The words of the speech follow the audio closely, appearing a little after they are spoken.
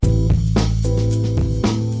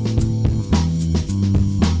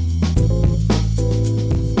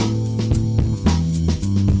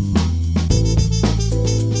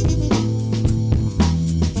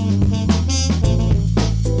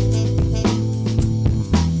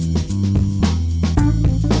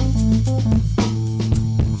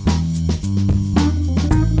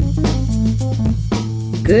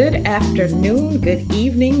Good afternoon, good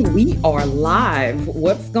evening. We are live.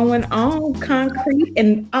 What's going on, Concrete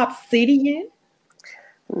and Obsidian?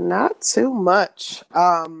 Not too much.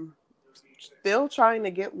 Still trying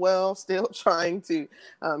to get well, still trying to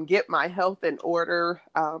get my health in order.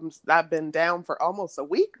 I've been down for almost a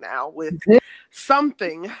week now with Good.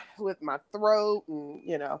 something with my throat,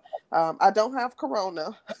 and I don't have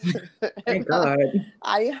corona. Thank and God.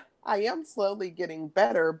 I am slowly getting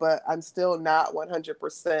better, but I'm still not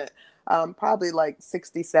 100%. Probably like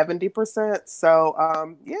 60, 70%.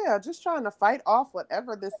 So yeah, just trying to fight off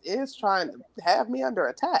whatever this is trying to have me under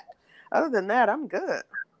attack. Other than that, I'm good.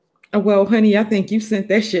 Well, honey, I think you sent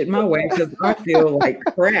that shit my way because I feel like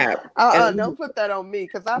crap. Don't put that on me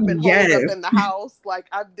because I've been holed up Yes. in the house. Like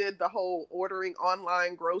I did the whole ordering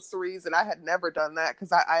online groceries, and I had never done that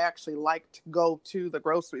because I actually like to go to the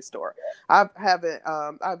grocery store. I haven't.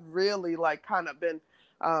 I've really like kind of been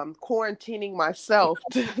quarantining myself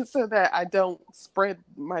so that I don't spread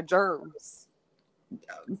my germs.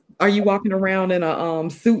 Are you walking around in a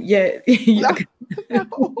suit yet?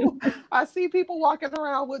 No, I see people walking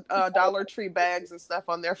around with Dollar Tree bags and stuff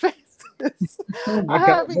on their faces. Oh my I God.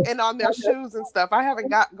 haven't, and on their shoes and stuff. I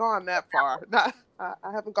haven't gone that far. I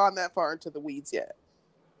haven't gone that far into the weeds yet.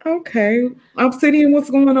 Okay. Obsidian, what's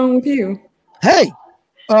going on with you? Hey,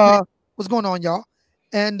 what's going on, y'all?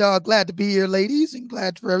 And glad to be here, ladies, and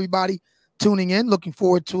glad for everybody tuning in. Looking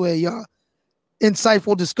forward to a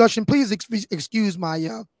insightful discussion. Please excuse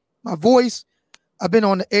my voice. I've been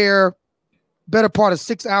on the air better part of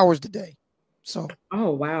 6 hours today. So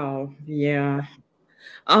Oh wow. Yeah.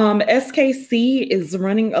 SKC is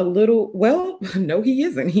running a little, well, no, he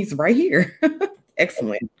isn't. He's right here.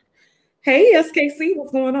 Excellent. Hey, SKC,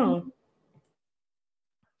 what's going on?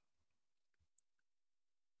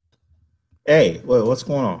 Hey, what's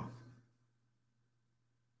going on?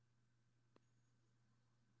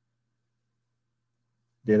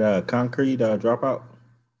 Did Concrete drop out?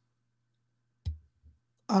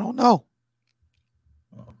 I don't know.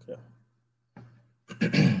 Okay.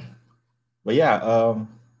 But yeah,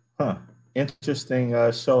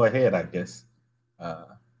 interesting show ahead, I guess. Uh,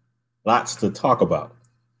 Lots to talk about.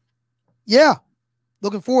 Yeah,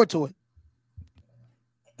 looking forward to it.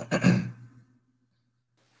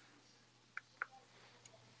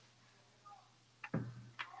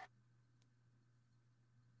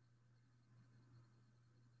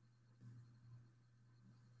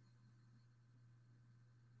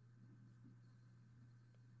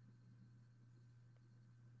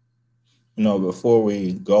 Before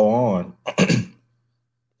we go on,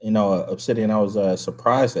 Obsidian, I was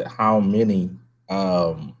surprised at how many.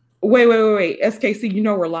 Wait. SKC, you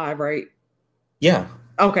know we're live, right? Yeah,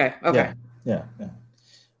 Okay. yeah.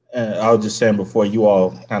 And I was just saying before you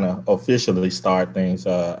all kind of officially start things,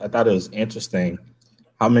 I thought it was interesting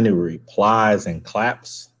how many replies and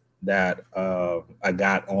claps that I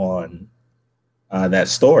got on that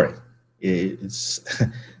story. It's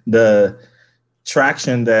the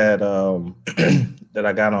traction that that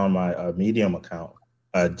I got on my Medium account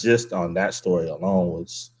just on that story alone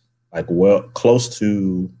was like well close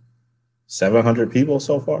to 700 people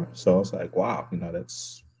so far. So it's like, wow,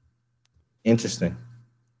 that's interesting.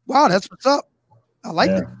 Wow, that's what's up. I like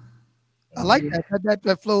Yeah. that. I like that.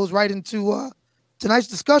 That flows right into tonight's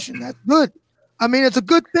discussion. That's good. I mean, it's a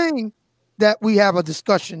good thing that we have a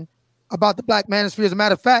discussion about the Black Manosphere. As a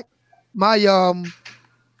matter of fact, my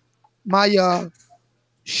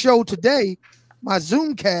show today, my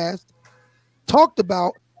Zoomcast, talked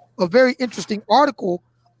about a very interesting article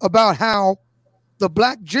about how the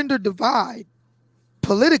Black gender divide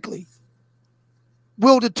politically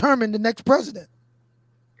will determine the next president.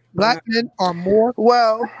 Black men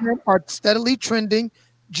Well, are steadily trending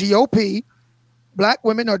GOP. Black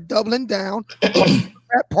women are doubling down on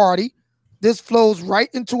that party. This flows right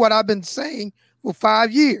into what I've been saying for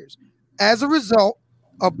 5 years. As a result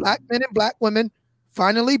of black men and black women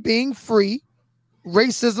finally being free,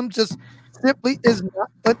 racism just simply is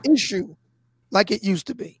not an issue like it used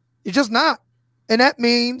to be. It's just not. And that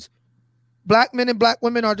means black men and black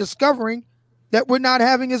women are discovering that we're not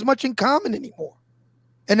having as much in common anymore.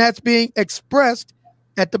 And that's being expressed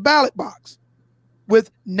at the ballot box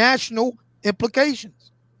with national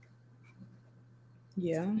implications.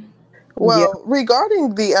 Yeah. well,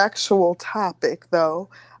 regarding the actual topic, though,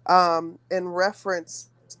 in reference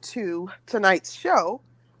to tonight's show,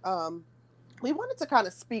 um, we wanted to kind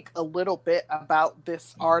of speak a little bit about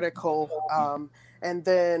this article, and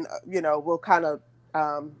then we'll kind of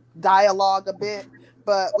dialogue a bit.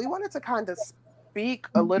 But we wanted to kind of speak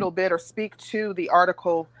a little bit or speak to the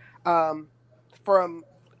article um, from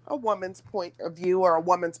a woman's point of view or a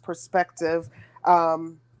woman's perspective.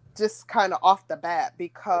 just kind of off the bat,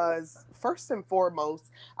 because first and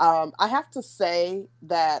foremost, I have to say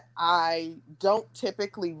that I don't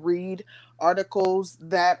typically read articles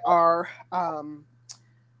that are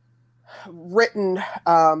written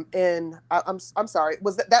I'm sorry,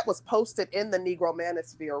 was that was posted in the Negro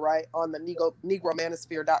Manosphere, right? On the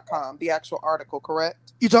negromanosphere.com, the actual article,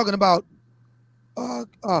 correct? You talking about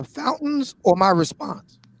Fountains or my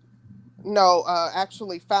response? No,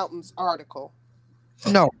 actually Fountain's article.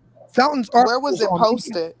 No, Fountain's article. Where was it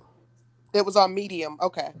posted? Medium. It was on Medium.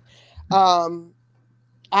 Okay. I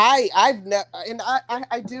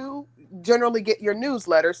do generally get your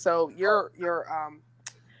newsletter, so you're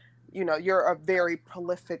a very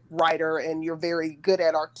prolific writer and you're very good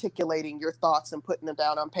at articulating your thoughts and putting them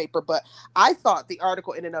down on paper. But I thought the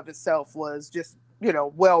article in and of itself was just,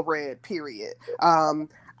 well read, period.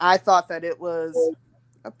 I thought that it was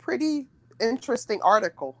a pretty interesting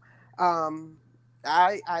article.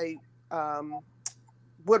 I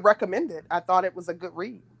would recommend it. I thought it was a good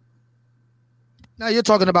read. Now you're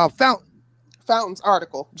talking about Fountain's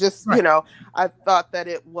article. Just, right. I thought that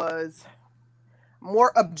it was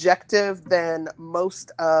more objective than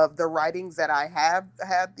most of the writings that I have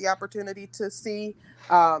had the opportunity to see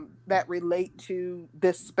that relate to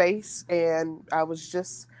this space. And I was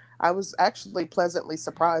actually pleasantly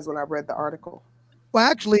surprised when I read the article. Well,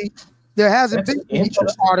 actually, there hasn't been any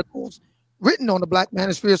other articles written on the Black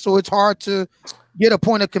Manosphere, so it's hard to get a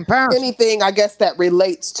point of comparison. Anything, I guess, that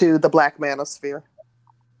relates to the Black Manosphere.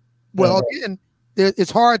 Well, again, it's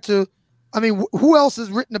hard to, who else has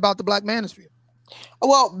written about the Black Manosphere?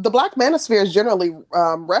 Well, the Black Manosphere is generally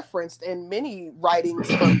referenced in many writings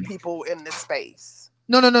from people in this space.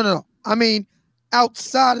 No. I mean,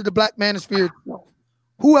 outside of the Black Manosphere itself,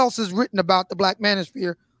 who else has written about the Black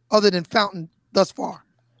Manosphere other than Fountain thus far?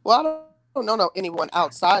 Well, I don't know anyone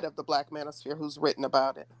outside of the Black Manosphere who's written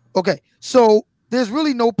about it. Okay, so there's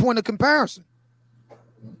really no point of comparison.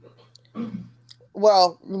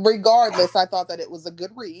 Well, regardless, I thought that it was a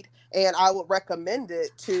good read, and I would recommend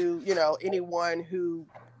it to, anyone who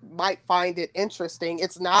might find it interesting.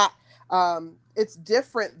 It's not, it's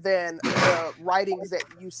different than the writings that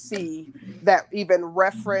you see that even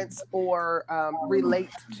reference or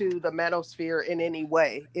relate to the manosphere in any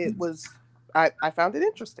way. It was, I found it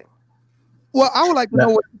interesting. Well, I would like to know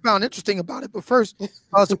what you found interesting about it, but first,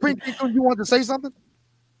 Supreme Chief, you want to say something?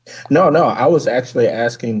 No. I was actually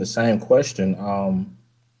asking the same question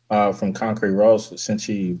from Concrete Rose, since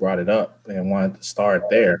she brought it up and wanted to start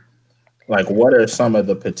there. Like, what are some of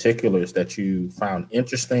the particulars that you found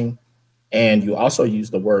interesting? And you also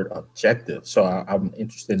used the word objective. So I'm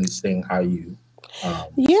interested in seeing how you...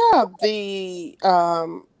 the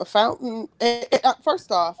Fountain.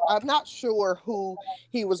 First off, I'm not sure who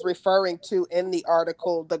he was referring to in the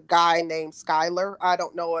article. The guy named Skylar. I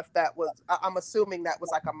don't know if that was. I'm assuming that was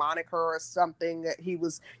like a moniker or something that he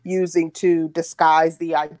was using to disguise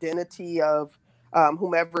the identity of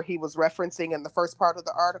whomever he was referencing in the first part of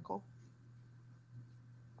the article.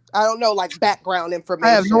 I don't know, like background information.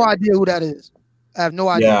 I have no idea who that is. I have no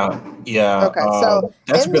idea. Yeah. Okay, so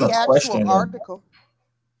that's in been the a actual question. article,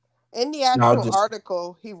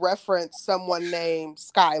 article, he referenced someone named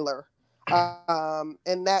Skylar,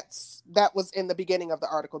 and that was in the beginning of the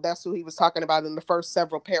article. That's who he was talking about in the first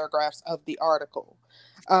several paragraphs of the article.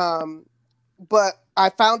 But I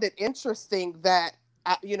found it interesting that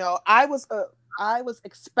I was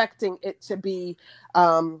expecting it to be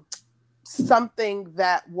something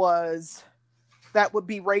that would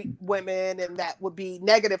berate women and that would be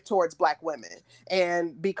negative towards Black women.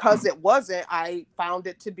 And because it wasn't, I found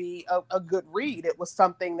it to be a good read. It was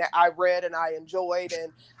something that I read and I enjoyed,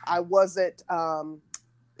 and I wasn't,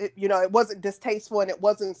 it wasn't distasteful, and it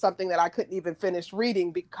wasn't something that I couldn't even finish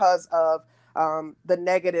reading because of the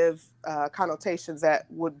negative connotations that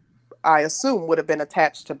I assume would have been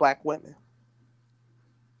attached to Black women.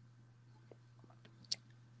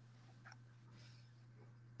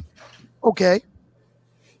 Okay.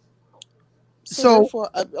 So therefore,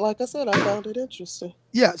 like I said, I found it interesting.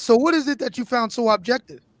 Yeah. So what is it that you found so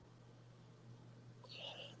objective?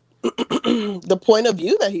 The point of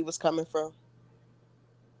view that he was coming from.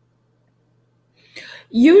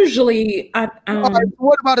 Usually,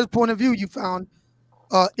 what about his point of view you found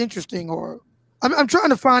interesting? Or I'm trying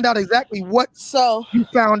to find out exactly what you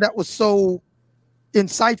found that was so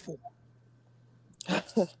insightful.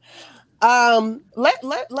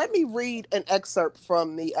 Let me read an excerpt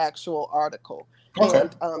from the actual article,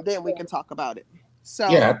 and then we can talk about it. So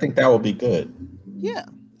yeah, I think that would be good. Yeah.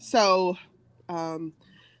 So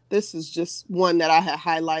this is just one that I had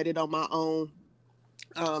highlighted on my own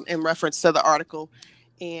in reference to the article,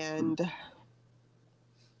 and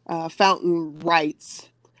Fountain writes,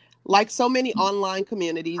 like so many online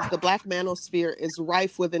communities, the Black manosphere is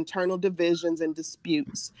rife with internal divisions and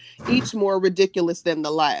disputes, each more ridiculous than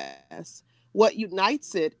the last. What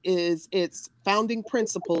unites it is its founding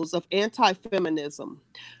principles of anti-feminism.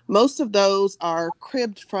 Most of those are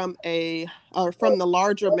cribbed from the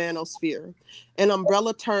larger manosphere, an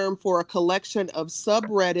umbrella term for a collection of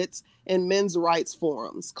subreddits and men's rights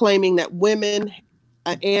forums, claiming that women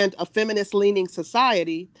and a feminist-leaning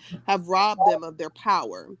society have robbed them of their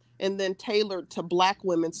power, and then tailored to Black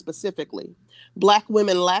women specifically. Black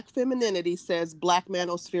women lack femininity, says Black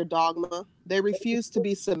manosphere dogma. They refuse to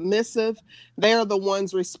be submissive. They are the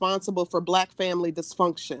ones responsible for Black family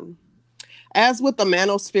dysfunction. As with the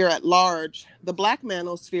manosphere at large, the Black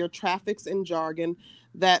manosphere traffics in jargon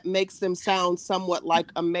that makes them sound somewhat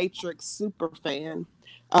like a Matrix superfan,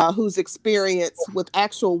 whose experience with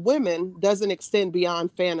actual women doesn't extend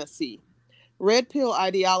beyond fantasy. Red pill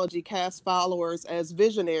ideology casts followers as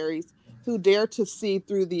visionaries who dare to see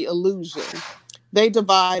through the illusion. They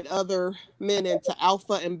divide other men into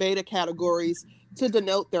alpha and beta categories to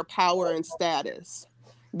denote their power and status.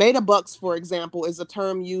 Beta bucks, for example, is a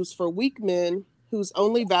term used for weak men whose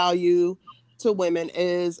only value to women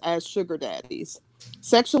is as sugar daddies.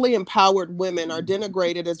 Sexually empowered women are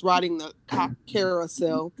denigrated as riding the cock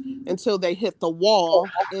carousel until they hit the wall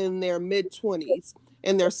in their mid-20s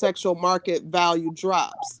and their sexual market value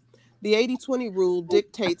drops. The 80-20 rule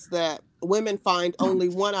dictates that women find only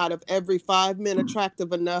 1 out of every 5 men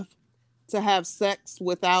attractive enough to have sex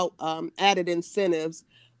without added incentives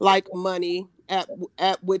like money,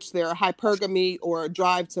 at which their hypergamy or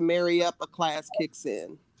drive to marry up a class kicks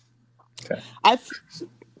in. Okay.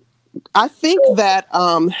 I think that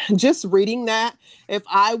just reading that, if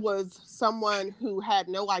I was someone who had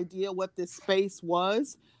no idea what this space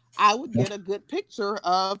was, I would get a good picture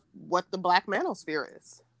of what the Black manosphere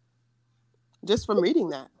is. Just from reading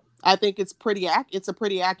that, I think it's it's a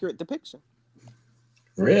pretty accurate depiction.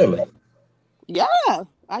 Really? Yeah,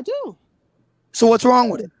 I do. So what's wrong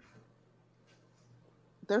with it?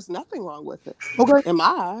 There's nothing wrong with it. Okay. In my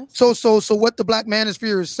eyes. So what the Black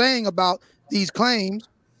manosphere is saying about these claims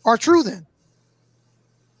are true then?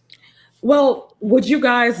 Well, would you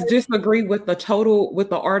guys disagree with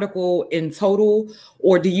the article in total,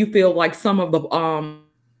 or do you feel like some of the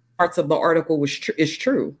parts of the article is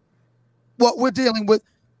true? Well, we're dealing with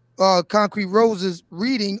Concrete Rose's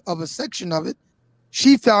reading of a section of it.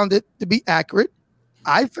 She found it to be accurate.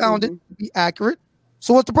 I found it to be accurate.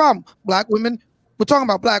 So what's the problem? Black women, we're talking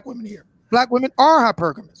about Black women here. Black women are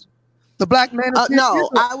hypergamous. The Black man is no,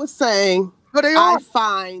 I was saying I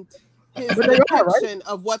find his depiction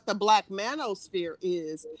of what the Black manosphere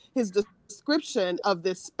is, his description of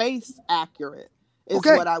this space accurate is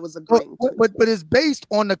what I was agreeing to. But it's based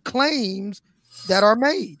on the claims that are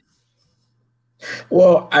made.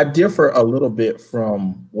 Well, I differ a little bit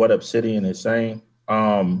from what Obsidian is saying,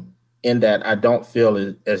 in that I don't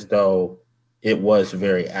feel as though it was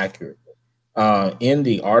very accurate. In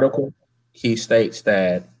the article, he states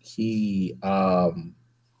that he kind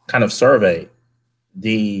of surveyed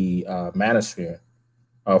the manosphere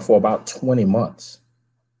for about 20 months.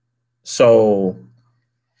 So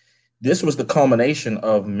this was the culmination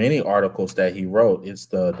of many articles that he wrote. It's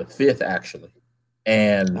the fifth, actually.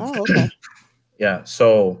 And yeah,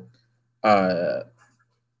 so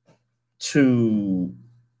to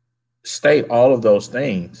state all of those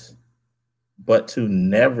things, but to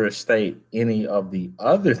never state any of the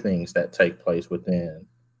other things that take place within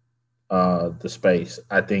the space,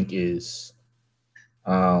 I think is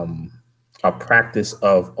a practice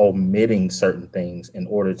of omitting certain things in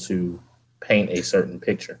order to paint a certain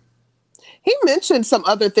picture. He mentioned some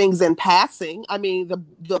other things in passing. I mean,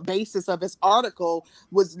 the basis of his article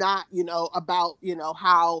was not, about,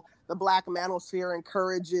 how the Black manosphere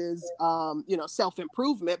encourages,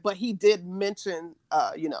 self-improvement, but he did mention,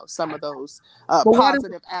 some of those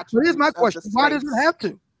positive attributes. But here's my question. Why does it have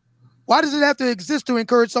to? Why does it have to exist to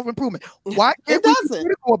encourage self-improvement? Why can't we be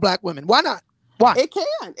critical of Black women? Why not? Why? It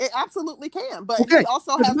can. It absolutely can. But he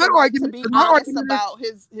also has the right to be honest about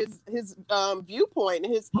his viewpoint,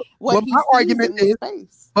 what he sees in this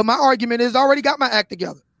space. But my argument is I already got my act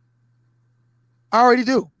together. I already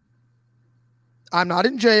do. I'm not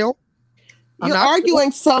in jail. You're arguing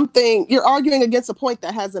against a point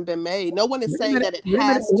that hasn't been made. No one is saying that it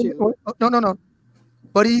has to. No.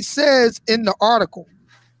 But he says in the article,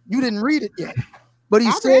 you didn't read it yet, but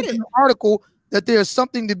he said in the article that there's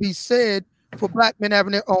something to be said for Black men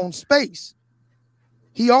having their own space.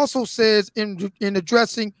 He also says in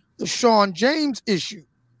addressing the Sean James issue,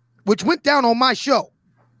 which went down on my show,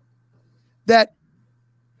 that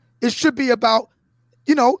it should be about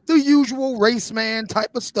you know, the usual race man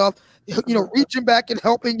type of stuff, you know, reaching back and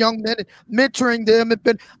helping young men and mentoring them.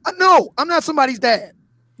 No, I'm not somebody's dad.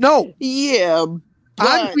 No. Yeah.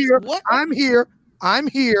 I'm here. I'm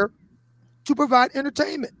here to provide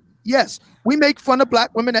entertainment. Yes, we make fun of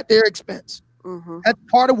black women at their expense. That's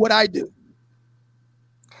part of what I do.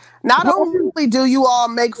 Not only do you all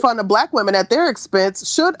make fun of black women at their expense,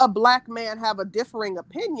 should a black man have a differing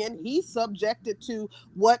opinion, he's subjected to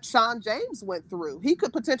what Sean James went through. He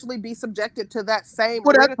could potentially be subjected to that same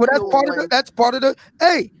ridicule. That's part of the,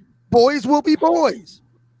 hey, boys will be boys.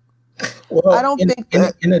 Well, I don't think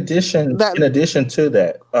that, in addition to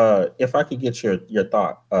that, if I could get your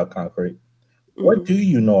thought, Concrete, what do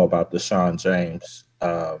you know about the Sean James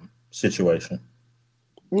situation?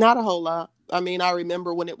 Not a whole lot. I mean, I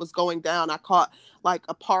remember when it was going down, I caught like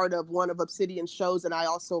a part of one of Obsidian's shows, and I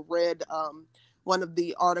also read one of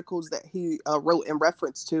the articles that he wrote in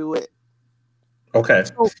reference to it. Okay.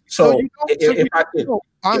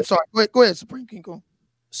 I'm sorry. Go ahead, Supreme King. Go.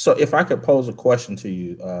 So if I could pose a question to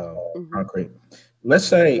you, Concrete, let's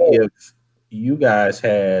say if you guys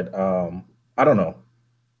had, I don't know,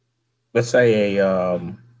 let's say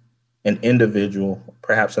an individual,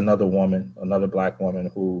 perhaps another woman, another black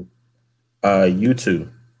woman who you two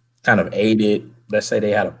kind of aided, let's say they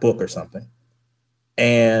had a book or something,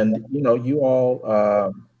 and you know, you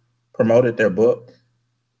all promoted their book.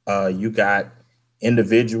 You got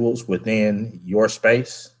individuals within your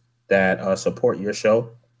space that support your show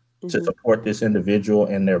to support this individual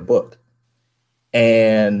in their book,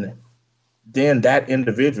 and then that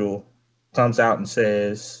individual comes out and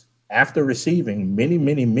says, after receiving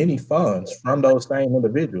many funds from those same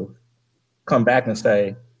individuals, come back and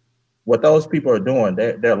say, what those people are doing,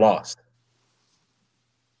 they're lost.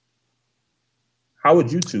 How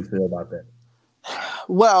would you two feel about that?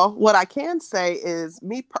 Well, what I can say is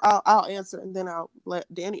I'll answer and then I'll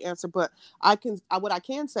let Danny answer. But what I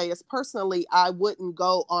can say is personally, I wouldn't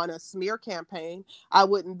go on a smear campaign. I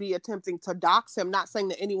wouldn't be attempting to dox him. Not saying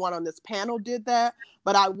that anyone on this panel did that,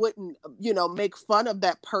 but I wouldn't, make fun of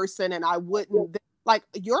that person, and I wouldn't. Like,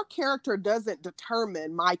 your character doesn't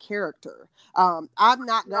determine my character. I'm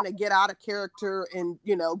not going to get out of character and,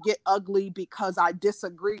 get ugly because I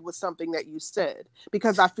disagree with something that you said,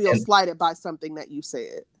 because I feel slighted by something that you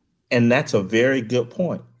said. And that's a very good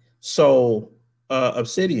point. So,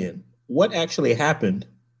 Obsidian, what actually happened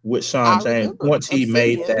with Sean James once he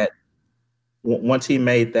made that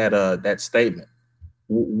statement?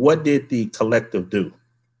 What did the collective do?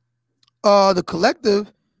 The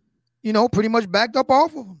collective, pretty much backed up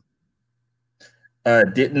off of him.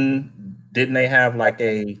 Didn't they have like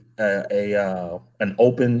an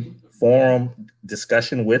open forum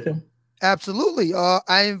discussion with him? Absolutely.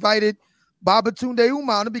 I invited Babatunde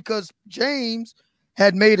Umana because James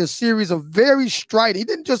had made a series of very strident. He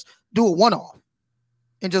didn't just do a one-off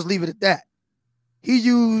and just leave it at that. He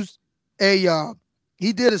used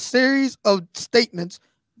he did a series of statements,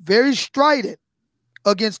 very strident,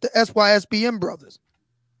 against the SYSBM brothers.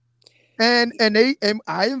 And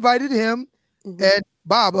I invited him and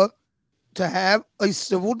Baba to have a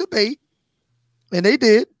civil debate, and they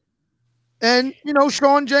did. And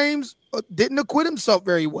Sean James didn't acquit himself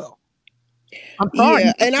very well. I'm sorry.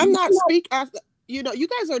 Yeah, and I'm not speaking. You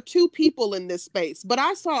guys are two people in this space, but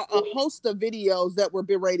I saw a host of videos that were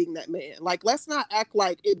berating that man. Like, let's not act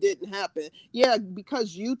like it didn't happen. Yeah,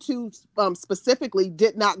 because you two specifically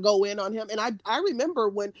did not go in on him. And I remember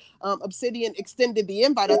when Obsidian extended the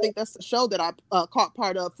invite, I think that's the show that I caught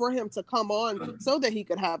part of, for him to come on so that he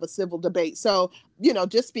could have a civil debate. So,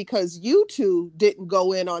 just because you two didn't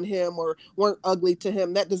go in on him or weren't ugly to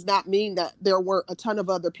him, that does not mean that there weren't a ton of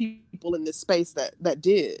other people in this space that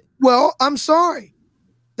did. Well, I'm sorry.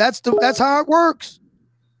 That's how it works.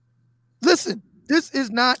 Listen, this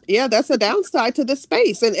is not. Yeah, that's a downside to this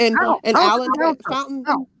space, and Alan Fountain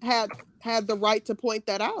had the right to point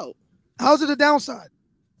that out. How's it a downside?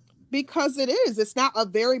 Because it is. It's not a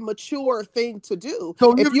very mature thing to do.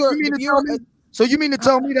 So So you mean to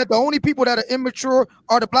tell me that the only people that are immature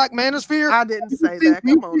are the black manosphere? I didn't say that.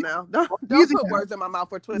 Come on now. Don't put words in my mouth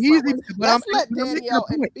or twist my words. Let's let Danielle,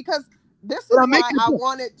 because this is why I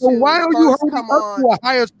wanted to why are you holding up to a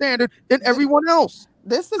higher standard than everyone else?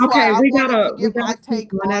 This is why I wanted to give my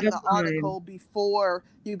take on the article before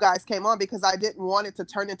you guys came on, because I didn't want it to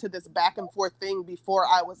turn into this back and forth thing before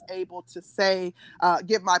I was able to say,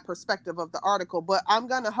 give my perspective of the article. But I'm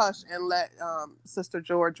going to hush and let Sister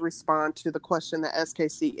George respond to the question that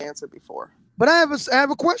SKC answered before. But I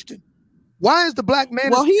have a question. Why is the black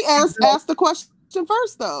man? Well, he asked the question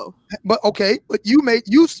first, though. But okay, but you made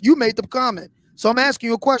the comment. So I'm asking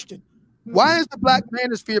you a question. Why is the Black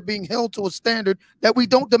manosphere being held to a standard that we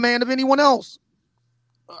don't demand of anyone else?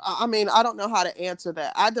 I mean, I don't know how to answer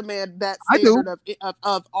that. I demand that I do. standard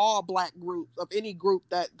of all Black groups, of any group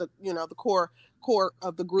that the core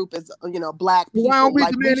of the group is Black people. Why aren't we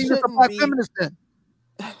Like, we demanding this of shouldn't Black be. feminists then?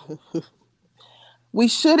 We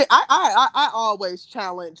should. I always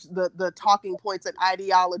challenge the talking points and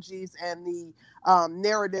ideologies and the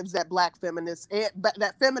narratives that Black feminists and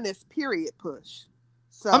that feminist period push.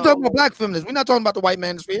 So I'm talking about Black feminists. We're not talking about the white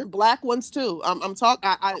manosphere. Black ones too. I'm talking.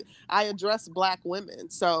 I address Black women.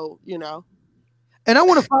 So And I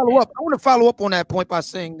want to follow up. I want to follow up on that point by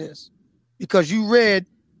saying this, because you read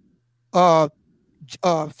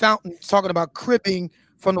Fountain talking about cribbing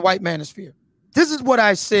from the white manosphere. This is what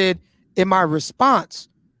I said in my response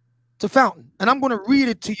to Fountain, and I'm going to read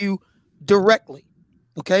it to you directly.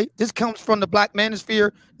 Okay, this comes from the Black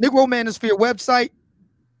Manosphere, Negro Manosphere website,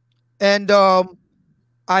 and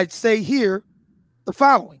I'd say here the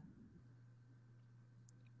following.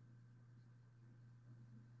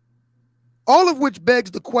 All of which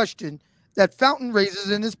begs the question that Fountain raises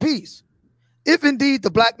in his piece. If indeed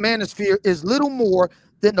the Black manosphere is little more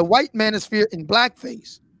than the white manosphere in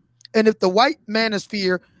blackface, and if the white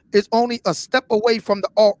manosphere is only a step away from the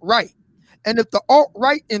alt-right, and if the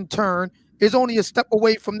alt-right in turn is only a step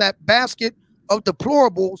away from that basket of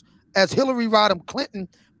deplorables, as Hillary Rodham Clinton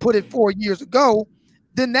put it 4 years ago,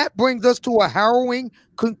 then that brings us to a harrowing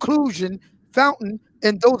conclusion Fountain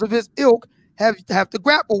and those of his ilk have to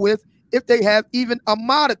grapple with, if they have even a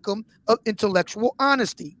modicum of intellectual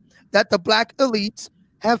honesty, that the Black elites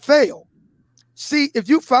have failed. See, if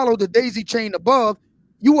you follow the daisy chain above,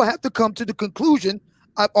 you will have to come to the conclusion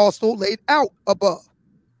I've also laid out above.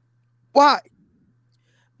 Why?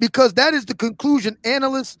 Because that is the conclusion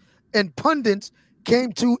analysts and pundits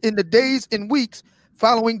came to in the days and weeks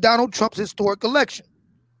following Donald Trump's historic election.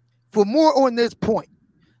 For more on this point,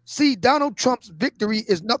 see, Donald Trump's victory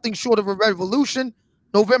is nothing short of a revolution.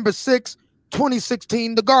 November 6,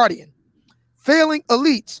 2016, The Guardian. Failing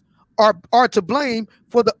elites are to blame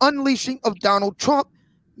for the unleashing of Donald Trump.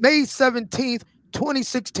 May 17th,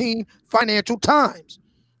 2016, Financial Times.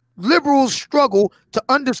 Liberals struggle to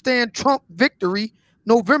understand Trump victory.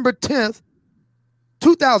 November 10th,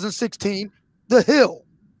 2016, The Hill.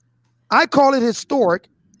 I call it historic,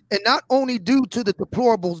 and not only due to the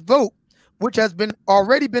deplorables vote, which has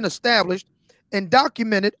already been established and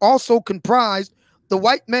documented, also comprised the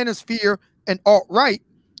white manosphere and alt-right,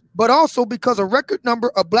 but also because a record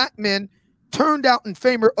number of Black men turned out in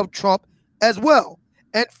favor of Trump as well.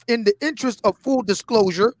 And in the interest of full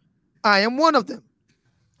disclosure, I am one of them.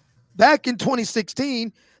 Back in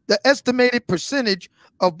 2016, the estimated percentage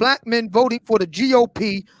of Black men voting for the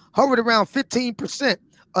GOP hovered around 15%,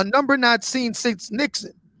 a number not seen since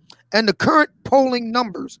Nixon. And the current polling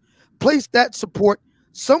numbers place that support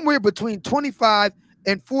somewhere between 25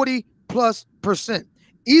 and 40+%.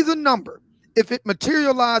 Either number, if it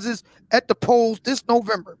materializes at the polls this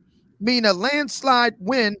November, mean a landslide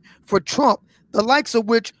win for Trump, the likes of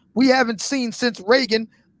which we haven't seen since Reagan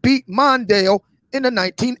beat Mondale in the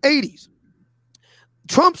 1980s.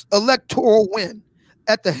 Trump's electoral win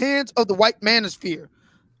at the hands of the white manosphere,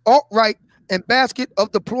 alt-right, and basket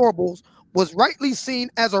of deplorables was rightly seen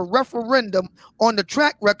as a referendum on the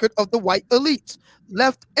track record of the white elites,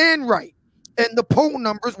 left and right, and the poll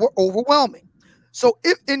numbers were overwhelming. So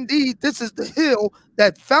if indeed this is the hill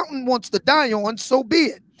that Fountain wants to die on, so be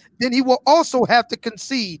it. Then he will also have to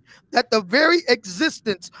concede that the very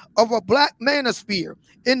existence of a Black manosphere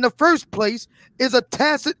in the first place is a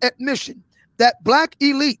tacit admission that Black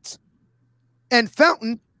elites, and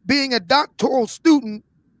Fountain being a doctoral student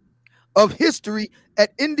of history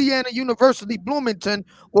at Indiana University Bloomington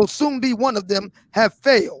will soon be one of them, have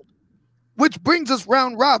failed. Which brings us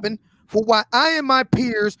round robin for why I and my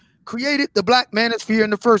peers created the Black manosphere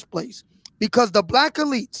in the first place. Because the Black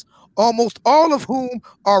elites, almost all of whom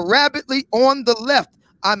are rabidly on the left,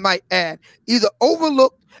 I might add, either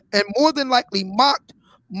overlooked and more than likely mocked,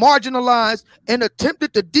 marginalized, and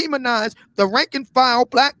attempted to demonize the rank and file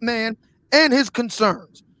Black man and his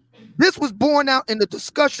concerns. This was borne out in the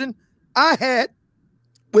discussion I had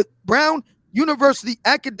with Brown University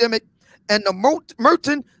academic and the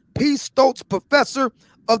Merton P. Stoltz professor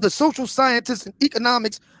of the social sciences and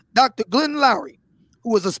economics, Dr. Glenn Lowry,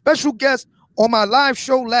 who was a special guest on my live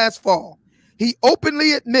show last fall. He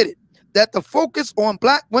openly admitted that the focus on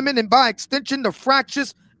Black women, and by extension the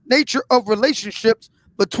fractious nature of relationships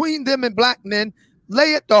between them and Black men,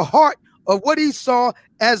 lay at the heart of what he saw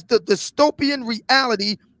as the dystopian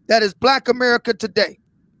reality that is Black America today.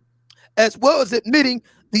 as well as admitting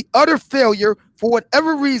the utter failure, for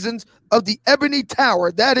whatever reasons, of the Ebony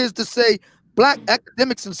Tower, that is to say, Black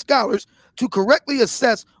academics and scholars, to correctly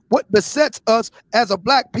assess what besets us as a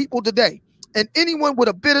Black people today. And anyone with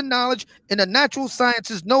a bit of knowledge in the natural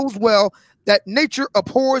sciences knows well that nature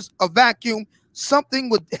abhors a vacuum. Something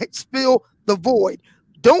would fill the void.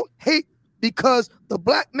 Don't hate because the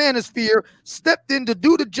Black manosphere stepped in to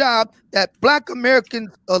do the job that Black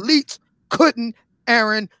American elites couldn't.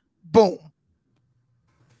 Aaron, boom.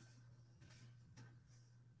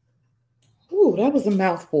 Ooh, that was a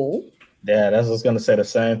mouthful. Yeah, that's just going to say the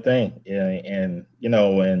same thing. Yeah, and you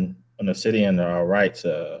know, when the city and our rights,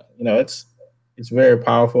 you know, it's very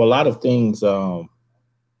powerful. A lot of things in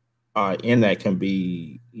that can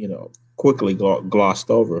be, you know, quickly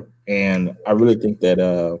glossed over. And I really think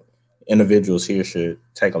that individuals here should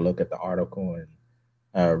take a look at the article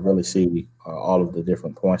and really see all of the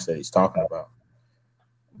different points that he's talking about.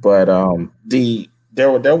 But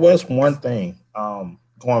there was one thing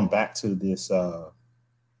going back to this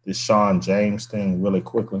Sean James thing really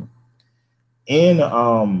quickly. In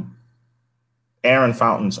Aaron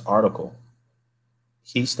Fountain's article,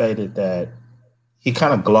 he stated that he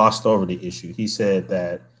kind of glossed over the issue. He said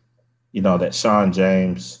that, you know, that Sean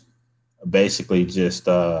James basically just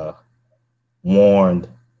warned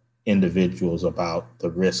individuals about the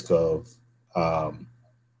risk of,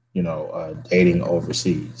 dating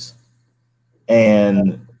overseas.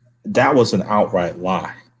 And that was an outright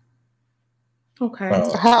lie. Okay.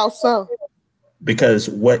 How so? Because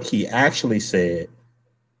what he actually said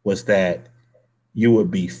was that you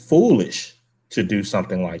would be foolish to do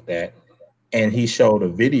something like that. And he showed a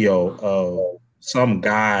video of some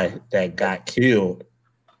guy that got killed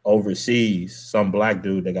overseas, some Black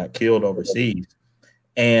dude that got killed overseas.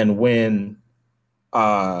 And when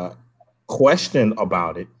questioned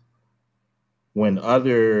about it, when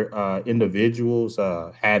other individuals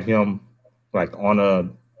had him like on a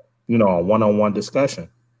one-on-one discussion,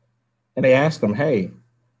 and they asked him, hey,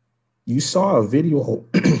 you saw a video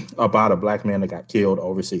about a Black man that got killed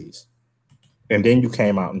overseas, and then you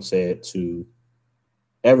came out and said to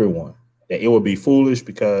everyone that it would be foolish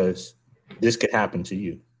because this could happen to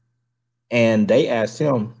you. And they asked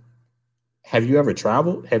him, have you ever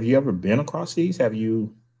traveled? Have you ever been across seas? Have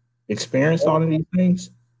you experienced all of these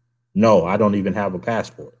things? No, I don't even have a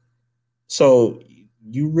passport. So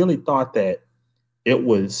you really thought that it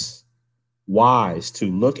was wise to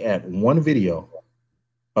look at one video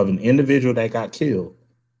of an individual that got killed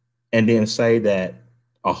and then say that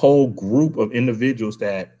a whole group of individuals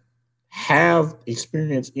that have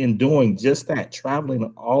experience in doing just that,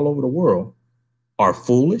 traveling all over the world, are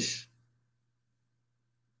foolish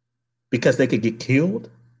because they could get killed?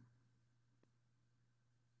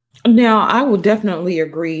 Now, I will definitely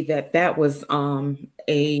agree that that was I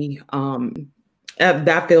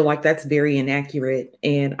feel like that's very inaccurate,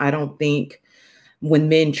 and I don't think when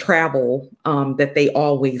men travel that they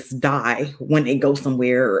always die when they go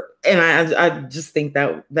somewhere, and I just think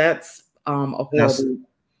that that's a horrible.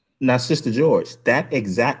 Now, Sister George, that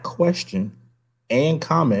exact question and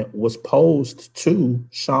comment was posed to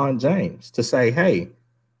Sean James to say, hey,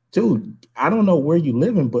 dude, I don't know where you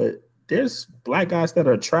living, but there's Black guys that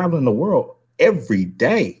are traveling the world every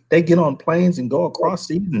day. They get on planes and go across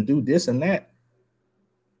seas and do this and that.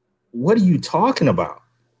 What are you talking about?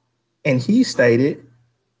 And he stated,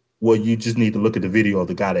 well, you just need to look at the video of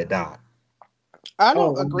the guy that died. I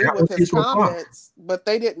don't agree with his comments, but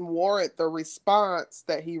they didn't warrant the response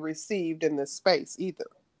that he received in this space either.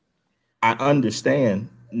 I understand.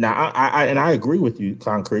 Now, I agree with you,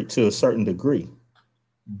 Concrete, to a certain degree.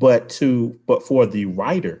 But for the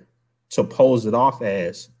writer to pose it off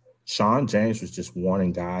as Sean James was just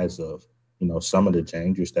warning guys of, you know, some of the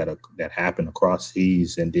dangers that happen across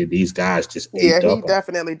seas, and did these guys just he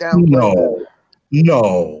definitely downplayed.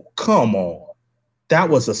 No, come on. That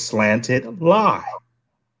was a slanted lie.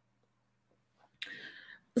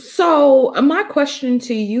 So my question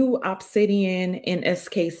to you, Obsidian and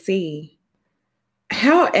SKC,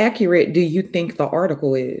 how accurate do you think the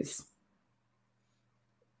article is?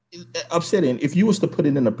 Obsidian, if you was to put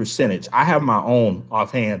it in a percentage, I have my own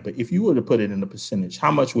offhand, but if you were to put it in a percentage,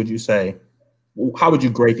 how much would you say, how would you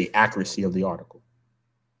grade the accuracy of the article?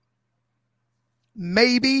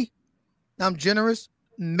 Maybe, I'm generous,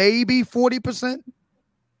 maybe 40%.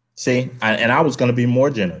 See, I was going to be more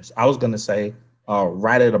generous. I was going to say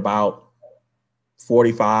right at about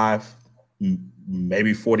 45,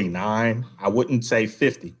 maybe 49. I wouldn't say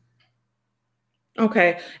 50.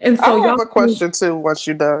 Okay. And so I have a question too once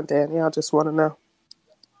you're done, Danny. I just want to know.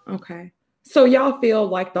 Okay. So y'all feel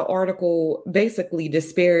like the article basically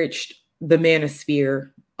disparaged the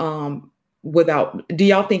manosphere without, do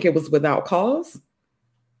y'all think it was without cause?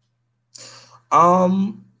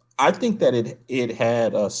 I think that it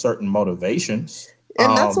had certain motivations.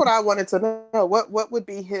 And that's what I wanted to know. What would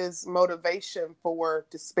be his motivation for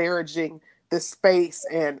disparaging this space,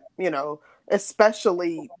 and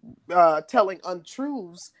especially telling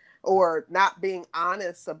untruths or not being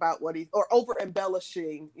honest about what or over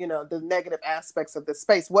embellishing, the negative aspects of this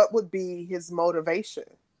space? What would be his motivation?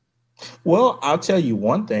 Well, I'll tell you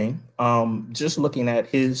one thing. Just looking at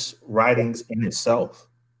his writings in itself,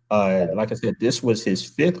 like I said, this was his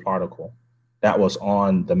 5th article that was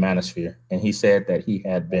on the manosphere. And he said that he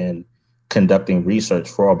had been conducting research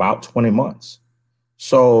for about 20 months.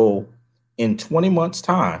 So in 20 months'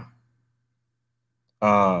 time,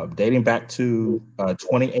 dating back to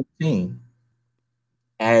 2018,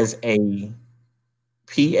 as a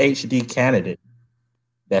PhD candidate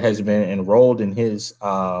that has been enrolled in his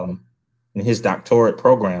doctorate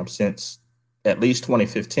program since at least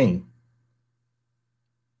 2015,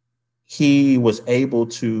 he was able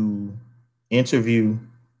to interview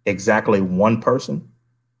exactly one person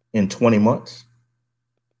in 20 months.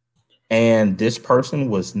 And this person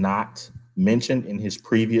was not mentioned in his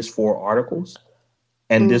previous 4 articles.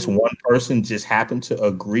 And this one person just happened to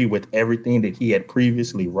agree with everything that he had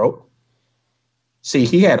previously wrote. See,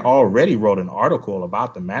 he had already wrote an article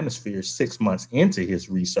about the manosphere 6 months into his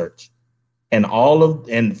research. And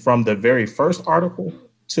from the very first article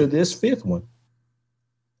to this 5th one,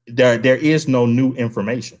 there is no new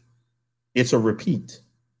information. It's a repeat.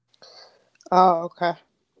 Oh, okay.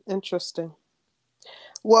 Interesting.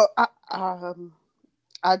 Well, I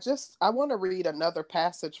want to read another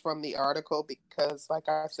passage from the article because, like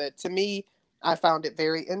I said, to me, I found it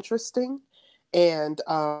very interesting. And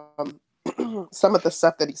some of the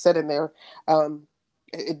stuff that he said in there,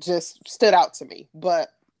 it just stood out to me. But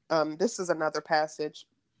this is another passage.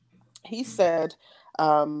 He said,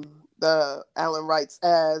 Allen writes,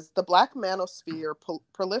 as the Black manosphere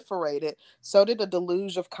proliferated, so did a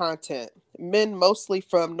deluge of content. Men, mostly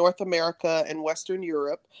from North America and Western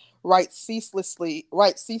Europe, write ceaseless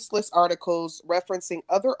articles referencing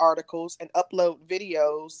other articles and upload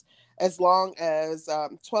videos as long as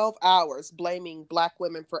 12 hours blaming Black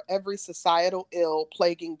women for every societal ill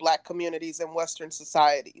plaguing Black communities in Western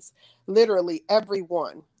societies. Literally every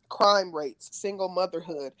one. Crime rates, single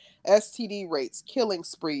motherhood, STD rates, killing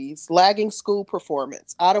sprees, lagging school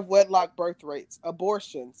performance, out-of-wedlock birth rates,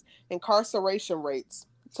 abortions, incarceration rates.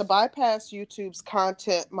 To bypass YouTube's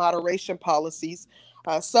content moderation policies,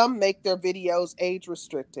 some make their videos age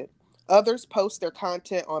restricted. Others post their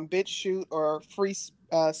content on BitChute or Free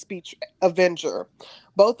Speech Avenger,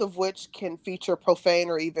 both of which can feature profane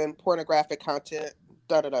or even pornographic content.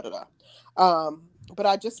 But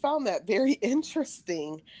I just found that very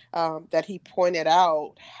interesting, that he pointed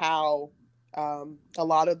out how a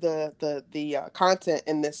lot of the content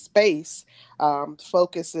in this space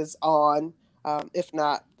focuses on, if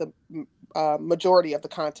not the majority of the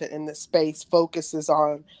content in this space focuses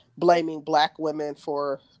on blaming Black women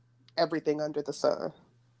for everything under the sun.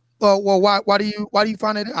 Well, why do you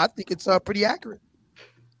find it? I think it's pretty accurate.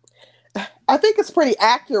 I think it's pretty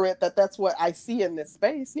accurate that that's what I see in this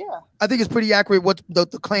space. Yeah, I think it's pretty accurate what the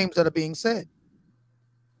claims that are being said.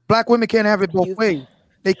 Black women can't have it both ways.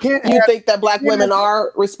 They can't. You think that Black women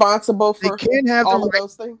are responsible for all of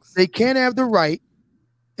those things? They can't have the right.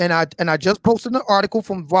 And I just posted an article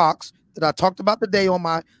from Vox that I talked about today on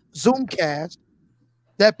my Zoomcast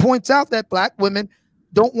that points out that Black women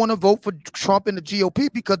don't want to vote for Trump and the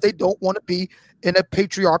GOP because they don't want to be in a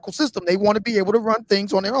patriarchal system. They want to be able to run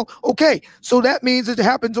things on their own. Okay, so that means it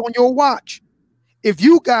happens on your watch. If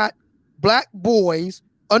you got Black boys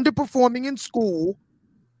underperforming in school,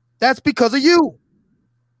 that's because of you.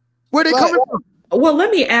 Where they coming from? Well,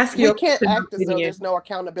 let me ask you. We can't act as though there's no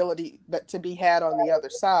accountability to be had on the other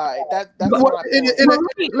side. That's what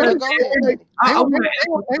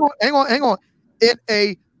Hang on.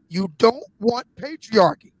 You don't want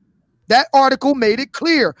patriarchy. That article made it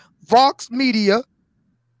clear. Vox Media,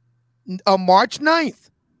 March 9th.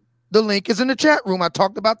 The link is in the chat room. I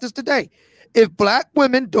talked about this today. If Black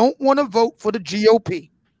women don't want to vote for the GOP,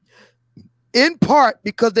 in part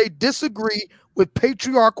because they disagree with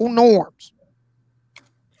patriarchal norms,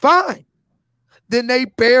 fine. Then they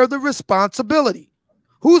bear the responsibility.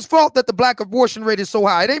 Whose fault that the Black abortion rate is so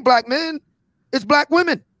high? It ain't Black men. It's Black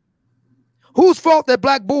women. Whose fault that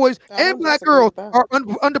Black boys and Black girls are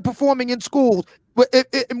underperforming in schools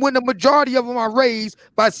when the majority of them are raised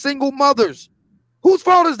by single mothers? Whose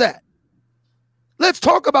fault is that? Let's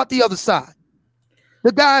talk about the other side.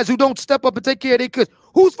 The guys who don't step up and take care of their kids.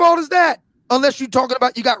 Whose fault is that? Unless you're talking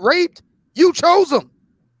about you got raped, you chose them.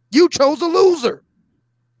 You chose a loser.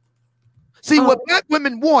 See, what black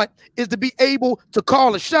women want is to be able to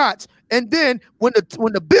call the shots. And then when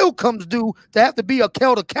the bill comes due to have to be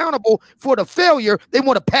held accountable for the failure, they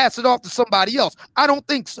want to pass it off to somebody else. I don't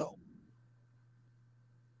think so.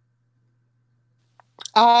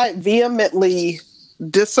 I vehemently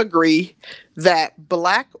disagree that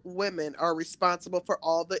black women are responsible for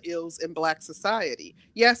all the ills in black society.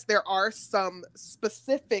 Yes, there are some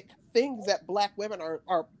specific things that black women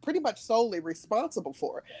are pretty much solely responsible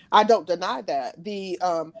for. I don't deny that. The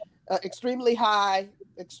extremely high,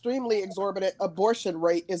 extremely exorbitant abortion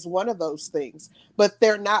rate is one of those things, but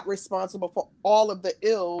they're not responsible for all of the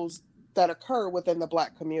ills that occur within the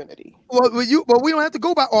black community. Well, we don't have to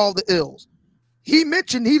go by all the ills. He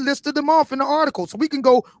listed them off in the article, so we can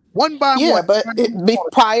go one by one. Yeah, but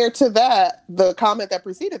prior to that, the comment that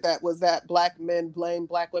preceded that was that black men blame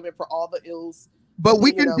black women for all the ills. But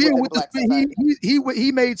we can deal with this.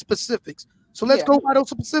 He made specifics. So let's go by those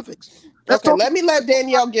specifics. Okay, let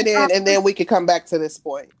Danielle get in, and then we can come back to this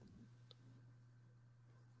point.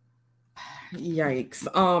 Yikes.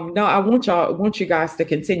 No, I want you guys to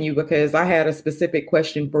continue because I had a specific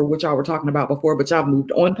question for what y'all were talking about before, but y'all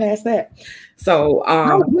moved on past that. So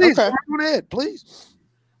please, go ahead, please.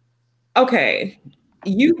 Okay.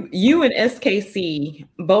 You and SKC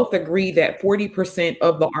both agree that 40%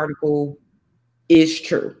 of the article is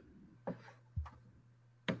true.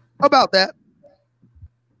 About that.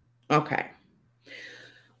 Okay.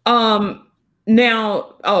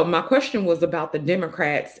 Now, my question was about the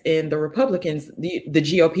Democrats and the Republicans, the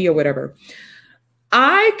GOP or whatever.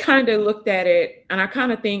 I kind of looked at it and I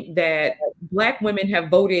kind of think that black women have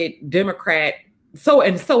voted Democrat, so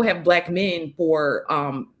have black men for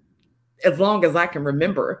as long as I can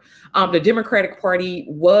remember. The Democratic Party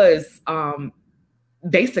was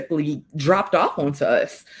basically dropped off onto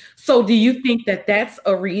us. So do you think that that's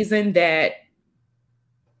a reason that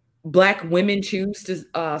black women choose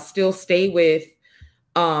to still stay with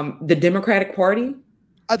the Democratic Party?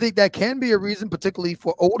 I think that can be a reason, particularly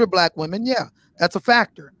for older black women. Yeah, that's a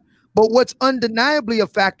factor. But what's undeniably a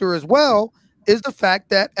factor as well is the fact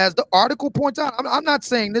that, as the article points out, I'm not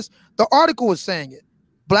saying this, the article is saying it.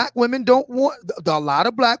 Black women don't want, a lot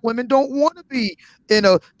of black women don't want to be they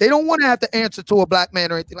don't want to have to answer to a black man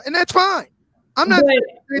or anything. And that's fine. I'm not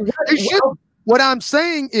saying they should. What I'm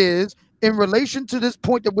saying is, in relation to this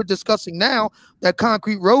point that we're discussing now, that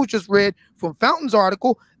Concrete Rose just read from Fountain's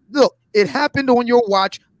article, look, it happened on your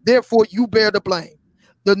watch, therefore you bear the blame.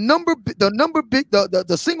 The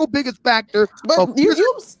single biggest factor. But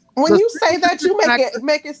when you say that, you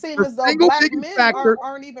make it seem as though black men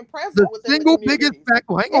aren't even present within the single biggest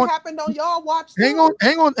factor. Hang on. It happened on y'all watch. Hang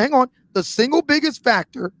on. The single biggest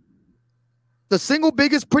factor, the single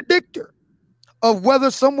biggest predictor of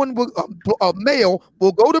whether someone a male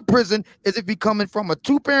will go to prison is if he's coming from a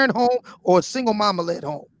two-parent home or a single mama-led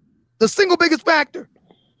home. The single biggest factor.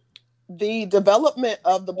 The development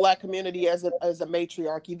of the black community as a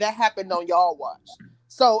matriarchy, that happened on y'all watch.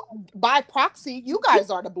 So by proxy, you guys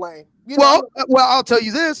are to blame. Well, I'll tell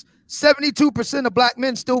you this: 72% of black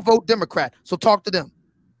men still vote Democrat. So talk to them.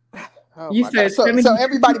 You said so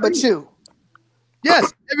everybody but you.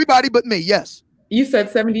 Yes, everybody but me. Yes. You said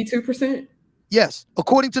 72%. Yes,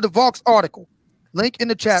 according to the Vox article, link in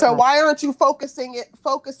the chat. So why aren't you focusing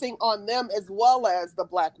on them as well as the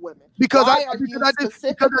black women? Because why are you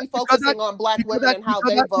specifically focusing on black women and how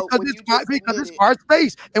they vote? Because it's our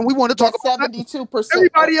space, and we want to talk about 72%.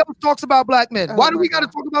 Everybody else talks about black men. Why do we got to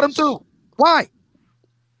talk about them too? Why?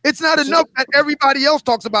 It's not enough that everybody else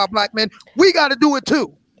talks about black men. We got to do it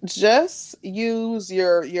too. Just use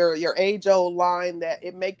your age-old line that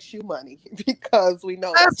it makes you money, because we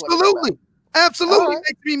know absolutely. Absolutely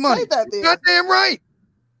makes me money. Goddamn right.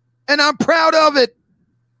 And I'm proud of it.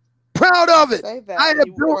 Proud of it. Say that. I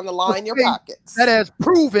have built on the line your pockets. That has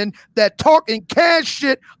proven that talking cash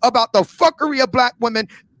shit about the fuckery of black women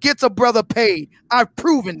gets a brother paid. I've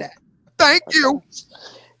proven that. Thank you.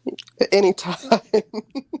 Anytime.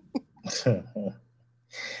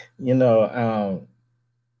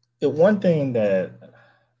 One thing that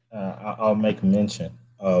I'll make mention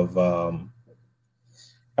of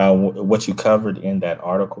what you covered in that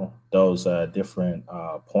article, those different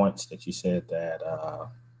points that you said that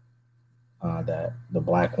that the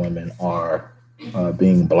black women are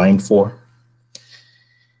being blamed for.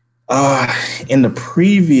 In the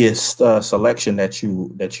previous selection that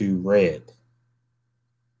you read,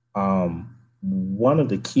 one of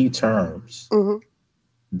the key terms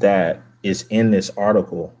that is in this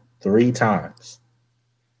article 3 times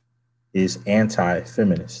is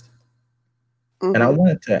anti-feminist. And I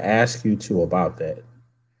wanted to ask you two about that.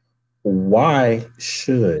 Why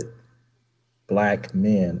should Black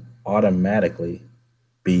men automatically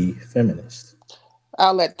be feminists?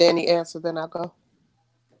 I'll let Danny answer, then I'll go.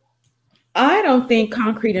 I don't think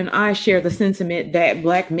Concrete and I share the sentiment that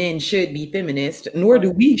Black men should be feminist, nor do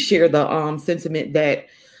Right. we share the sentiment that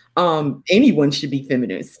anyone should be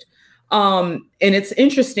feminist. And it's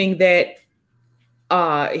interesting that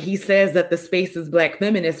he says that the space is Black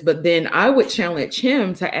feminist, but then I would challenge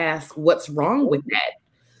him to ask what's wrong with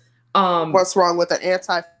that. What's wrong with an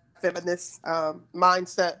anti-feminist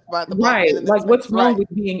mindset by the Black Right. men in this Like, what's space? wrong Right. with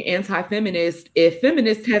being anti-feminist if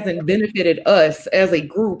feminist hasn't benefited us as a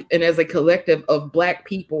group and as a collective of Black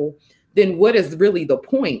people? Then what is really the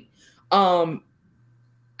point? Um,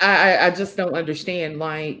 I just don't understand.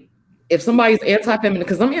 Like, if somebody's anti-feminist,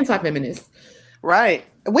 because I'm anti-feminist. Right.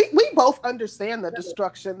 We both understand the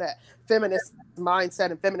destruction that feminist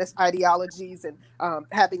mindset and feminist ideologies and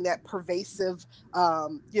having that pervasive,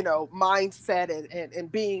 mindset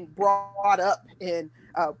and being brought up in,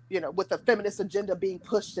 with the feminist agenda being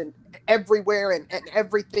pushed in everywhere and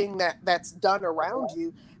everything that's done around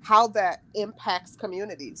you, how that impacts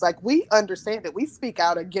communities. Like, we understand it. We speak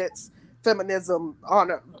out against feminism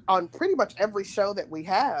on pretty much every show that we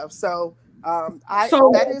have. So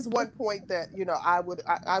that is one point that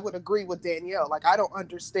I would agree with Danielle. Like, I don't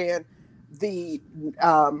understand the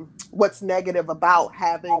what's negative about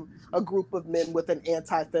having a group of men with an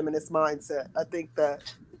anti-feminist mindset. I think that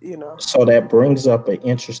So that brings up an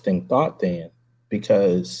interesting thought then,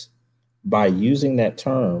 because by using that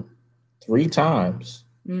term 3 times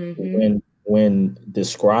when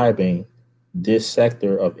describing this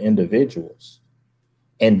sector of individuals,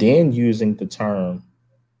 and then using the term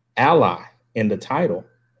ally in the title,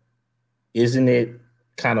 isn't it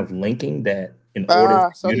kind of linking that in order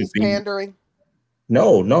for so you to he's be pandering?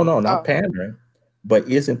 No, not Oh. pandering, but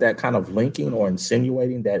isn't that kind of linking or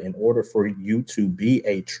insinuating that in order for you to be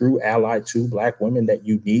a true ally to Black women that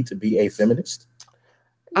you need to be a feminist?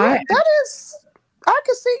 Yeah, that is, I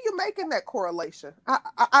can see you making that correlation.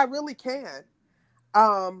 I really can.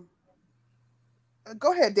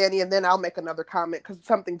 Go ahead, Danny, and then I'll make another comment because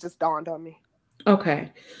something just dawned on me.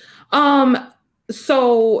 Okay.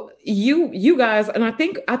 So you guys, and I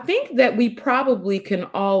think that we probably can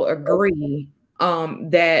all agree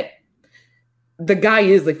that the guy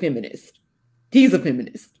is a feminist. He's a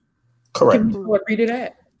feminist. Correct. Can we all agree to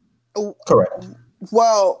that? Correct.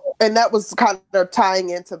 Well, and that was kind of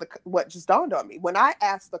tying into what just dawned on me. When I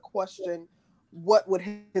asked the question, what would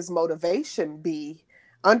his motivation be?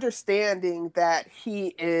 Understanding that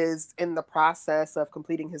he is in the process of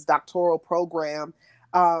completing his doctoral program,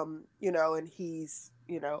 and he's,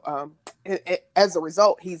 as a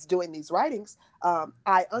result, he's doing these writings.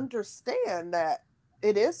 I understand that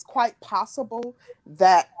it is quite possible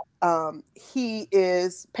that he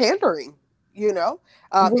is pandering. Right.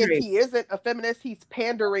 If he isn't a feminist, he's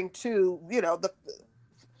pandering to,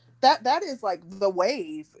 that is like the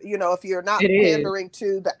wave. If you're not pandering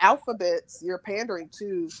to the alphabets, you're pandering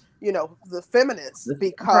to, the feminists,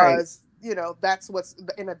 because that's what's,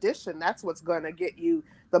 in addition, that's what's going to get you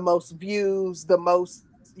the most views, the most,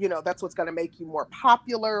 that's what's going to make you more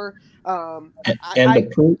popular. The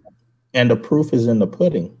proof is in the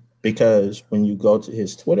pudding, because when you go to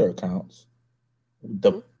his Twitter accounts,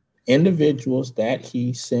 the individuals that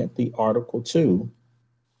he sent the article to,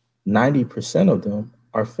 90% of them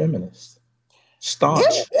are feminists. Staunch.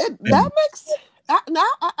 That makes now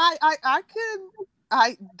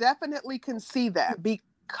I definitely can see that,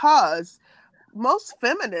 because most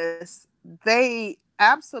feminists, they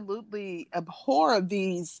absolutely abhor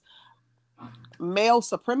these male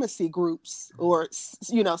supremacy groups or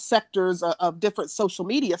sectors of different social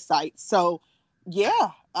media sites. So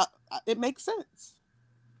yeah, it makes sense.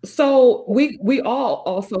 So we all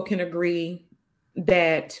also can agree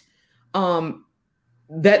that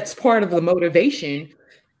that's part of the motivation.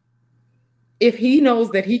 If he knows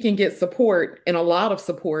that he can get support, and a lot of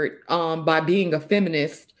support, by being a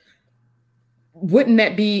feminist, wouldn't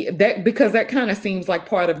that be that? Because that kind of seems like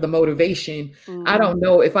part of the motivation. I don't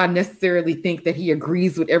know if I necessarily think that he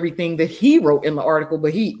agrees with everything that he wrote in the article,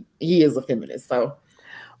 but he is a feminist. So,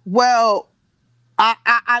 well,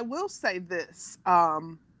 I will say this,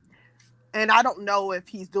 and I don't know if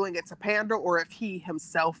he's doing it to pander or if he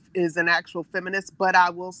himself is an actual feminist, but I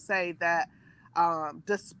will say that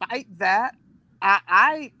despite that,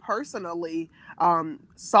 I personally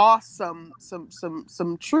saw some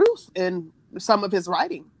truth in some of his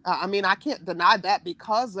writing. I mean, I can't deny that,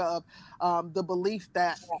 because of the belief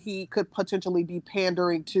that he could potentially be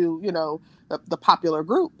pandering to, the popular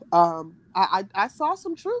group. I saw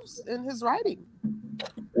some truths in his writing.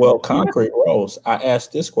 Well, Concrete Rose, I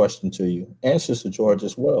asked this question to you, and Sister George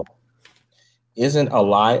as well. Isn't a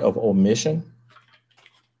lie of omission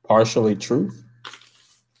partially truth?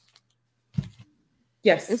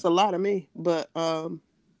 Yes. It's a lie to me, but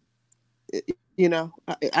you know,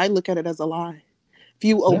 I look at it as a lie. If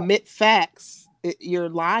you omit facts, you're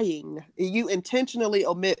lying. You intentionally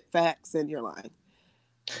omit facts and you're lying.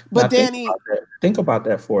 But Now Danny, think about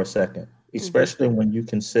that for a second, especially when you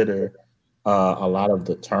consider a lot of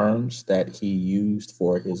the terms that he used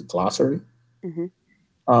for his glossary.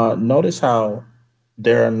 Notice how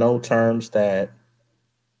there are no terms that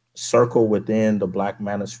circle within the Black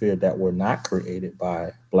manosphere that were not created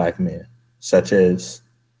by Black men, such as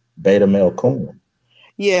beta male Coon,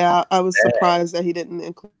 yeah, I was surprised that he didn't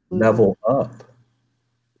include level up,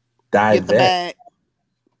 get the divest, bag.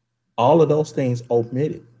 all of those things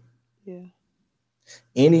omitted. Yeah.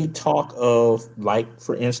 Any talk of, like,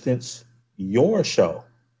 for instance, your show,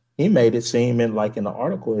 he made it seem in the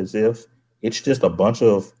article as if it's just a bunch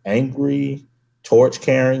of angry, torch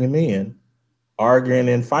carrying men arguing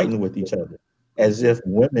and fighting with each other, as if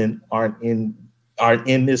women aren't in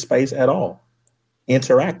this space at all,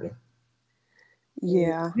 interacting.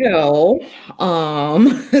 Yeah. No, I'm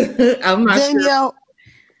not sure. Danielle,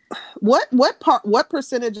 what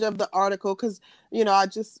percentage of the article, because I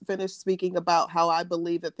just finished speaking about how I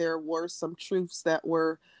believe that there were some truths that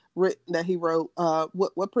were written that he wrote.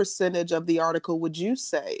 What percentage of the article would you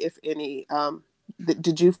say, if any,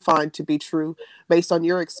 did you find to be true based on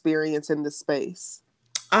your experience in the space?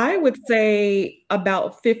 I would say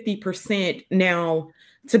about 50%. Now,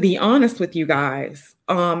 to be honest with you guys,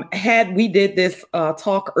 had we did this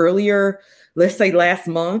talk earlier, let's say last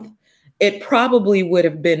month, it probably would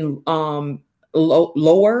have been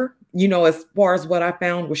lower, as far as what I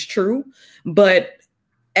found was true. But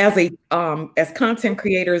as content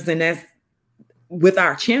creators and as with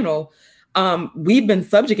our channel, we've been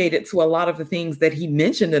subjugated to a lot of the things that he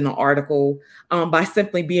mentioned in the article by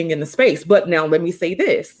simply being in the space. But now let me say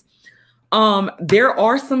this. There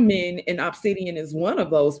are some men, and Obsidian is one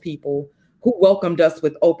of those people, who welcomed us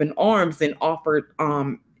with open arms and offered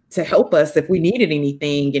to help us if we needed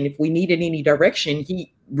anything. And if we needed any direction,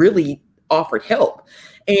 he really offered help.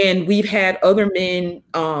 And we've had other men,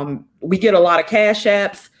 we get a lot of cash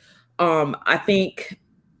apps. I think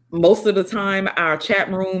most of the time our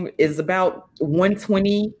chat room is about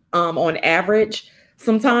 120 on average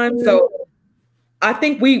sometimes. So I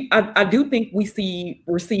think I do think we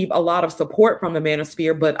receive a lot of support from the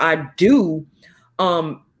manosphere, but I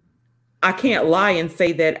can't lie and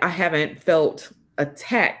say that I haven't felt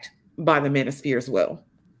attacked by the manosphere as well.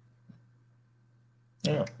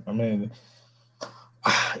 Yeah, I mean,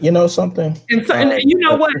 something. And you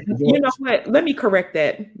know what? Let me correct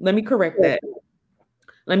that.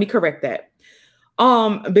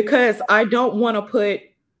 Because I don't want to put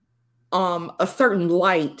a certain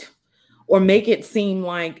light or make it seem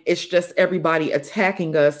like it's just everybody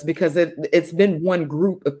attacking us, because it's been one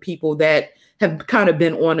group of people that have kind of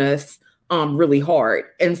been on us really hard.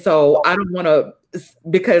 And so I don't want to,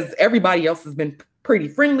 because everybody else has been pretty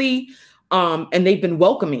friendly and they've been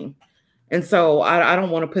welcoming. And so I don't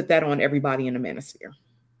want to put that on everybody in the manosphere.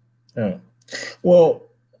 Yeah. Well,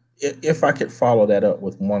 if I could follow that up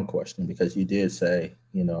with one question, because you did say,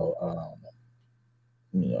 it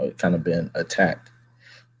kind of been attacked.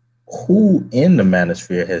 Who in the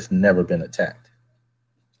manosphere has never been attacked?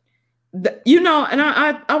 And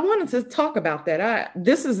I wanted to talk about that.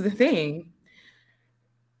 This is the thing.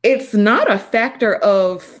 It's not a factor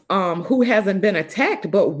of who hasn't been attacked,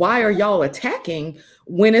 but why are y'all attacking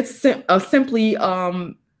when it's simply,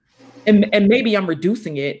 and maybe I'm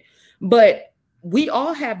reducing it, but we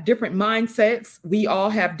all have different mindsets. We all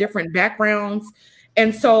have different backgrounds.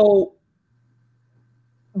 And so,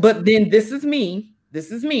 but then this is me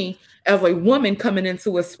as a woman coming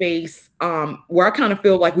into a space where I kind of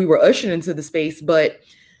feel like we were ushered into the space, but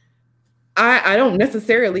I don't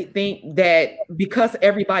necessarily think that because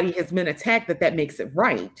everybody has been attacked that makes it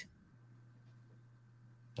right.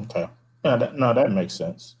 Okay. Yeah, that makes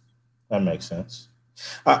sense. That makes sense.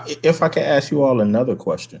 If I could ask you all another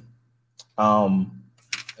question, and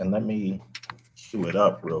let me cue it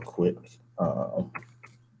up real quick so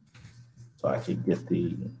I could get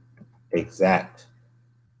the exact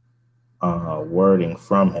wording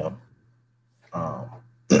from him.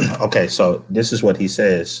 Okay, so this is what he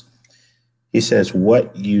says. He says,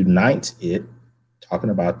 what unites it, talking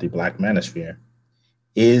about the Black manosphere,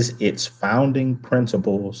 is its founding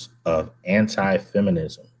principles of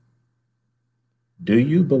anti-feminism. Do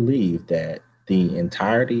you believe that the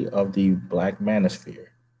entirety of the Black manosphere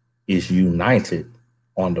is united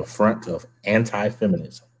on the front of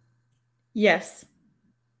anti-feminism? Yes.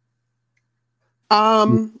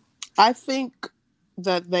 I think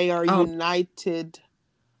that they are united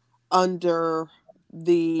under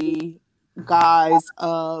the guise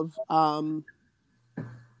of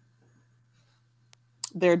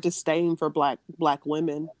their disdain for black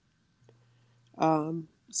women.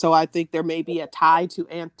 So I think there may be a tie to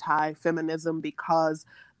anti-feminism because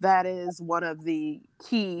that is one of the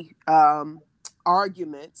key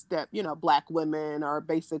arguments that, you know, black women are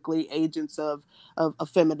basically agents of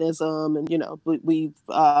feminism, and, you know, we've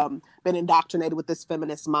been indoctrinated with this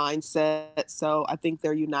feminist mindset. So I think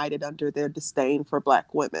they're united under their disdain for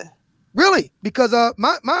black women. Really? Because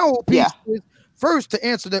my whole piece Yeah. is, first, to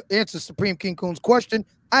answer Supreme King Coon's question,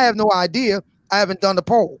 I have no idea. I haven't done the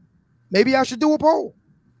poll. Maybe I should do a poll.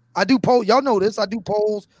 I do poll. Y'all know this. I do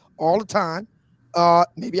polls all the time.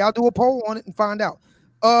 Maybe I'll do a poll on it and find out.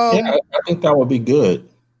 Yeah, I think that would be good.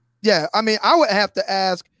 Yeah, I mean, I would have to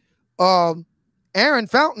ask Aaron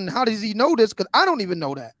Fountain, how does he know this? Because I don't even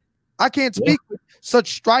know that. I can't speak with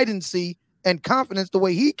such stridency and confidence the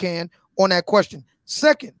way he can on that question.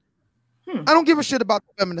 Second, I don't give a shit about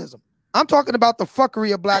the feminism. I'm talking about the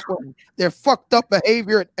fuckery of black women. Their fucked up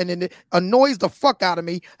behavior, and it annoys the fuck out of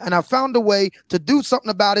me. And I found a way to do something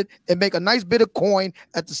about it and make a nice bit of coin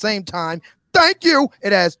at the same time. Thank you.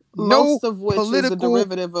 It has most of which is a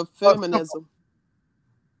derivative of feminism.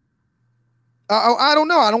 I don't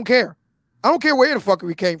know. I don't care. I don't care where the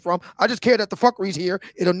fuckery came from. I just care that the fuckery's here.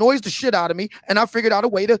 It annoys the shit out of me, and I figured out a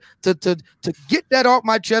way to get that off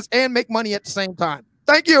my chest and make money at the same time.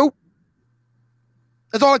 Thank you.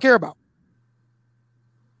 That's all I care about.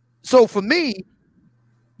 So for me,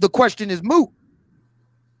 the question is moot,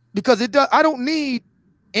 because I don't need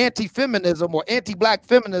anti-feminism or anti-black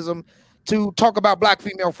feminism to talk about black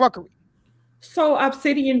female fuckery. So,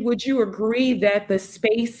 Obsidian, would you agree that the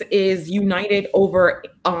space is united over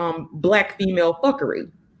black female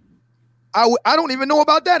fuckery? I don't even know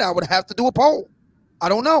about that. I would have to do a poll. I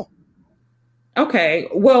don't know. Okay.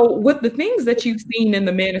 Well, with the things that you've seen in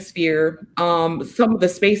the manosphere, some of the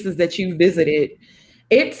spaces that you visited,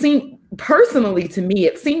 it seemed, personally to me,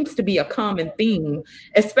 it seems to be a common theme,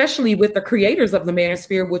 especially with the creators of the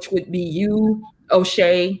manosphere, which would be you,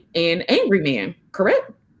 O'Shea, and Angry Man,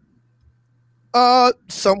 correct?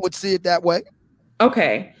 Some would see it that way.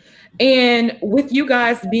 Okay. And with you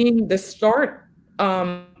guys being the start,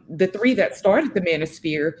 the three that started the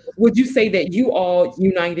manosphere, would you say that you all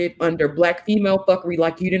united under black female fuckery,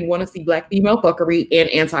 like you didn't want to see black female fuckery, and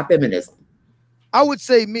anti-feminism? I would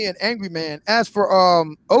say me and Angry Man. As for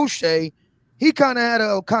O'Shea, he kind of had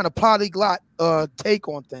a kind of polyglot take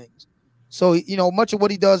on things. So, you know, much of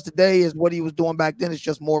what he does today is what he was doing back then. It's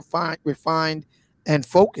just more refined and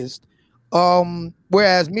focused.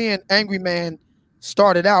 Whereas me and Angry Man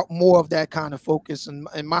started out more of that kind of focus, and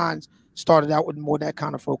mine started out with more that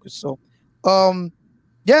kind of focus. So,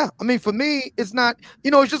 yeah, I mean, for me, it's not,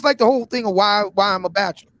 you know, it's just like the whole thing of why I'm a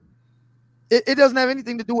bachelor. It doesn't have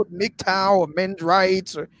anything to do with MGTOW or men's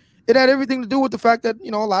rights, or it had everything to do with the fact that,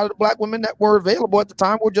 you know, a lot of the black women that were available at the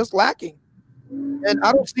time were just lacking. And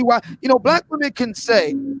I don't see why, you know, black women can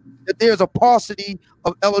say that there's a paucity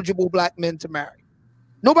of eligible black men to marry.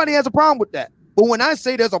 Nobody has a problem with that. But when I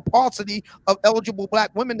say there's a paucity of eligible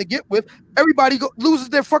black women to get with, everybody loses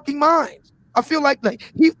their fucking minds. I feel like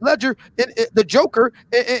Heath Ledger, the Joker,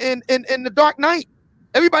 in The Dark Knight.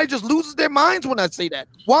 Everybody just loses their minds when I say that.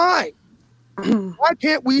 Why? Why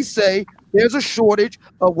can't we say there's a shortage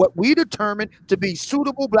of what we determine to be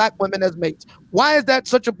suitable black women as mates? Why is that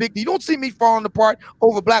such a big deal? You don't see me falling apart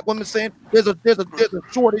over black women saying there's a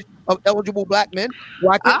shortage of eligible black men.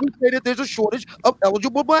 Why can't we say that there's a shortage of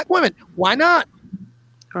eligible black women? Why not?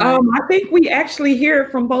 I think we actually hear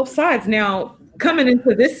it from both sides. Now, coming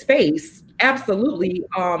into this space, absolutely,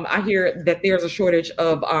 I hear that there's a shortage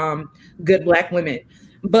of good black women.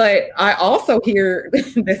 But I also hear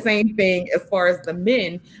the same thing as far as the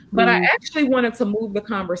men. But I actually wanted to move the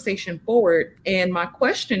conversation forward. And my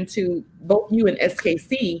question to both you and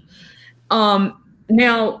SKC,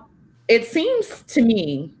 now, it seems to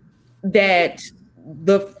me that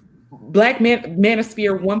the Black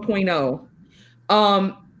Manosphere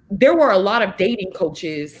 1.0, there were a lot of dating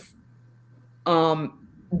coaches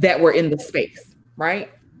that were in the space,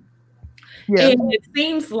 right? Yeah. And it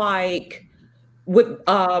seems like with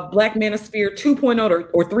Black Manosphere 2.0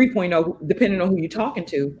 or 3.0, depending on who you're talking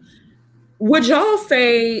to, would y'all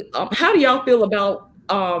say, how do y'all feel about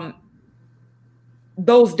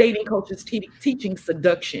those dating coaches teaching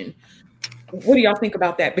seduction? What do y'all think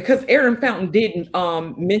about that? Because Aaron Fountain didn't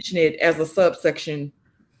mention it as a subsection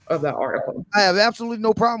of that article. I have absolutely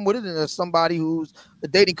no problem with it. And as somebody who's the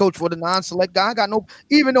dating coach for the non-select guy, I got no,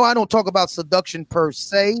 even though I don't talk about seduction per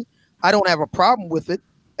se, I don't have a problem with it.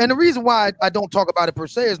 And the reason why I don't talk about it per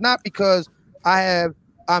se is not because I'm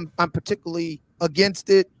particularly against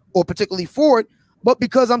it or particularly for it, but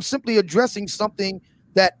because I'm simply addressing something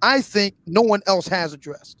that I think no one else has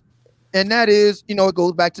addressed. And that is, you know, it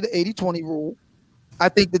goes back to the 80-20 rule. I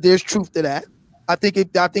think that there's truth to that. I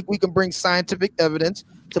think we can bring scientific evidence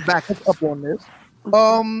to back us up on this.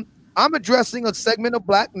 I'm addressing a segment of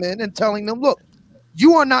black men and telling them, look,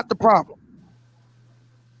 you are not the problem.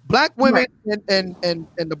 Black women and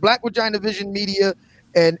the Black Vagina Vision media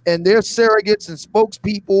and their surrogates and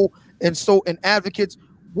spokespeople and advocates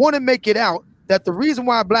want to make it out that the reason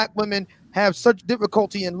why black women have such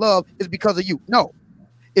difficulty in love is because of you. No.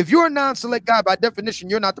 If you're a non-select guy, by definition,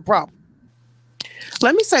 you're not the problem.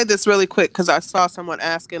 Let me say this really quick because I saw someone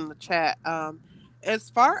ask in the chat. As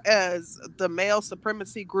far as the male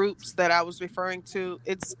supremacy groups that I was referring to,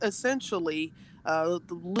 it's essentially the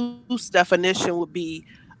loose definition would be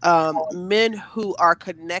men who are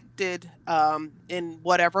connected in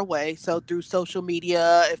whatever way. So through social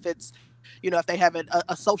media, if it's, you know, if they have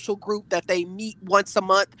a social group that they meet once a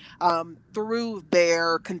month, through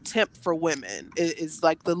their contempt for women is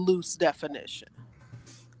like the loose definition.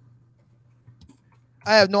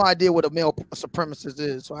 I have no idea what a male supremacist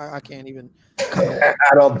is, so I can't even. I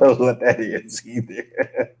don't know what that is either.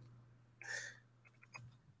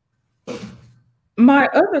 My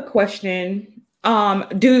other question,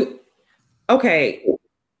 do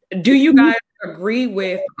you guys agree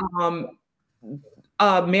with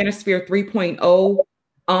Manosphere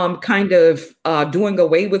 3.0 kind of doing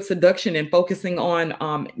away with seduction and focusing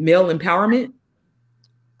on male empowerment?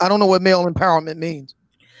 I don't know what male empowerment means.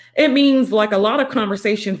 It means like a lot of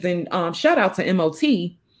conversations, and shout out to MOT,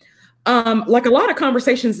 like a lot of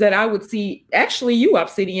conversations that I would see, actually you,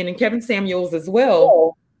 Obsidian, and Kevin Samuels as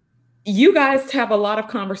well. You guys have a lot of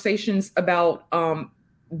conversations about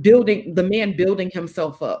the man building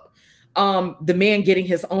himself up, the man getting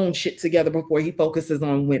his own shit together before he focuses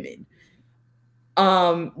on women.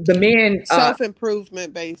 The man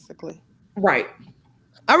self-improvement, basically. Right.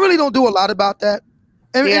 I really don't do a lot about that.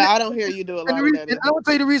 I don't hear you do a lot of that. And I will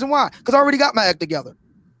tell you the reason why, because I already got my act together.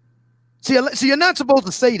 See, you're not supposed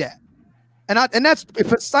to say that, and that's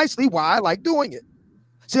precisely why I like doing it.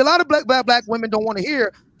 See, a lot of black women don't want to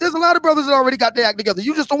hear. There's a lot of brothers that already got their act together.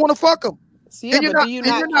 You just don't want to fuck them. See, but do you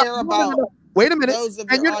not care about? Wait a minute. Those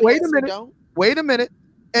of your audience who don't? Wait a minute.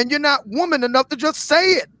 And you're not woman enough to just say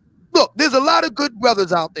it. Look, there's a lot of good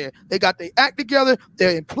brothers out there. They got their act together.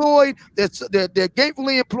 They're employed. They're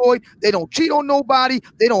gainfully employed. They don't cheat on nobody.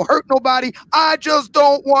 They don't hurt nobody. I just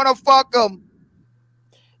don't want to fuck them.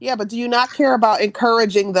 Yeah, but do you not care about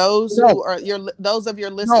encouraging those who are those of your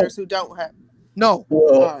listeners who don't have? No.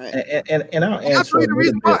 Well, all right. and I'll answer. I'll the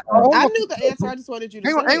reason why. I knew the answer. I just wanted you to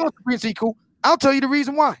say hang on, cool. I'll tell you the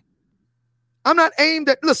reason why. I'm not aimed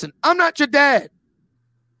at. Listen, I'm not your dad.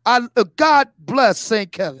 God bless St.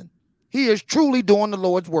 Kevin. He is truly doing the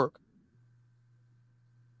Lord's work.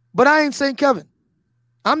 But I ain't St. Kevin.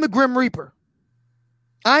 I'm the Grim Reaper.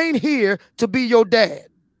 I ain't here to be your dad.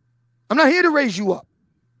 I'm not here to raise you up.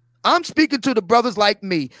 I'm speaking to the brothers like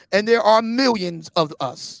me, and there are millions of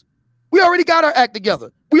us. We already got our act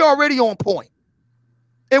together. We already on point.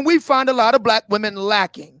 And we find a lot of black women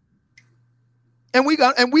lacking. And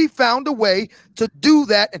we found a way to do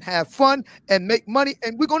that and have fun and make money,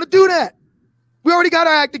 and we're going to do that. We already got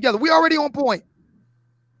our act together. We already on point.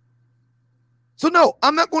 So no,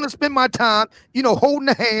 I'm not going to spend my time, holding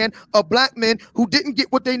the hand of black men who didn't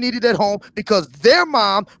get what they needed at home because their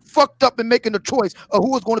mom fucked up in making the choice of who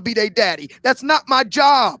was going to be their daddy. That's not my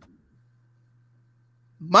job.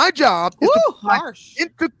 My job is to provide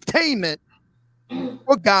entertainment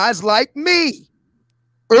for guys like me,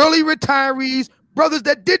 early retirees, brothers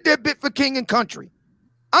that did their bit for king and country.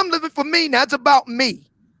 I'm living for me. That's about me.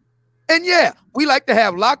 And yeah, we like to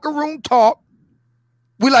have locker room talk.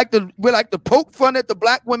 We like to poke fun at the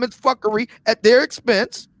black women's fuckery at their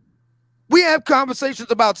expense. We have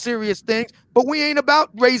conversations about serious things, but we ain't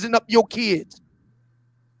about raising up your kids.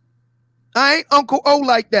 I ain't Uncle O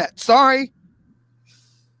like that. Sorry.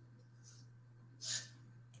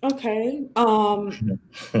 Okay.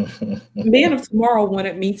 Man of Tomorrow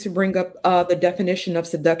wanted me to bring up the definition of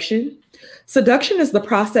seduction. Seduction is the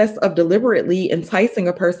process of deliberately enticing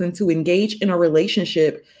a person to engage in a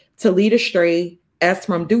relationship to lead astray as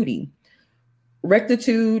from duty,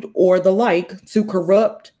 rectitude, or the like, to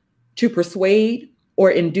corrupt, to persuade,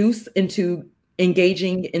 or induce into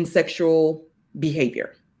engaging in sexual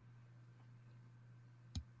behavior.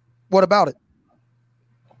 What about it?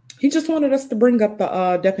 He just wanted us to bring up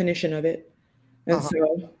the definition of it, and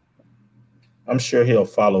so I'm sure he'll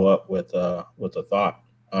follow up with a thought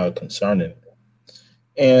concerning it.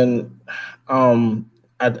 And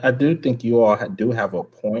I do think you all do have a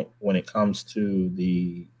point when it comes to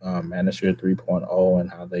the Manosphere 3.0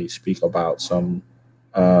 and how they speak about some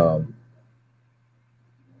um,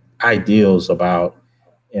 ideals about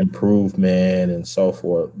improvement and so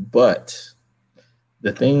forth. But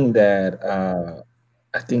the thing that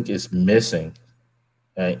I think is missing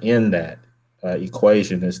in that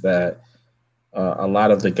equation is that a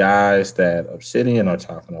lot of the guys that Obsidian are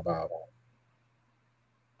talking about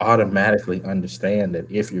automatically understand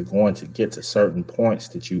that if you're going to get to certain points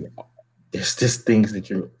there's just things that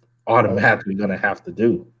you're automatically going to have to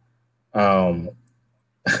do.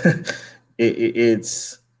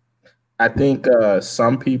 It's I think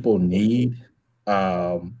some people need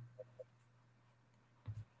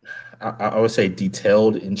I would say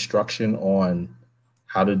detailed instruction on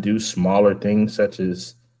how to do smaller things such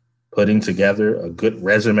as putting together a good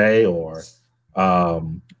resume or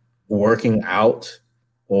working out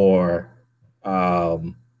or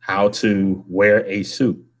how to wear a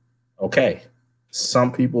suit. Okay.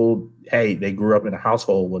 Some people, hey, they grew up in a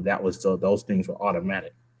household where those things were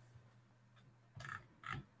automatic.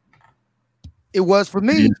 It was for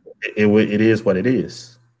me. It is what it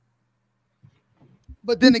is.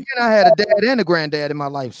 But then again, I had a dad and a granddad in my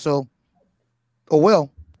life, so oh well.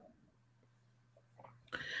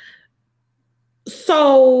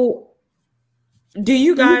 So, do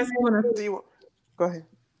you guys want to? Go ahead.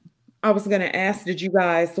 I was going to ask, did you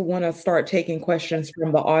guys want to start taking questions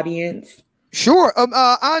from the audience? Sure.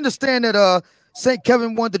 I understand that St.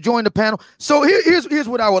 Kevin wanted to join the panel. So here's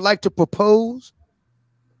what I would like to propose.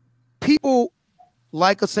 People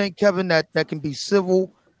like a St. Kevin that can be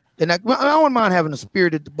civil, and I don't mind having a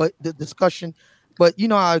spirited discussion, but you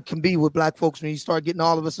know how it can be with black folks when you start getting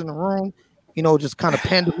all of us in the room, you know, just kind of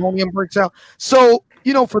pandemonium breaks out. So,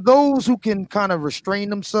 you know, for those who can kind of restrain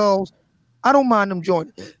themselves, I don't mind them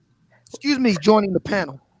joining the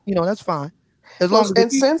panel. You know, that's fine. As long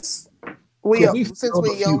as since we only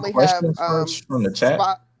have from the chat.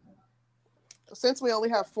 Since we only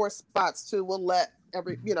have 4 spots too, we'll let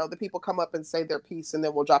the people come up and say their piece, and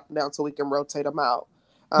then we'll drop them down so we can rotate them out.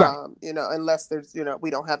 Right. You know, unless there's, we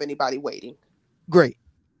don't have anybody waiting. Great.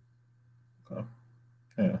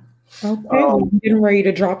 Yeah. Okay, we're getting ready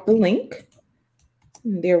to drop the link.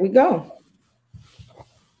 There we go.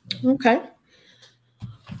 Okay.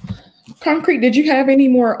 Concrete, did you have any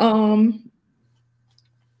more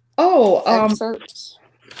excerpts?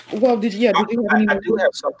 Well, did you have any more? I do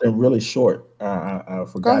have something really short. I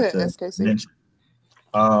forgot to mention.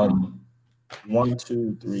 1,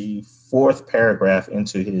 2, 3, 4th paragraph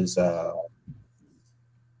into his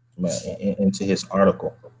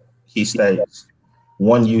article. He states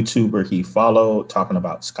one YouTuber he followed talking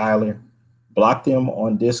about Skylar blocked him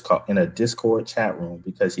on Discord in a Discord chat room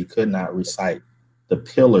because he could not recite the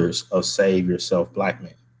pillars of Save Yourself Black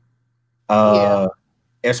Man.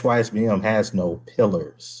 SYSBM has no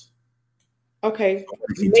pillars. Okay.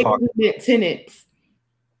 Maybe tenants.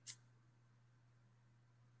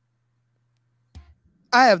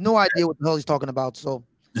 I have no idea what the hell he's talking about. So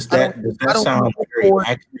does that sound very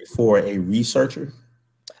accurate for a researcher?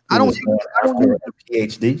 I don't use a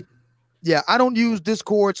PhD. Yeah, I don't use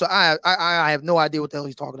Discord, so I have no idea what the hell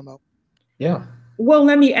he's talking about. Yeah. Well,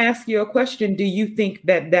 let me ask you a question. Do you think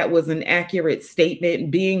that was an accurate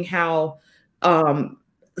statement, being how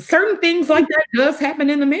certain things like that does happen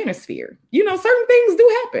in the manosphere? You know, certain things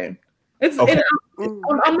do happen.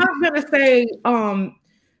 I'm not going to say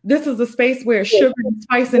this is a space where sugar and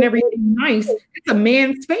spice and everything nice. It's a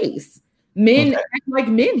man's space. Men act like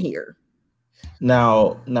men here.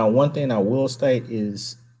 Now, one thing I will state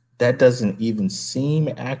is that doesn't even seem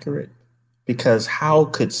accurate, because how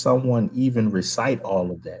could someone even recite all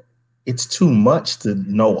of that? It's too much to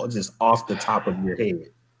know just off the top of your head.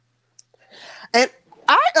 And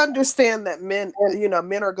I understand that men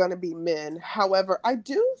are going to be men. However, I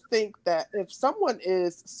do think that if someone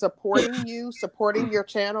is supporting you, supporting your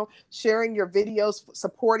channel, sharing your videos,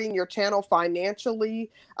 supporting your channel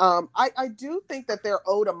financially, I do think that they're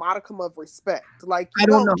owed a modicum of respect. Like, you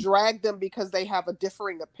don't drag them because they have a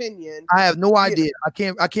differing opinion. I have no idea. I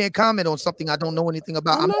can't comment on something I don't know anything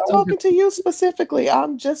about. I'm not talking to you specifically.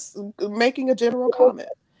 I'm just making a general comment.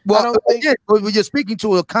 Well, when you're speaking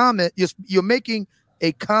to a comment, you're making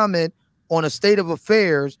a comment on a state of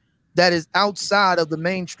affairs that is outside of the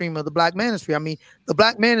mainstream of the Black manosphere. I mean, the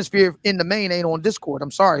Black manosphere in the main ain't on Discord. I'm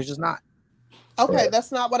sorry, it's just not. Okay, Correct.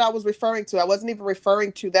 that's not what I was referring to. I wasn't even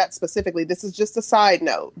referring to that specifically. This is just a side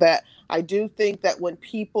note that I do think that when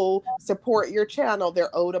people support your channel, they're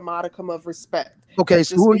owed a modicum of respect. Okay,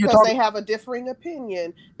 so Just who are you because talking? they have a differing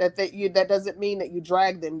opinion, that doesn't mean that you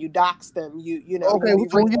drag them, you dox them, you know, Okay, you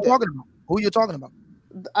who are you berate them. talking about? Who are you talking about?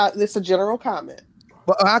 It's a general comment.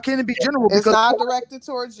 But how can it be general? It's Because not directed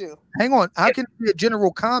towards you. hang on, how can it be a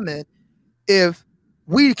general comment if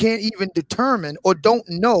we can't even determine or don't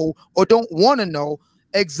know or don't want to know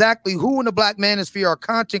exactly who in the Black manosphere are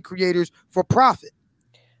content creators for profit?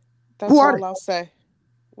 That's Who are all they? I'll say.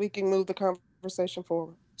 We can move the conversation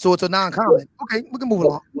forward. So it's a non-comment. Okay, we can move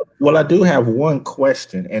along. Well, I do have one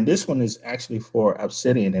question, and this one is actually for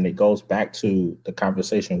Obsidian, and it goes back to the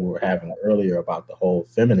conversation we were having earlier about the whole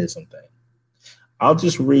feminism thing. I'll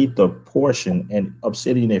just read the portion, and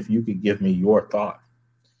Obsidian, if you could give me your thought.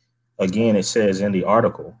 Again, it says in the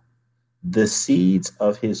article, the seeds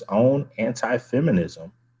of his own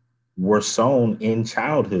anti-feminism were sown in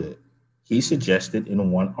childhood, he suggested in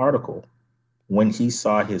one article, when he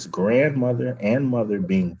saw his grandmother and mother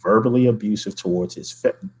being verbally abusive towards his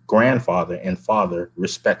grandfather and father,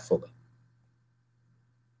 respectfully.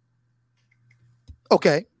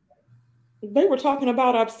 Okay. They were talking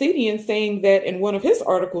about Obsidian saying that in one of his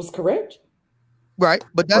articles, correct? Right.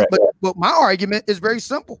 But that but my argument is very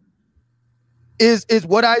simple. Is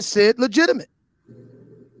what I said legitimate?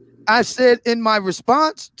 I said in my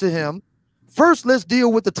response to him, first, let's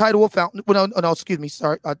deal with the title of Fountain. Well, no, excuse me.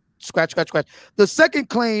 Sorry. Scratch. The second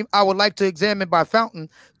claim I would like to examine by Fountain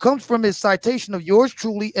comes from his citation of yours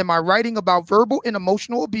truly in my writing about verbal and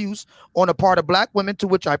emotional abuse on the part of Black women, to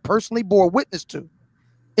which I personally bore witness to.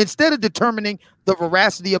 Instead of determining the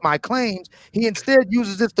veracity of my claims, he instead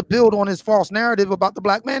uses this to build on his false narrative about the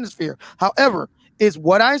Black manosphere. However, is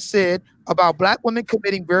what I said about Black women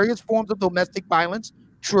committing various forms of domestic violence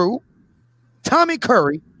true? Tommy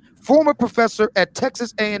Curry, former professor at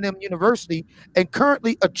Texas A&M University and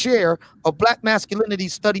currently a chair of Black masculinity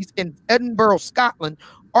studies in Edinburgh, Scotland,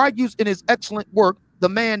 argues in his excellent work, The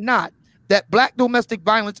Man Not, that Black domestic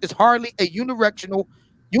violence is hardly a unidirectional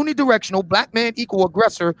Black man equal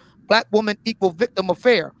aggressor, Black woman equal victim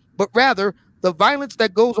affair, but rather the violence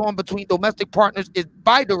that goes on between domestic partners is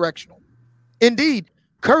bidirectional. Indeed,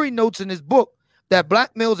 Curry notes in his book that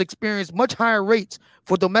Black males experience much higher rates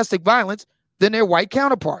for domestic violence than their white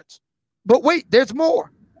counterparts. But wait, there's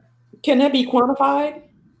more. Can that be quantified?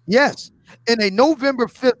 Yes. In a November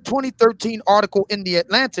 5th, 2013 article in The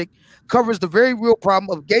Atlantic covers the very real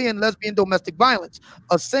problem of gay and lesbian domestic violence.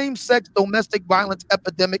 A same-sex domestic violence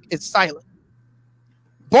epidemic is silent.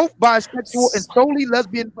 Both bisexual and solely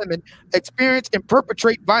lesbian women experience and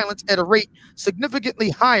perpetrate violence at a rate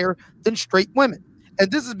significantly higher than straight women.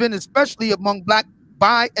 And this has been especially among Black,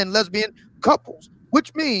 bi, and lesbian couples,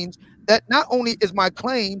 which means that not only is my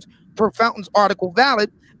claims per Fountain's article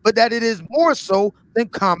valid, but that it is more so than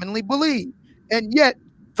commonly believed. And yet,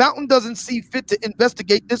 Fountain doesn't see fit to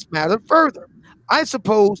investigate this matter further. I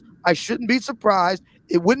suppose I shouldn't be surprised.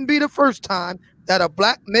 It wouldn't be the first time that a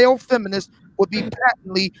Black male feminist would be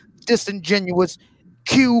patently disingenuous.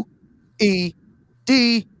 QED,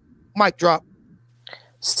 mic drop.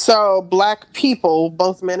 So Black people,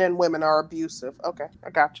 both men and women, are abusive. Okay, I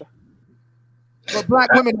gotcha. But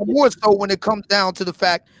Black women are more so when it comes down to the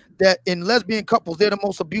fact that in lesbian couples, they're the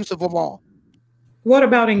most abusive of all. What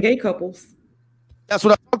about in gay couples? That's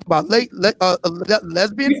what I talked about.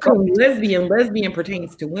 Lesbian couples. Lesbian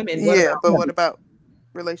pertains to women. What about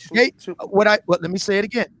relationship? Let me say it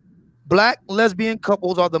again. Black lesbian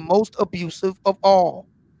couples are the most abusive of all.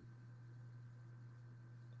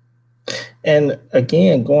 And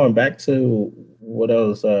again, going back to what I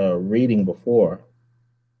was reading before,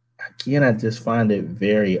 again, I just find it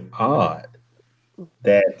very odd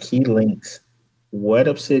that he links what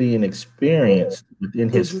Obsidian experienced within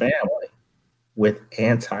his family with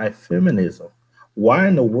anti-feminism. Why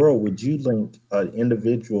in the world would you link an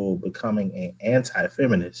individual becoming an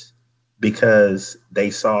anti-feminist because they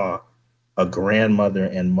saw a grandmother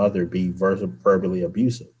and mother be verbally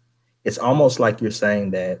abusive? It's almost like you're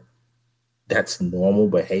saying that that's normal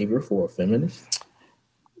behavior for a feminist.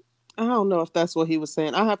 I don't know if that's what he was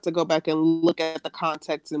saying. I have to go back and look at the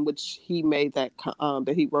context in which he made that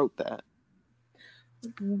he wrote that.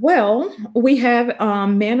 Well, we have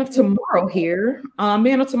Man of Tomorrow here.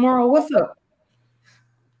 Man of Tomorrow, what's up?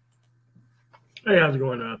 Hey, how's it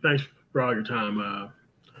going? Thanks for all your time. I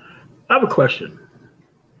have a question.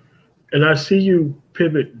 And I see you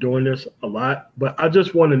pivot doing this a lot, but I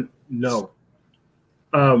just want to know.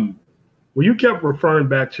 Well, you kept referring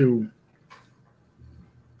back to,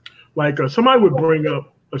 like, somebody would bring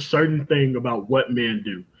up a certain thing about what men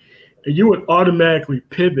do. and you would automatically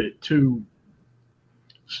pivot to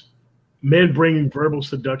men bringing verbal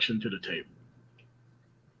seduction to the table.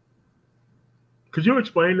 Could you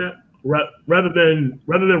explain that rather than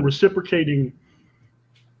reciprocating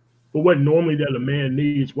for what normally that a man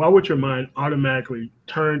needs? Why would your mind automatically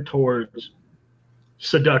turn towards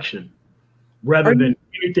seduction rather than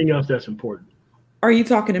anything else that's important? Are you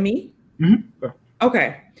talking to me? Mm-hmm.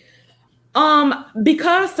 Okay.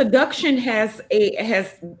 Because seduction has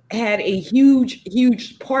had a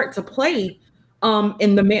huge part to play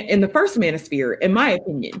in the first manosphere, in my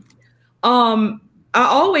opinion. I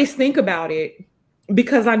always think about it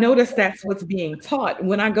because I notice that's what's being taught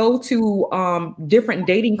when I go to different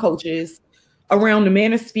dating coaches around the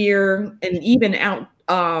manosphere and even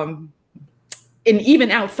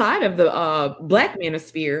outside of the Black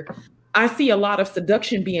manosphere. I see a lot of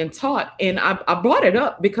seduction being taught, and I brought it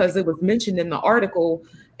up because it was mentioned in the article,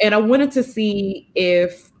 and I wanted to see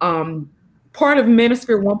if part of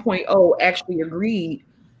Manosphere 1.0 actually agreed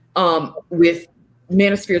with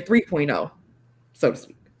Manosphere 3.0, so to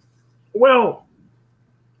speak. Well,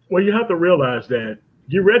 you have to realize that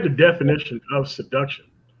you read the definition of seduction.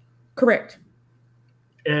 Correct.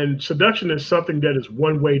 And seduction is something that is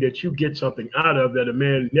one way that you get something out of that a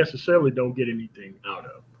man necessarily don't get anything out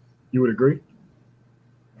of. You would agree?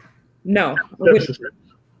 No.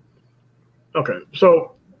 Okay.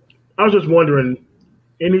 So I was just wondering,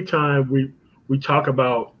 anytime we talk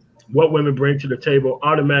about what women bring to the table,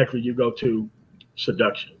 automatically you go to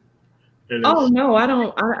seduction. Oh, no, I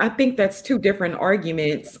don't. I think that's two different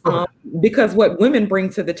arguments because what women bring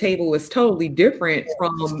to the table is totally different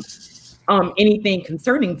from anything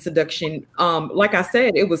concerning seduction. Like I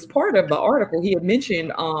said, it was part of the article. He had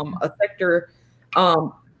mentioned a sector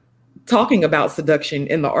talking about seduction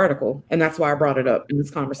in the article, and that's why I brought it up in this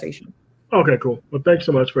conversation. Okay, cool. Well, thanks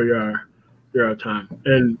so much for your time.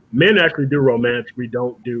 And men actually do romance. We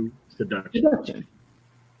don't do seduction.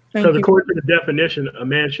 Because according to the definition, a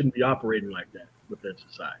man shouldn't be operating like that within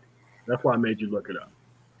society. That's why I made you look it up.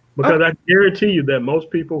 Because I guarantee you that most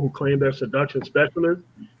people who claim they're seduction specialists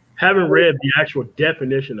haven't read the actual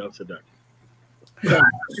definition of seduction.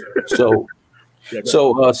 So,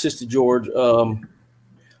 Sister George,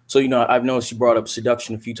 so, you know, I've noticed you brought up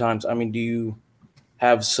seduction a few times. I mean, do you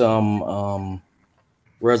have some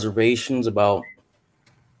reservations about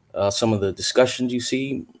some of the discussions you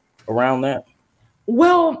see around that?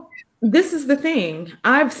 Well, this is the thing.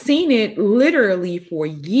 I've seen it literally for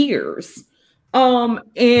years.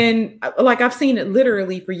 And like I've seen it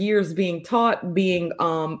literally for years being taught, being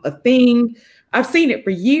a thing. I've seen it for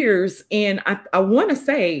years. And I want to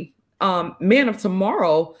say Man of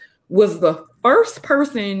Tomorrow was the first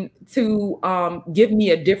person to give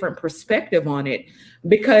me a different perspective on it,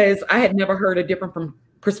 because I had never heard a different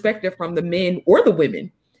perspective from the men or the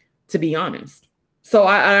women, to be honest. So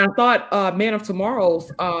I thought Man of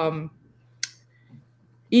Tomorrow's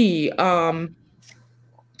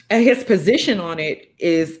his position on it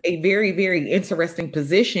is a very, very interesting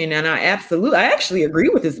position, and I actually agree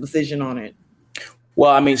with his position on it.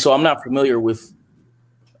 Well, I mean, so I'm not familiar with,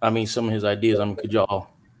 some of his ideas. Could y'all?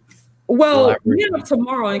 Well, Man of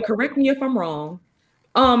Tomorrow, and correct me if I'm wrong,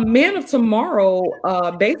 Man of Tomorrow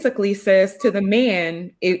basically says to the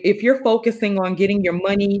man, if you're focusing on getting your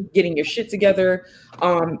money, getting your shit together,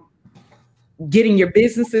 getting your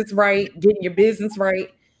business right,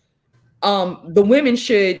 the women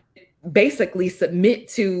should basically submit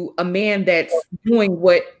to a man that's doing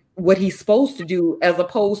what he's supposed to do, as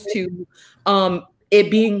opposed to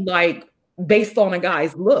it being like based on a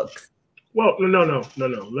guy's looks. Well, no.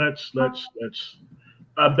 That's not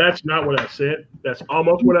what I said. That's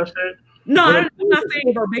almost what I said. No, I'm not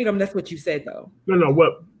saying verbatim. That's what you said, though. No.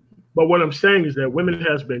 But what I'm saying is that women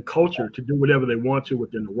has been cultured to do whatever they want to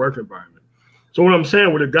within the work environment. So what I'm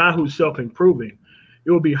saying, with a guy who's self-improving,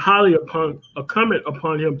 it would be highly incumbent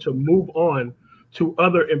upon him to move on to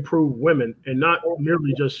other improved women, and not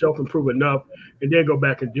merely just self-improve enough and then go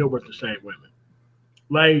back and deal with the same women.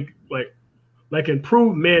 Like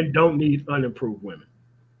improved men don't need unimproved women.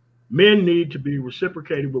 Men need to be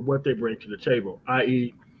reciprocated with what they bring to the table,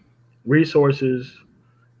 i.e. resources,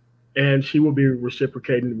 and she will be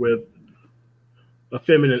reciprocating with a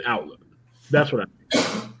feminine outlook. That's what I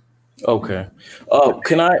think. Okay.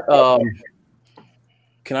 Can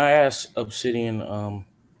I ask Obsidian?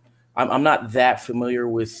 I'm not that familiar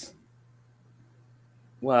with.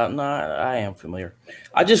 Well, no, I am familiar.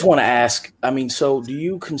 I just want to ask. So do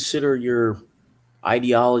you consider your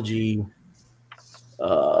ideology,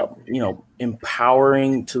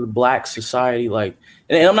 empowering to the Black society? Like,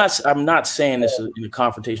 and I'm not saying this in a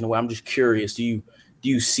confrontational way. I'm just curious. Do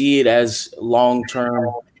you see it as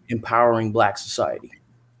long-term empowering Black society?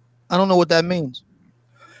 I don't know what that means.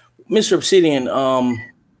 Mr. Obsidian,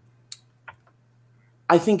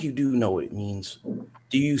 I think you do know what it means.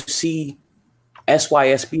 Do you see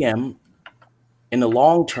SYSBM in the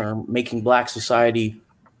long term making Black society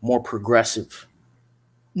more progressive?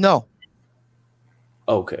 No.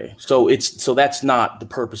 Okay, so that's not the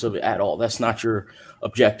purpose of it at all. That's not your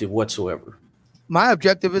objective whatsoever. My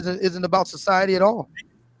objective isn't about society at all.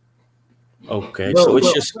 Okay, so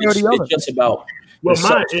it's just about. Well,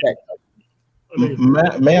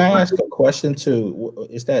 may I ask a question too?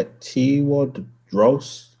 Is that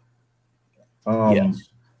Tewodros? Yes.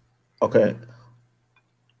 Okay.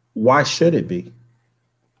 Why should it be?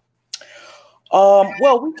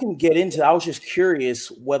 Well, we can get into. I was just curious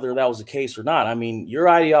whether that was the case or not. I mean, your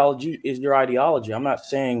ideology is your ideology. I'm not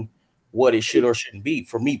saying what it should or shouldn't be.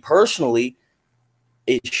 For me personally,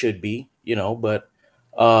 it should be, but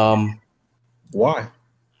why?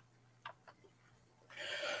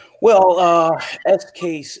 Well,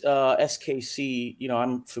 SKC,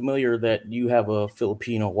 I'm familiar that you have a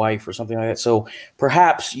Filipino wife or something like that. So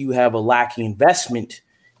perhaps you have a lacking investment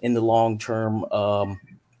in the long-term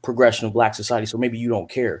progression of Black society. So maybe you don't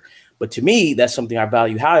care. But to me, that's something I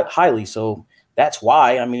value highly. So that's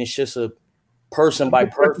why. I mean, it's just a person by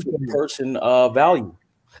person value.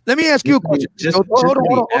 Let me ask you a question. Hold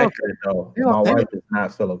on. My wife is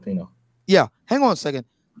not Filipino. Yeah, hang on a second.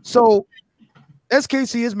 So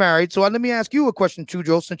SKC is married. So let me ask you a question too,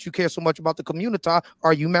 Joe, since you care so much about the community.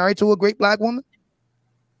 Are you married to a great Black woman?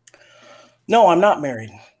 No, I'm not married.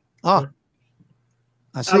 I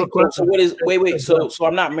see. So what is wait, so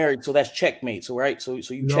I'm not married, so that's checkmate. So right, so you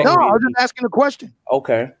checkmate. No, I was just asking a question.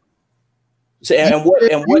 Okay. So and what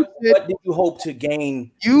did you hope to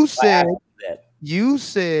gain? You said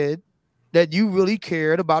that you really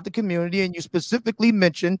cared about the community, and you specifically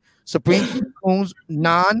mentioned Supreme Coon's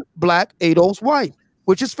non-Black Adolf's wife,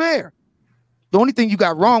 which is fair. The only thing you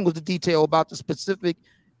got wrong was the detail about the specific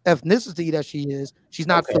ethnicity that she is. She's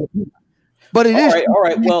not Filipino. But it is. All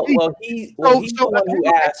right. Well, he's the one who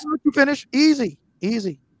asked. You finish. Easy.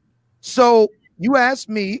 So you asked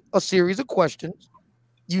me a series of questions.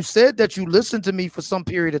 You said that you listened to me for some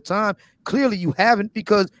period of time. Clearly, you haven't,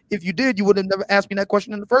 because if you did, you would have never asked me that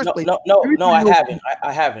question in the first place. No, I haven't.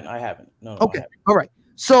 I haven't. No. Okay. All right.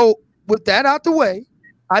 So with that out the way,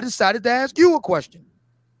 I decided to ask you a question.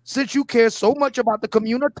 Since you care so much about the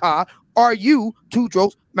community, are you,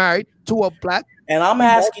 Tewodros, married to a Black? And I'm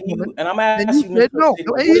asking you, no.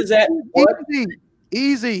 What is that? What?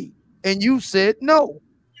 Easy. And you said no.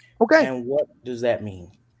 Okay. And what does that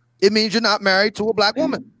mean? It means you're not married to a Black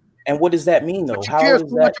woman. And what does that mean, though?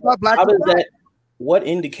 What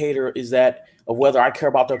indicator is that of whether I care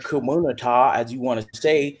about the community, as you want to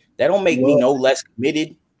say? That don't make me no less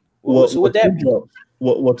committed. So what that mean?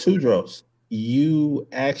 Well, Tewodros, you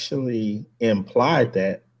actually implied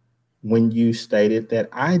that when you stated that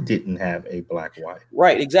I didn't have a Black wife.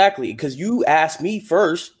 Right, exactly. Because you asked me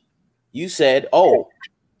first. You said,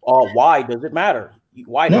 why does it matter?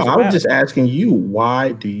 Why does it matter? I was just asking you,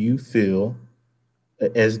 why do you feel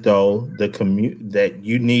as though that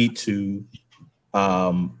you need to,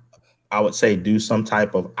 I would say, do some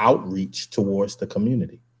type of outreach towards the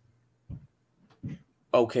community?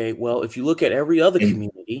 Okay, well, if you look at every other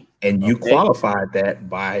community. And you qualified that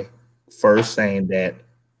by first saying that,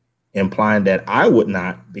 implying that I would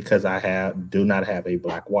not, because I do not have a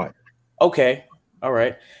Black wife. Okay, all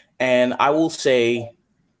right. And I will say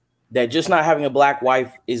that just not having a Black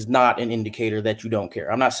wife is not an indicator that you don't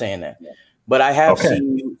care. I'm not saying that. But I have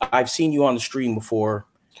seen you on the stream before.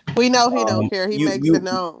 We know he don't care. He makes it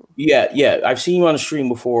known. Yeah. I've seen you on the stream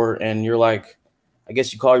before, and you're like, I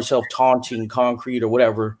guess you call yourself taunting concrete or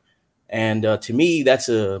whatever. And to me, that's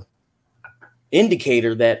a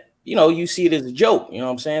indicator that, you see it as a joke. You know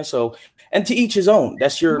what I'm saying? So, and to each his own.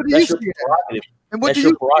 That's your prerogative. And what do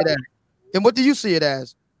you see it as? And what do you see it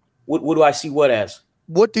as? What do I see what as?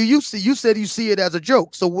 What do you see? You said you see it as a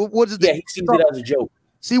joke. So what is it? Yeah, he sees it as a joke.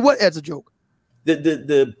 See what as a joke?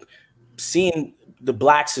 The seeing the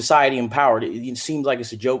Black society empowered, it seems like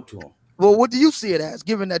it's a joke to him. Well, what do you see it as,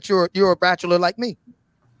 given that you're a bachelor like me?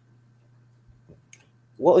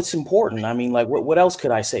 Well, it's important. I mean, like, what else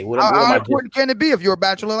could I say? How important can it be if you're a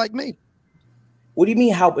bachelor like me? What do you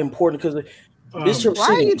mean how important? Because why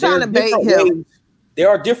are you trying to bait him? There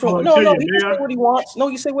are different. No, he can say what he wants. No,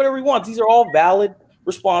 you say whatever he wants. These are all valid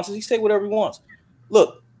responses. He say whatever he wants.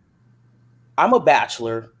 Look, I'm a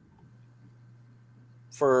bachelor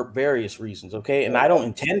for various reasons, okay? And I don't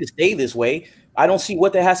intend to stay this way. I don't see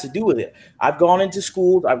what that has to do with it. I've gone into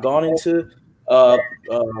schools. I've gone into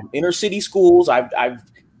inner city schools. I've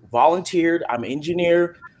volunteered. I'm an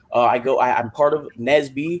engineer. I'm part of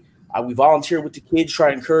NESB. We volunteer with the kids,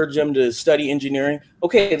 try to encourage them to study engineering.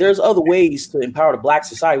 Okay, there's other ways to empower the Black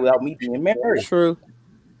society without me being married. True.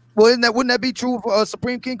 Well, wouldn't that be true if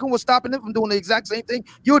Supreme King Coon was stopping him from doing the exact same thing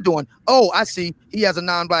you're doing? Oh, I see. He has a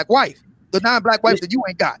non-Black wife. The non-Black wife that you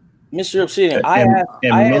ain't got. Mr. Obsidian,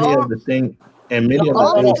 many of the things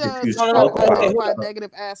that you spoke about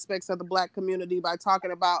negative aspects of the Black community by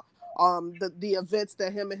talking about the events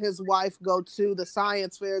that him and his wife go to, the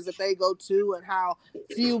science fairs that they go to, and how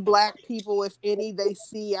few Black people, if any, they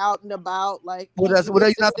see out and about. Like, what are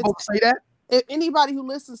you not supposed to say that? If anybody who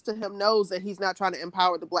listens to him knows that he's not trying to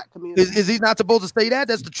empower the Black community. Is he not supposed to say that?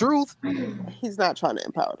 That's the truth. He's not trying to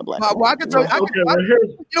empower the Black community. Well, I can tell you.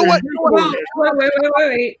 You know what?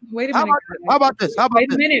 Wait a minute. How about this?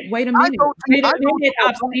 Wait a minute. Wait a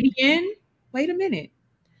minute.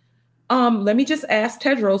 Let me just ask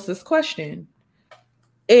Tedros this question.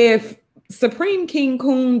 If Supreme King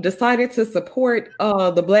Coon decided to support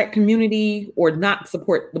the Black community or not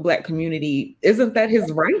support the Black community, isn't that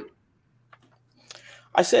his right?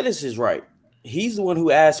 I said it's his right. He's the one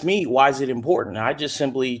who asked me, why is it important? I just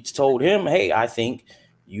simply told him, hey, I think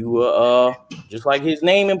you, just like his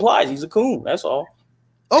name implies, he's a coon. That's all.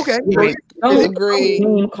 Okay. Don't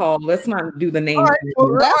agree. Call. Let's not do the name. Right,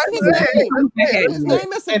 well, that's his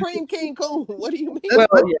name is Supreme King Coon. What do you mean?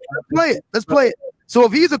 Let's play it. So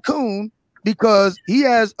if he's a coon because he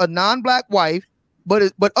has a non-Black wife,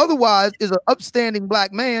 but otherwise is an upstanding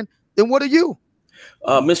Black man, then what are you?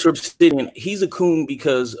 Mr. Obsidian, he's a coon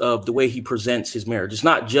because of the way he presents his marriage. It's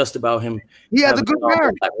not just about him. He has a good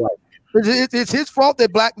marriage. It's his fault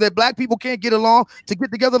that black people can't get along to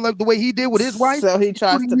get together like the way he did with his wife. So he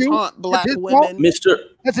tries to taunt Black women.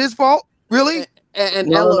 That's his fault, really?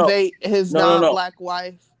 And elevate his non-Black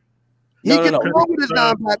wife. He gets along with his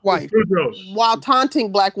non-Black wife while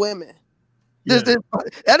taunting Black women.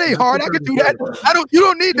 That ain't hard. I can do that. You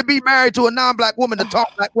don't need to be married to a non-Black woman to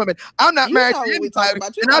talk Black women. I'm not married to anybody, and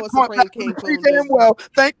I talk Black women pretty damn well.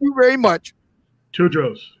 Thank you very much.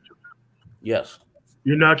 Tedros. Yes.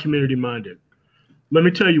 You're not community minded. Let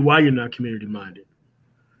me tell you why you're not community minded.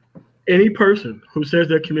 Any person who says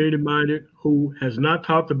they're community minded, who has not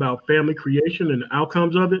talked about family creation and the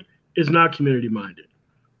outcomes of it, is not community minded.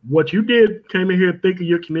 What you came in here thinking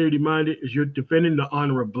you're community minded, is you're defending the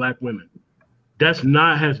honor of Black women. Has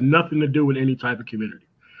nothing to do with any type of community.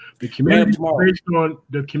 The community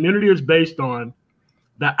is based on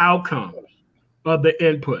the outcomes of the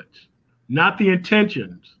inputs, not the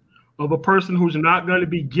intentions of a person who's not going to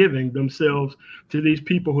be giving themselves to these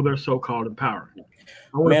people who they're so-called empowering.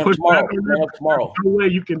 I want to push back on that. There's no way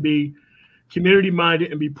you can be community-minded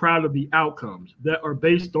and be proud of the outcomes that are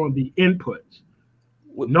based on the inputs.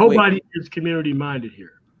 Nobody is community-minded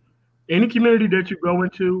here. Any community that you go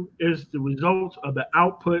into is the results of the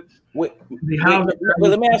outputs. Let me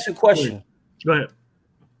ask you a question. Go ahead.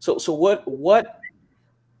 So what,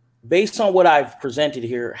 based on what I've presented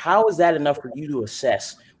here, how is that enough for you to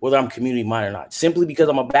assess whether I'm community minded or not? Simply because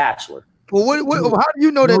I'm a bachelor. Well, how do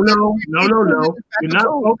you know that? No. You're not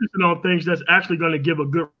focusing on things that's actually going to give a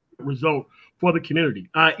good result for the community,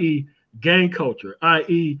 i.e. gang culture,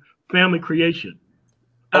 i.e. family creation.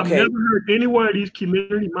 I've never heard any one of these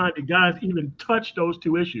community-minded guys even touch those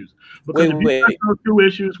two issues. Because if you touch those two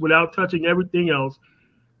issues without touching everything else,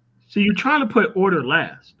 see, you're trying to put order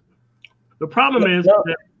last. The problem is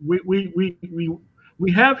that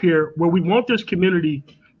we have here where we want this community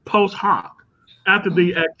post hoc after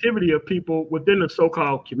the activity of people within the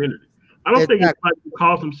so-called community. I don't think anybody who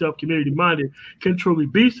calls himself community-minded can truly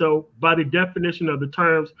be so by the definition of the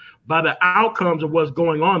terms, by the outcomes of what's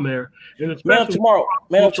going on there. And especially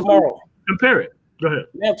Man of tomorrow. Compare it. Go ahead.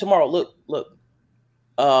 Man of tomorrow. Look.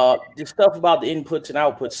 The stuff about the inputs and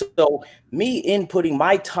outputs. So me inputting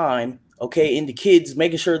my time, into kids,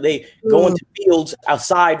 making sure they go into fields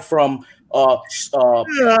aside from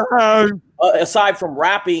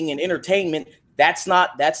rapping and entertainment. That's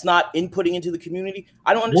not inputting into the community.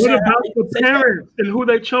 I don't understand. What about the parents and who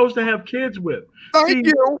they chose to have kids with? Thank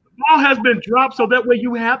you. The ball has been dropped, so that way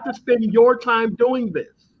you have to spend your time doing this.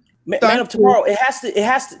 Man of tomorrow, it has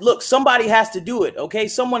to look. Somebody has to do it. Okay,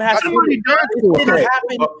 someone has to do it.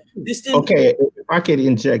 This didn't happen. Okay, if I could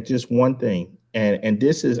inject just one thing, and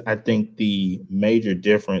this is, I think, the major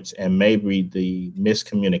difference and maybe the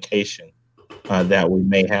miscommunication that we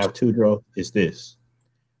may have, Tudro, is this.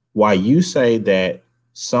 Why you say that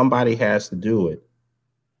somebody has to do it,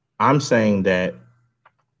 I'm saying that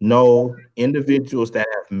no, individuals that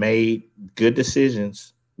have made good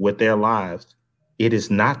decisions with their lives, it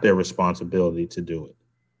is not their responsibility to do it.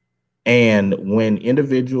 And when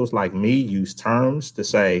individuals like me use terms to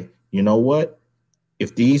say, you know what,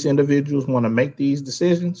 if these individuals want to make these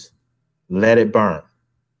decisions, let it burn.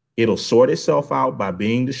 It'll sort itself out by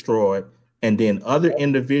being destroyed, and then other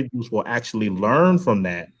individuals will actually learn from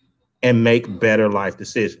that and make better life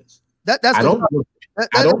decisions. I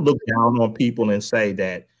don't look down on people and say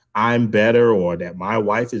that I'm better or that my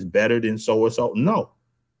wife is better than so and so. No,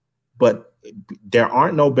 but there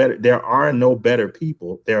are no better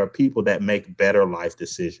people. There are people that make better life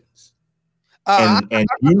decisions.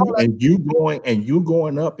 You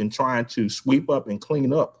going up and trying to sweep up and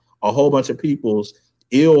clean up a whole bunch of people's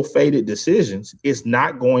ill-fated decisions is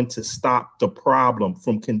not going to stop the problem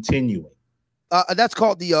from continuing. That's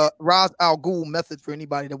called the Ra's al Ghul method for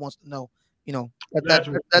anybody that wants to know. You know,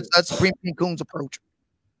 that's Supreme King Coon's approach.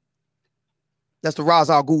 That's the Ra's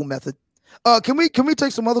al Ghul method. Can we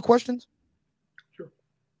take some other questions? Sure.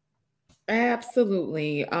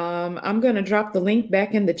 Absolutely. I'm going to drop the link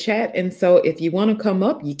back in the chat, and so if you want to come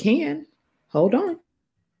up, you can. Hold on.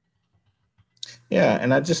 Yeah,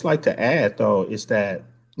 and I'd just like to add, though, is that,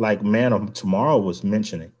 like Man of Tomorrow was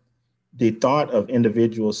mentioning, the thought of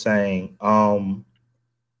individuals saying,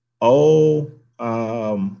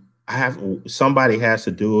 somebody has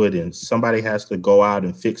to do it, and somebody has to go out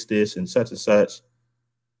and fix this and such.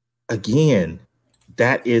 Again,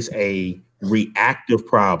 that is a reactive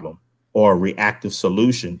problem or a reactive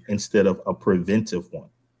solution instead of a preventive one.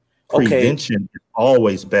 Prevention is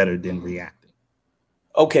always better than reactive.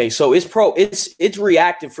 Okay, so it's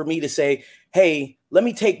reactive for me to say, hey, let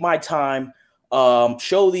me take my time,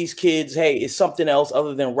 show these kids, hey, it's something else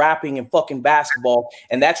other than rapping and fucking basketball,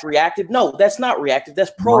 and that's reactive. No, that's not reactive.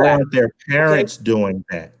 That's proactive. Why aren't their parents doing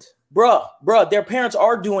that? Bruh, their parents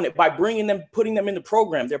are doing it by putting them in the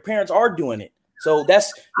program. Their parents are doing it. So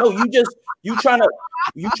that's you trying to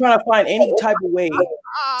find any type of way to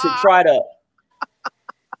try to.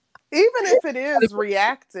 Even if it is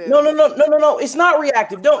reactive. No. It's not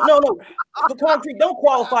reactive. No. The concrete, don't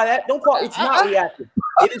qualify that. It's not reactive.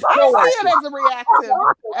 It is proactive. I see it as a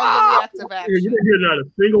reactive action. You didn't hear not a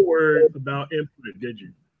single word about input, did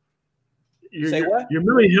you? Say what? You're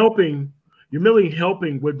merely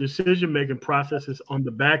helping with decision-making processes on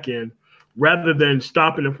the back end rather than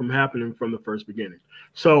stopping them from happening from the first beginning.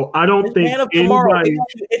 So I don't think anybody...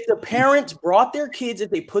 If the parents brought their kids, if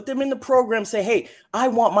they put them in the program, say, hey, I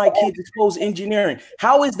want my kids exposed to engineering.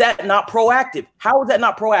 How is that not proactive?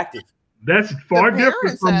 That's far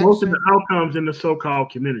different from most of the outcomes in the so-called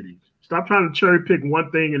communities. Stop trying to cherry pick one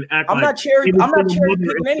thing and act I'm not cherry picking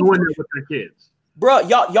anything with their kids. Bro,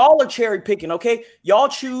 y'all are cherry picking, okay? Y'all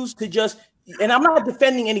choose to just, and I'm not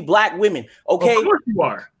defending any black women, okay? Of course you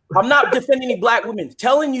are. I'm not defending any black women.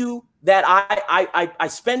 Telling you that I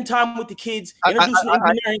spend time with the kids, introducing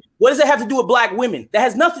engineering. What does it have to do with black women? That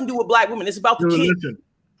has nothing to do with black women. It's about the kids. Listen,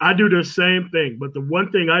 I do the same thing, but the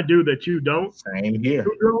one thing I do that you don't, same here,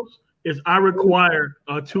 is I require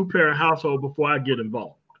a two-parent household before I get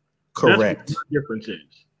involved. Correct. That's what the difference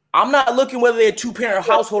is. I'm not looking whether they're a two-parent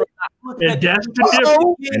household or not. And that's the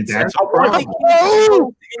difference. And that's a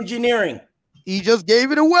problem. Engineering. He just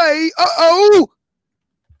gave it away.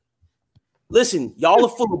 Listen, y'all are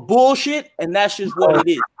full of bullshit, and that's just what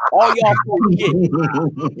it is. All y'all full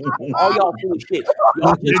of shit.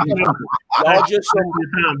 Y'all just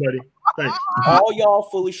buddy. Thanks. All y'all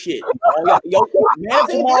full of shit.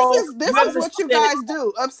 This is what you guys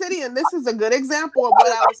do. Obsidian, this is a good example of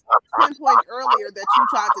what I was pinpointing earlier that you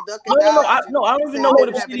tried to duck it down. I don't even know what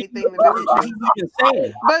Obsidian is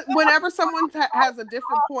saying. But whenever someone has a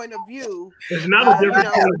different point of view, it's not a different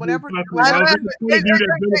point of view. There's a point of view that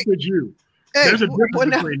benefits you. There's a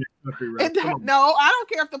difference between it. No, I don't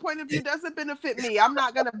care if the point of view doesn't benefit me. I'm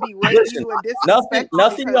not going to be rating you and disrespect you.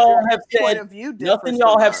 Nothing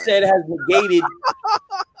y'all have said has negated.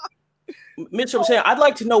 Mitch, I'm saying I'd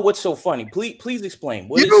like to know what's so funny. Please explain.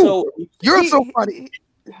 You're so funny.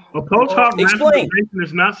 A post-hoc masturbation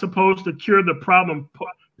is not supposed to cure the problem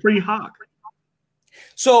pre-hoc.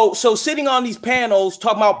 So sitting on these panels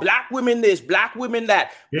talking about black women this, black women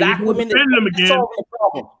that, black women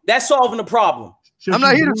that, that's solving the problem. I'm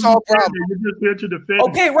not here to solve problems. You're just here to defend.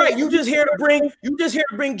 Okay, right. You just here to bring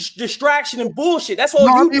distraction and bullshit. That's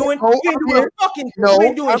all you doing. You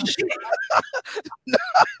ain't doing shit.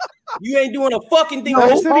 You ain't doing a fucking thing.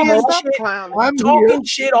 Talking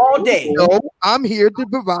shit all day. No, I'm here to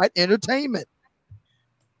provide entertainment.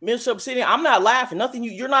 Mr. Obsidian, I'm not laughing. Nothing.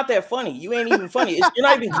 You're not that funny. You ain't even funny. You're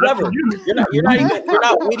not even clever. You're not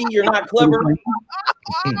witty. You're not clever.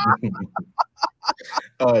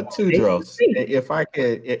 Tudros,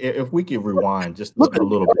 if we could rewind just a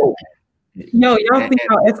little bit. No, y'all see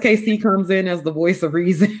how SKC comes in as the voice of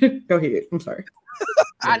reason. Go ahead. I'm sorry.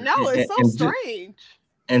 I know it's so strange.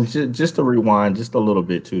 And just to rewind just a little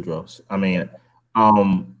bit too, Dros. I mean,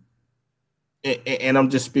 and I'm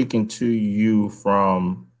just speaking to you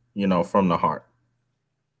from, from the heart.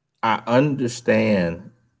 I understand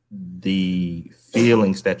the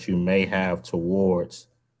feelings that you may have towards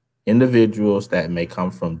individuals that may come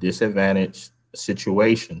from disadvantaged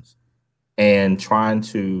situations and trying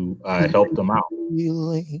to help them out.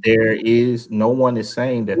 There is no one is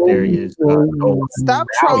saying that there is no Stop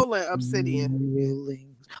value. trolling, Obsidian.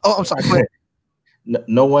 Oh, I'm sorry.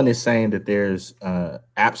 No one is saying that there's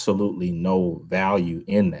absolutely no value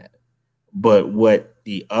in that. But what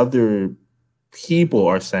the other people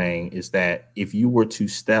are saying is that if you were to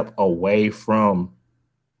step away from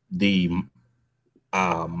the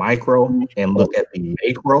micro and look at the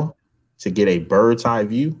macro to get a bird's eye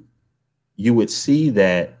view, you would see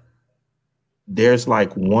that there's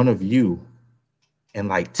like one of you and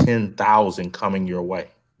like 10,000 coming your way.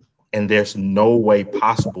 And there's no way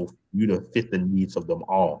possible for you to fit the needs of them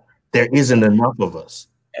all. There isn't enough of us.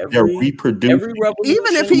 They're reproducing.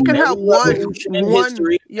 Even if he could help one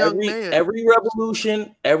young man. Every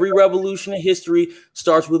revolution in history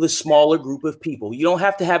starts with a smaller group of people. You don't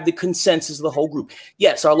have to have the consensus of the whole group.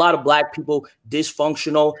 Yes, are a lot of black people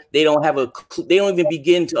dysfunctional? They don't even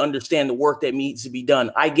begin to understand the work that needs to be done.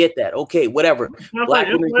 I get that. Okay, whatever. Black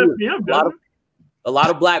women do. A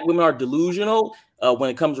lot of black women are delusional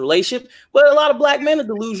when it comes to relationship, but a lot of black men are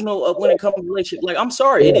delusional when it comes to relationship. Like, I'm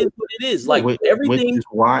sorry, it is what it is. Like everything,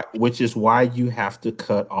 which is why you have to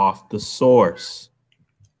cut off the source,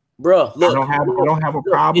 bro. Look, I don't have a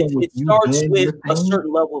problem with it starts with a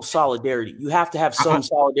certain level of solidarity. You have to have some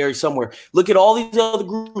solidarity somewhere. Look at all these other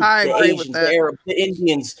groups, the Asians, the Arabs, the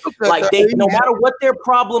Indians. Like no matter what their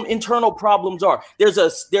internal problems are, there's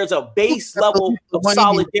a base level of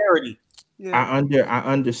solidarity. Yeah. I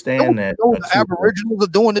understand that. The Aboriginals are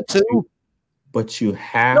doing it too. But you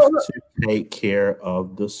have to take care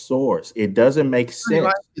of the source. It doesn't make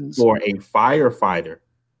sense for a firefighter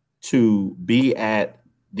to be at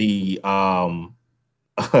the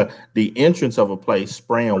the entrance of a place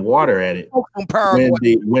spraying water at it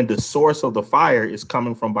when the source of the fire is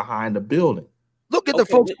coming from behind the building. Look at the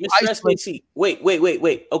folks. Mr.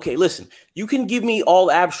 Wait. Okay, listen. You can give me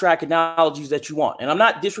all abstract analogies that you want, and I'm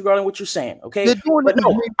not disregarding what you're saying. Okay, but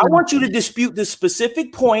no, I want you to dispute the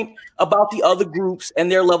specific point about the other groups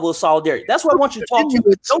and their level of solidarity. That's what I want you to talk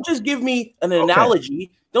to. Don't just give me an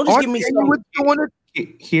analogy. Don't just give me something.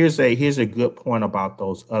 Here's a good point about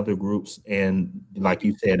those other groups, and like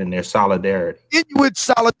you said, in their solidarity. Inuit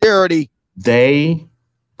solidarity. They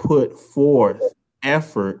put forth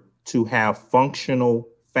effort to have functional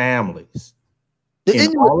families.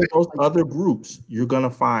 In all of those other groups, you're going to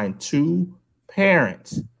find two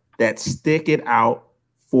parents that stick it out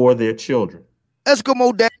for their children.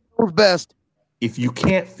 Eskimo dad knows best. If you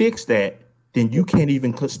can't fix that, then you can't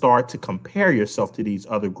even start to compare yourself to these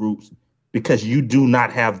other groups because you do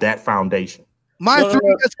not have that foundation.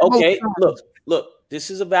 Okay, look,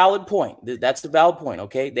 this is a valid point. That's the valid point,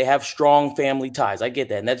 okay? They have strong family ties. I get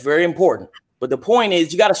that, and that's very important. But the point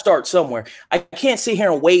is, you got to start somewhere. I can't sit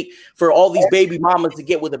here and wait for all these baby mamas to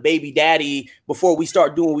get with a baby daddy before we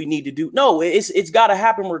start doing what we need to do. No, it's got to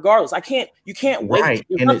happen regardless. You can't wait. Right.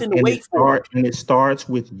 There's nothing to wait for. And it starts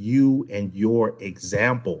with you and your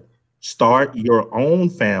example. Start your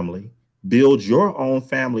own family, build your own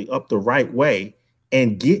family up the right way,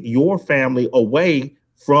 and get your family away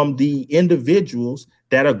from the individuals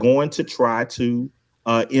that are going to try to,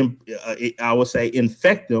 I would say,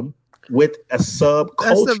 infect them with a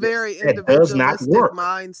subculture. That's a very individualistic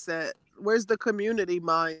mindset. Where's the community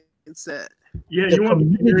mindset? Yeah, you want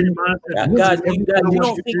the community mindset. God,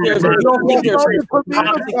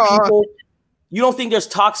 you don't think there's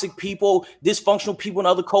toxic people, dysfunctional people in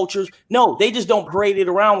other cultures? No, they just don't parade it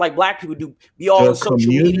around like black people do. Be all on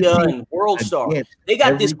social media and world star. They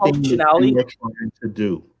got dysfunctionality. To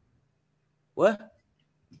do what?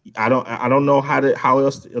 I don't know how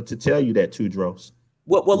else to tell you that, Tudros.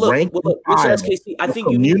 Look, Mr. SKC, I think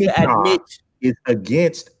you need to admit is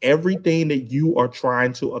against everything that you are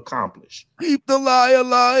trying to accomplish. Keep the lie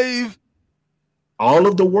alive. All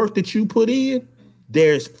of the work that you put in,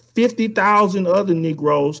 there's 50,000 other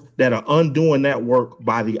Negroes that are undoing that work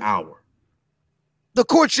by the hour. The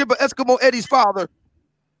courtship of Eskimo Eddie's father.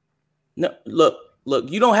 No, look,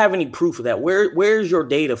 you don't have any proof of that. Where's your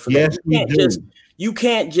data for that? You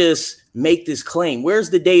can't just make this claim.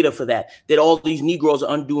 Where's the data for that all these Negroes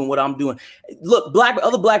are undoing what I'm doing? Look,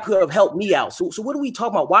 other black people have helped me out. So what are we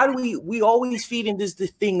talking about? Why do we always feed in this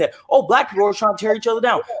thing that, black people are trying to tear each other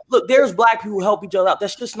down? Look, there's black people who help each other out.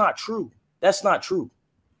 That's just not true. That's not true.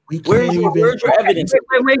 Where's your evidence?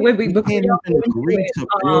 Wait. We can't even agree to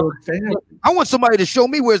build family. I want somebody to show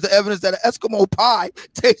me where's the evidence that an Eskimo pie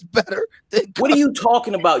tastes better than What are you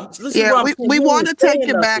talking about? Listen Yeah, what I'm saying. we You want to ain't take saying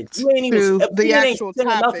it nothing. back You ain't even to the you ain't actual saying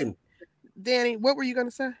topic. nothing. Danny, what were you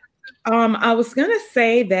gonna say? I was gonna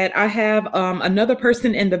say that I have another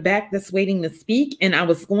person in the back that's waiting to speak, and I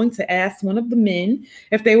was going to ask one of the men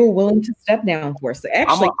if they were willing to step down for us. So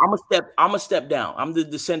actually, I'm a step down. I'm the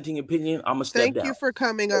dissenting opinion. I'm a step Thank down. you for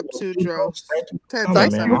coming up to Dros. Thank you.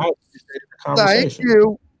 Thank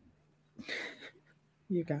you.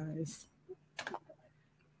 You guys.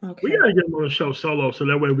 Okay. We gotta get him on the show solo so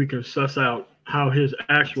that way we can suss out how his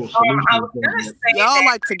actual solution I is was gonna gonna be. say Y'all that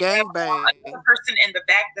like to I have, gangbang. another person in the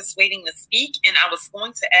back that's waiting to speak, and I was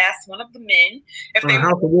going to ask one of the men if they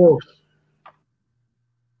House of Wolves.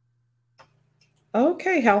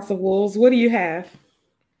 Okay, House of Wolves, what do you have?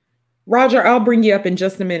 Roger, I'll bring you up in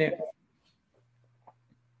just a minute.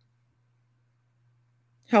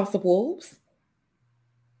 House of Wolves?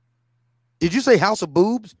 Did you say House of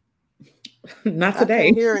Boobs? Not I today.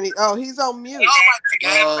 can't hear any. Oh, he's on mute. Okay. Can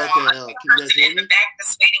you guys hear me?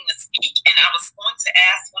 that's waiting to speak, and I was going to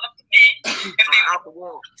ask one of the men if they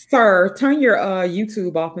Sir, turn your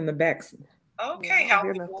YouTube off in the back. Okay, House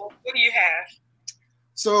of Wolves, what do you have?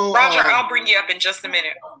 So Roger, I'll bring you up in just a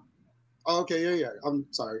minute. Okay, yeah. I'm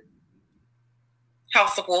sorry.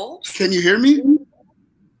 House of Wolves? Can you hear me?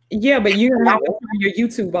 Yeah, but you have to turn your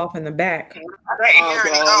YouTube off in the back. Let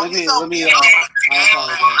me. I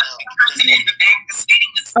apologize.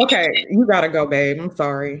 Okay, you gotta go, babe. I'm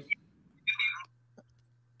sorry.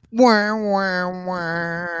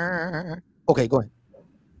 Okay, go ahead.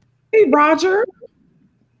 Hey, Roger.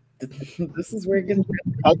 This is where it gets.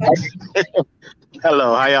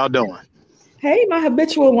 Hello, how y'all doing? Hey, my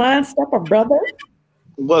habitual line stepper brother.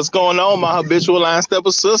 What's going on, my habitual line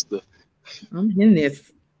stepper sister? I'm in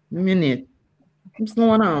this. What's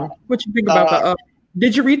going on? What you think about the?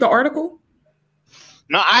 Did you read the article?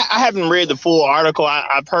 No, I haven't read the full article.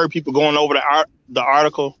 I've heard people going over the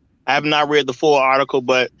article. I have not read the full article,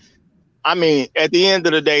 but I mean, at the end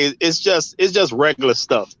of the day, it's just regular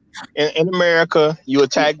stuff. In America, you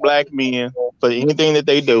attack black men for anything that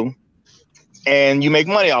they do, and you make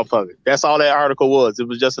money off of it. That's all that article was. It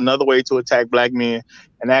was just another way to attack black men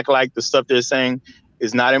and act like the stuff they're saying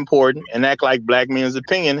is not important and act like black men's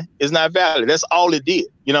opinion is not valid. That's all it did.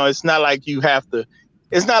 You know, it's not like you have to.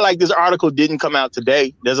 It's not like this article didn't come out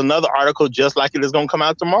today. There's another article just like it is going to come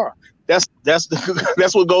out tomorrow. That's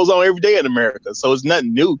what goes on every day in America. So it's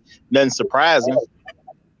nothing new, nothing surprising.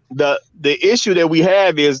 The issue that we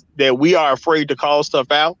have is that we are afraid to call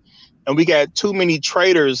stuff out, and we got too many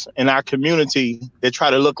traitors in our community that try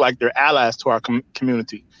to look like they're allies to our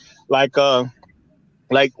community. Like when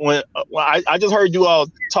I just heard you all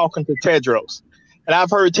talking to Tedros, and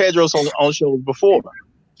I've heard Tedros on shows before.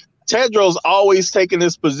 Tedros always taking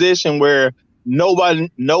this position where no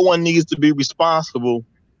one needs to be responsible,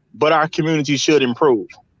 but our community should improve.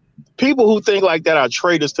 People who think like that are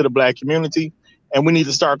traitors to the black community, and we need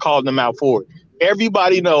to start calling them out for it.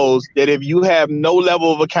 Everybody knows that if you have no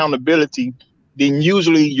level of accountability, then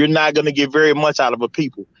usually you're not going to get very much out of a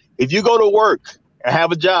people. If you go to work and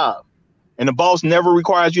have a job and the boss never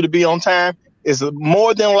requires you to be on time, it's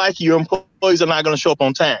more than likely your employees are not going to show up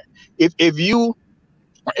on time. If you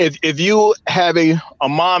have a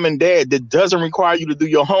mom and dad that doesn't require you to do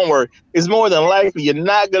your homework, it's more than likely you're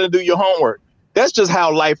not going to do your homework. That's just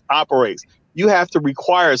how life operates. You have to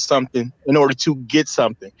require something in order to get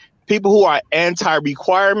something. People who are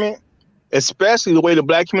anti-requirement, especially the way the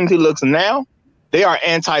black community looks now, they are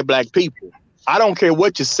anti-black people. I don't care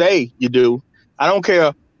what you say you do. I don't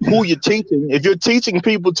care who you're teaching. If you're teaching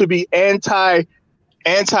people to be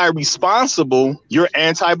anti-responsible, you're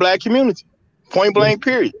anti-black community. Point blank,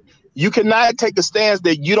 period. You cannot take a stance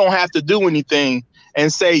that you don't have to do anything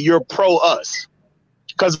and say you're pro us.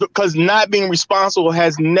 Because not being responsible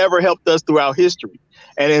has never helped us throughout history.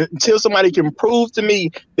 And until somebody can prove to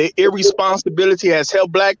me that irresponsibility has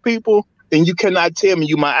helped black people, then you cannot tell me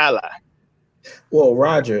you my ally. Well,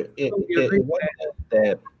 Roger,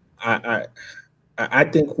 that I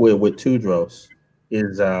think with Tedros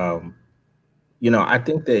is I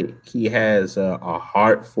think that he has a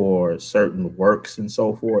heart for certain works and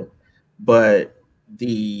so forth, but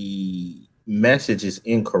the message is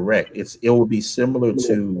incorrect. It will be similar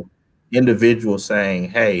to individuals saying,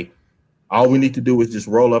 hey, all we need to do is just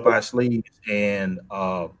roll up our sleeves and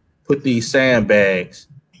put these sandbags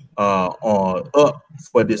up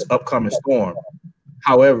for this upcoming storm.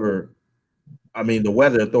 However, I mean, the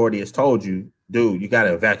weather authority has told you, dude, you got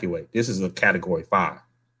to evacuate. This is a category 5.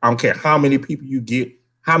 I don't care how many people you get,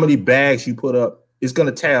 how many bags you put up. it's going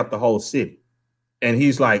to tear up the whole city. And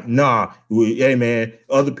he's like, nah, hey, man,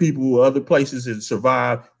 other people, other places that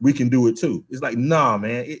survive, we can do it too. It's like, nah,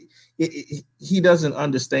 man, he doesn't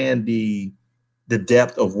understand the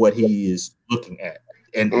depth of what he is looking at.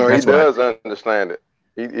 And no, he does understand it.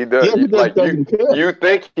 He does. Yeah, he like you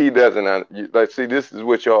think he doesn't. Like, see, this is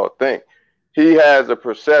what y'all think. He has a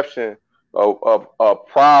perception of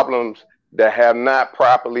problems that have not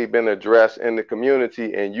properly been addressed in the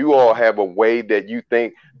community, and you all have a way that you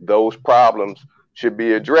think those problems should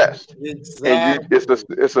be addressed. Exactly. And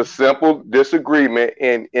it's a simple disagreement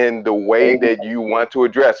in the way that you want to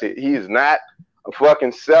address it. He's not a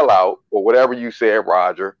fucking sellout or whatever you said,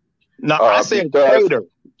 Roger. No, I said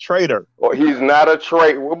traitor. Or he's not a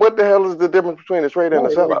traitor. What the hell is the difference between a traitor and a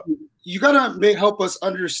sellout? You gotta help us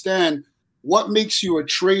understand what makes you a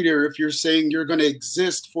traitor if you're saying you're going to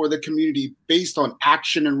exist for the community based on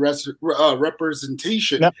action and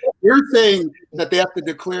representation. No. You're saying that they have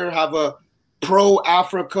to have a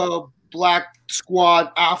pro-Africa black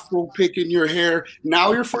squad Afro pick in your hair.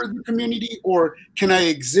 Now you're for the community, or can I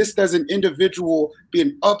exist as an individual, be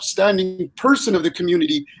an upstanding person of the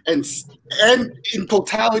community, and in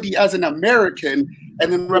totality as an American,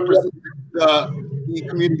 and then represent the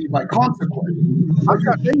community by consequence? I'm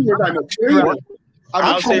not saying that I'm a traitor.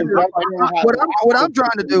 What I'm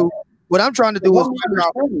trying to do is what I'm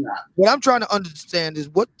trying to understand is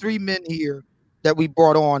what three men here that we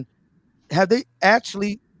brought on, have they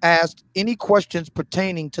actually asked any questions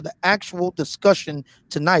pertaining to the actual discussion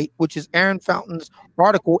tonight, which is Aaron Fountain's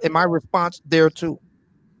article, and my response there too?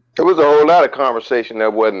 There was a whole lot of conversation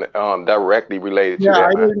that wasn't directly related to that. Yeah,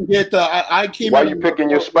 I didn't get I came. Why are you picking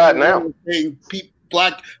your spot now? Saying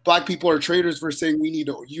black people are traitors for saying we need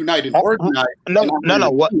to unite and organize. No.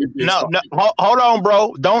 Hold on,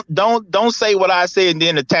 bro. Don't say what I said and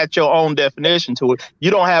then attach your own definition to it. You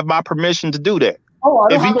don't have my permission to do that. Oh, I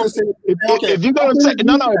don't have to say. If you're gonna say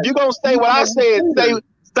if you're gonna say what I said, say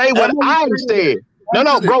what I said.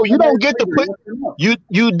 No, bro, you don't get to put you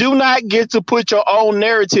do not get to put your own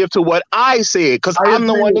narrative to what I said, because I'm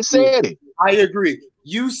the one that said it. I agree.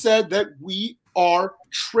 You said that we are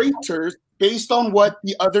traitors based on what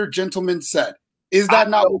the other gentleman said. Is that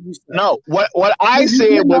not what you said? No, what I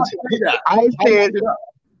said was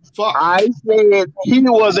I said he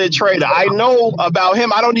was a traitor. I know about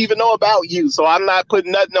him. I don't even know about you, so I'm not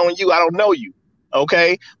putting nothing on you. I don't know you.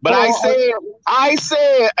 Okay, but I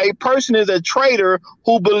said a person is a traitor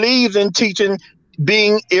who believes in teaching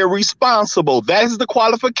being irresponsible. That is the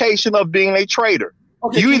qualification of being a traitor.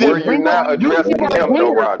 Okay, you're not addressing him,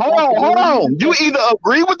 though, Roger. Hold on. You either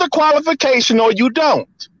agree with the qualification or you don't.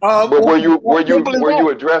 But were you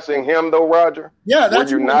addressing him, though, Roger? Yeah,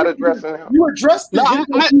 that's. Were you not addressing him? You addressed him.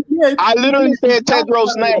 I literally said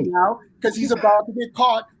Tedros' name now because he's about to get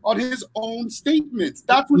caught on his own statements.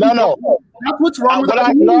 That's what. That's what's wrong with that.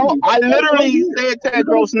 I literally said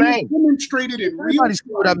Tedros' name. Demonstrated in real. Everybody see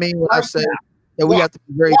what I mean when I say that we have to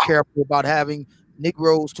be very careful about having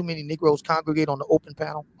too many Negroes congregate on the open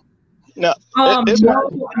panel? No. I apologize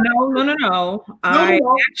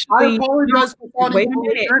for sounding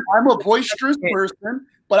belligerent. I'm a boisterous person,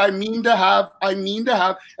 but I mean to have a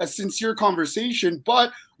sincere conversation.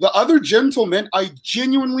 But the other gentleman, I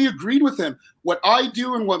genuinely agreed with him. What I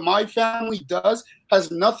do and what my family does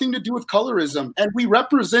has nothing to do with colorism, and we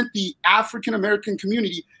represent the African American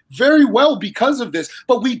community very well because of this.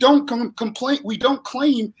 But we don't complain. We don't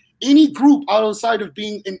claim any group outside of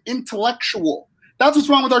being an intellectual. That's what's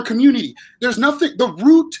wrong with our community. There's nothing. The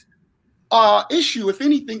root issue, if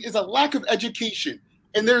anything, is a lack of education.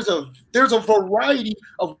 And there's a variety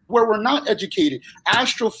of where we're not educated.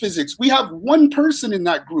 Astrophysics. We have one person in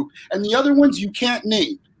that group, and the other ones you can't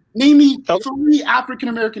name. Name me 3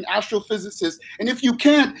 African-American astrophysicists, and if you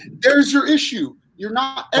can't, there's your issue. You're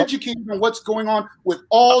not educated on what's going on with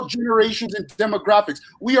all generations and demographics.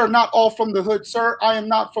 We are not all from the hood, sir. I am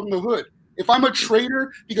not from the hood. If I'm a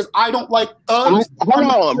traitor because I don't like thugs, hold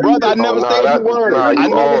on, brother. I never said the word. I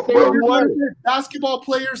never said the word. Basketball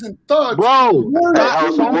players and thugs, bro. You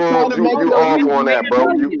off on that,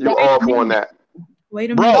 bro. You off on that. Wait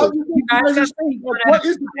a minute. What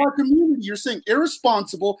is the black community? You're saying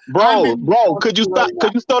irresponsible, bro. Could you stop?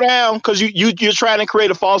 Could you slow down? Because you're trying to create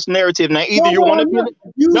a false narrative. Now, either you want to be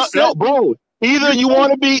bro. Either you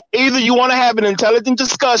want to have an intelligent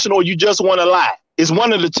discussion, or you just want to lie. It's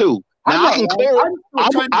one of the two. Now I can clear it.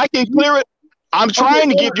 I can clear it. I'm trying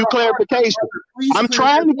to give you clarification. I'm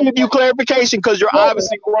trying to give you clarification because you're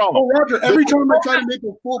obviously wrong. Oh, Roger, every time I try to make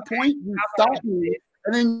a full point, you stop me,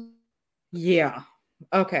 and then yeah.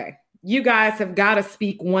 Okay. You guys have got to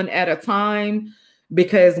speak one at a time,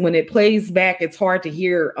 because when it plays back, it's hard to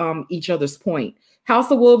hear each other's point.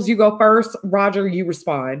 House of Wolves, you go first. Roger, you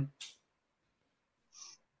respond.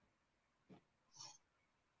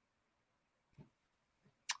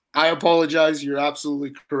 I apologize. You're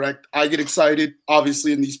absolutely correct. I get excited,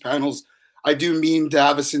 obviously, in these panels. I do mean to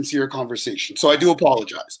have a sincere conversation. So I do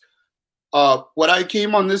apologize. What I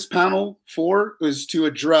came on this panel for was to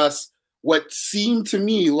address what seemed to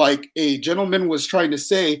me like a gentleman was trying to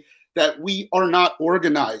say, that we are not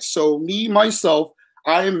organized. So me, myself,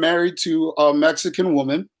 I am married to a Mexican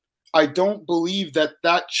woman. I don't believe that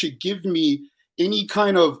that should give me any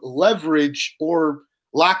kind of leverage or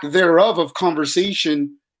lack thereof of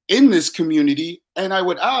conversation in this community. And I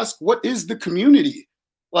would ask, what is the community?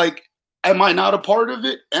 Like, am I not a part of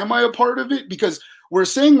it? Am I a part of it? Because we're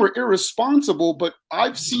saying we're irresponsible, but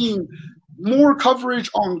I've seen more coverage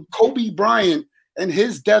on Kobe Bryant and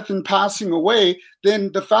his death and passing away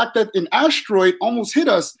than the fact that an asteroid almost hit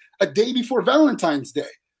us a day before Valentine's Day.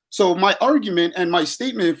 So my argument and my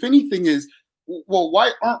statement, if anything, is, well,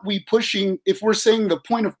 why aren't we pushing, if we're saying the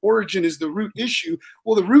point of origin is the root issue,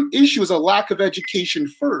 well, the root issue is a lack of education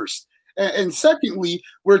first. And secondly,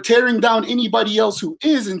 we're tearing down anybody else who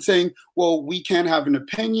is and saying, well, we can't have an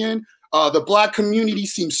opinion. The Black community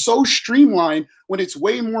seems so streamlined when it's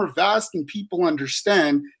way more vast than people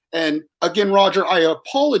understand. And again, Roger, I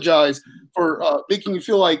apologize for making you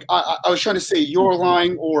feel like I was trying to say you're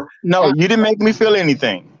lying or... No, you didn't make me feel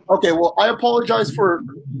anything. Okay, well, I apologize for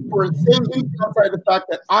saying anything outside the fact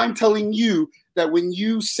that I'm telling you that when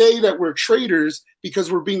you say that we're traitors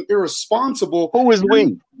because we're being irresponsible... Who is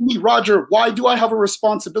we? Me, Roger, why do I have a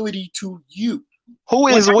responsibility to you? Who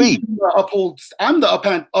is we? I'm the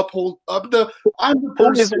person.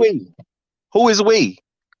 Who is we? Who is we?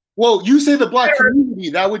 Well, you say the Black community.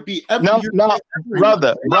 That would be no,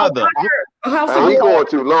 brother. He's going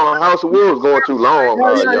too long. House of Wolves going too long.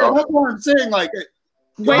 Yeah, that's what I'm saying. Like,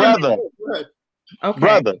 brother,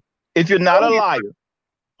 brother. If you're not a liar,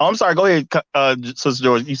 I'm sorry. Go ahead, Sister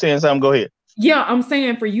George. You saying something? Go ahead. Yeah, I'm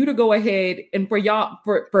saying for you to go ahead and for y'all,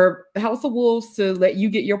 for House of Wolves to let you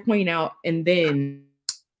get your point out, and then.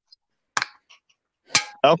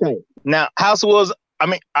 Okay. Now, House of Wolves. I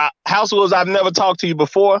mean, House of Wolves. I've never talked to you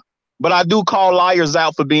before, but I do call liars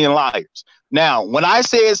out for being liars. Now, when I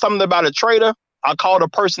said something about a traitor, I called a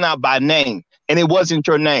person out by name, and it wasn't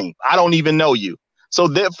your name. I don't even know you. So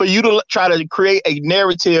that for you to try to create a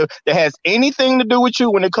narrative that has anything to do with you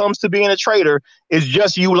when it comes to being a traitor is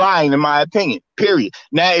just you lying, in my opinion, period.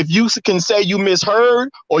 Now, if you can say you misheard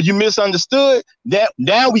or you misunderstood, that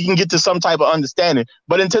now we can get to some type of understanding.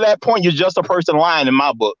 But until that point, you're just a person lying in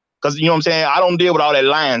my book. Because, you know what I'm saying? I don't deal with all that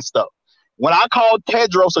lying stuff. When I called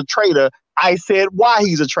Tedros a traitor, I said why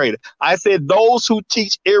he's a traitor. I said those who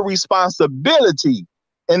teach irresponsibility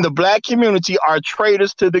in the Black community are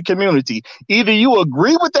traitors to the community. Either you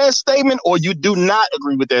agree with that statement or you do not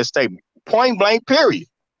agree with that statement. Point blank, period.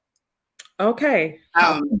 Okay.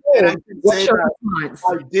 And I can say that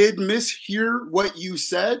I did mishear what you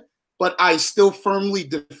said, but I still firmly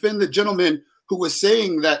defend the gentleman who was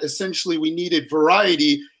saying that essentially we needed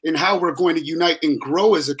variety in how we're going to unite and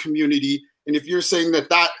grow as a community. And if you're saying that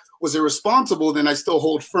that was irresponsible, then I still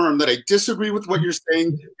hold firm that I disagree with what you're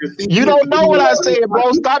saying. You don't know what I said,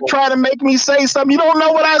 bro. Stop trying to make me say something. You don't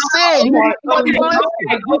know what I said.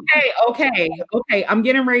 Okay. I'm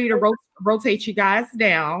getting ready to rotate you guys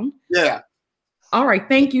down. Yeah. All right.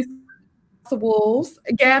 Thank you, Wolves.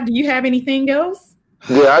 Gab, do you have anything else?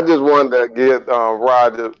 Yeah, I just wanted to get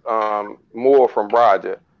Roger more from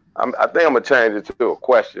Roger. I think I'm gonna change it to a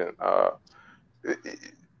question.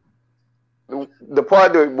 The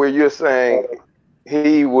part where you're saying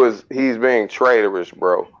he's being traitorous,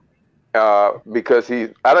 bro, because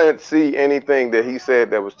I didn't see anything that he said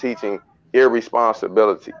that was teaching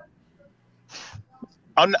irresponsibility.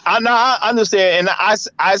 I understand, and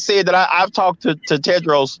I said that I've talked to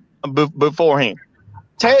Tedros beforehand.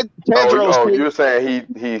 Tedros. You're saying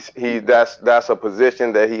that's a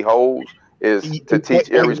position that he holds is to teach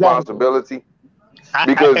irresponsibility?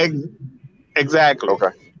 Because exactly.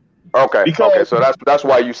 Okay. So that's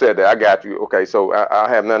why you said that. I got you. Okay. So I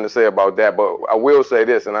have nothing to say about that, but I will say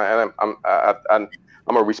this, and I'm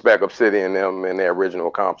a respect Obsidian and them in their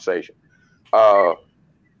original conversation.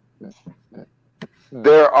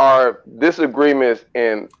 There are disagreements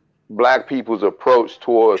in Black people's approach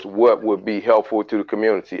towards what would be helpful to the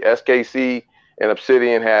community. SKC and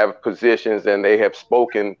Obsidian have positions, and they have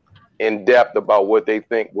spoken in depth about what they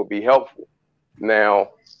think would be helpful.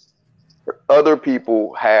 Now, other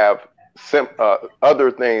people have other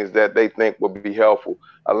things that they think would be helpful.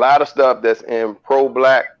 A lot of stuff that's in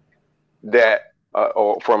pro-Black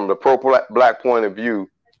or from the pro-Black point of view,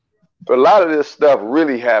 a lot of this stuff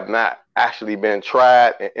really have not actually been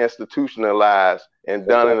tried and institutionalized and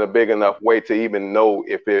done in a big enough way to even know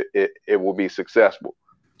if it will be successful.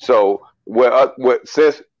 So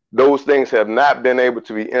since those things have not been able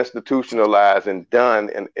to be institutionalized and done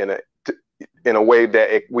in a way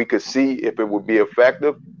that we could see if it would be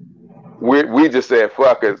effective, we just said,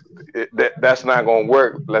 fuck it, that's not going to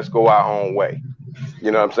work. Let's go our own way.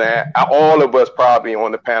 You know what I'm saying? All of us probably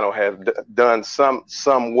on the panel have done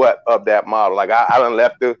somewhat of that model. Like I done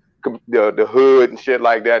left the hood and shit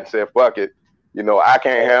like that and said, fuck it. You know, I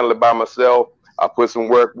can't handle it by myself. I put some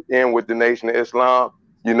work in with the Nation of Islam,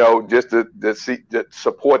 you know, just to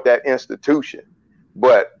support that institution.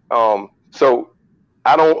 But so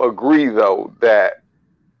I don't agree though that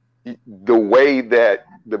the way that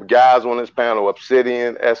the guys on this panel,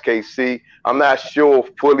 Obsidian, SKC, I'm not sure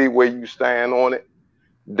fully where you stand on it,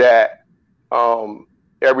 that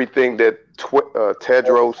everything that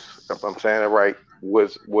Tedros, if I'm saying it right,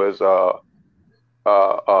 was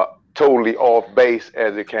totally off base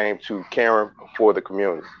as it came to caring for the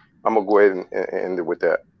community. I'm gonna go ahead and end it with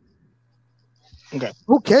that.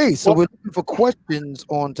 Okay, so we're looking for questions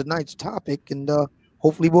on tonight's topic, and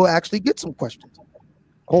hopefully we'll actually get some questions.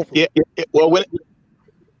 Hopefully. Yeah. Well,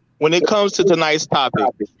 when it comes to tonight's topic,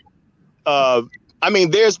 I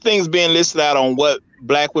mean, there's things being listed out on what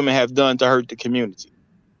Black women have done to hurt the community,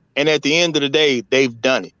 and at the end of the day, they've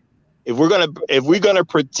done it. If we're gonna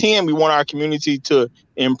pretend we want our community to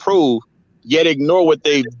improve, yet ignore what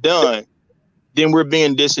they've done, then we're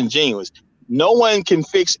being disingenuous. No one can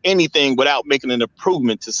fix anything without making an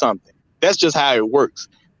improvement to something. That's just how it works.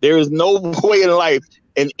 There is no way in life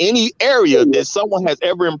in any area that someone has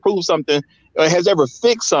ever improved something or has ever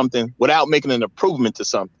fixed something without making an improvement to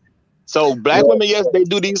something. So Black women, yes, they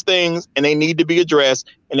do these things and they need to be addressed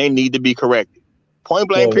and they need to be corrected. Point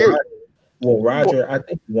blank, period. Well, Roger, I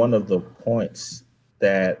think one of the points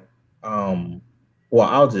that, I'll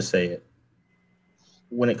just say it.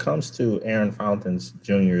 When it comes to Aaron Fountains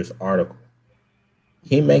Jr.'s article,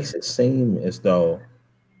 he makes it seem as though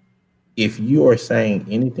if you are saying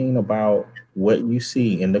anything about what you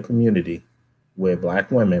see in the community with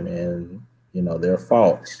Black women and, you know, their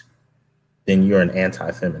faults, then you're an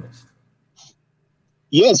anti-feminist.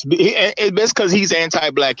 Yes, it's because he's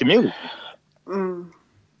anti-Black community. You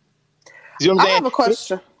know what I'm saying? I have a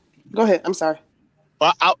question. Go ahead. I'm sorry.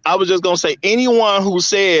 I was just going to say, anyone who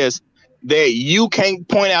says that you can't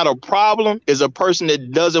point out a problem is a person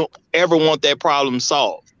that doesn't ever want that problem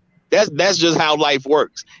solved. That's just how life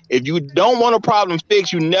works. If you don't want a problem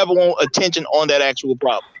fixed, you never want attention on that actual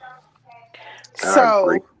problem.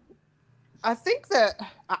 So I think that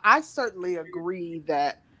I certainly agree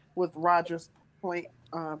that with Roger's point,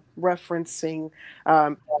 referencing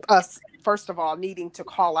us, first of all, needing to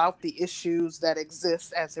call out the issues that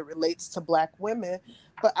exist as it relates to Black women.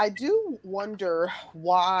 But I do wonder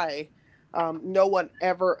why no one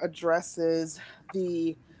ever addresses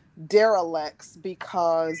the derelicts,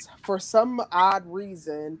 because for some odd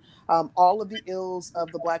reason, all of the ills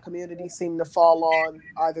of the Black community seem to fall on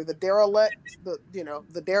either the derelicts,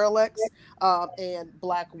 and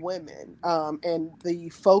Black women. And the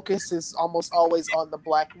focus is almost always on the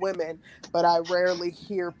Black women, but I rarely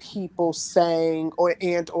hear people saying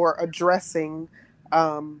or addressing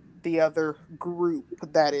the other group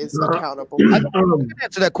that is accountable. I can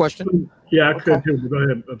answer that question. Yeah, I could too. Go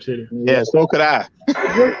ahead, Obsidian. Yeah, so could I.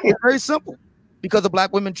 It's very simple. Because the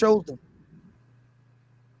Black women chose them.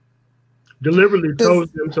 Deliberately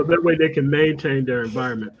chose them so that way they can maintain their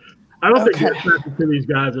environment. I don't think they're attracted to these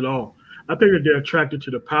guys at all. I think that they're attracted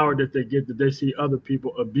to the power that they get, that they see other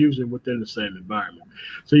people abusing within the same environment.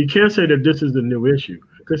 So you can't say that this is a new issue.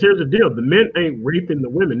 Because here's the deal. The men ain't raping the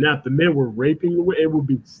women. Now, if the men were raping the women, it would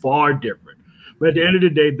be far different. But at the end of the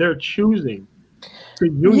day, they're choosing to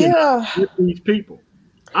unionize with these people.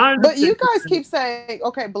 But you guys keep saying,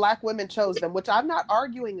 okay, Black women chose them, which I'm not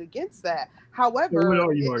arguing against that. However,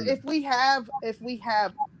 if we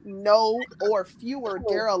have no or fewer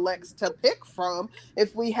derelicts to pick from,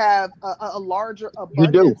 if we have a larger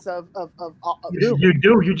abundance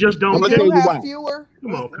you just don't have fewer.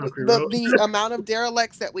 The amount of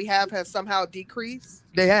derelicts that we have has somehow decreased.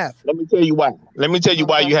 They have. Let me tell you why.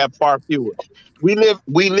 Why you have far fewer. We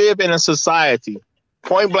live in a society,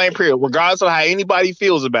 point blank period, regardless of how anybody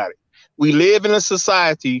feels about it. We live in a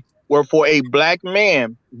society where for a Black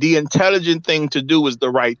man, the intelligent thing to do is the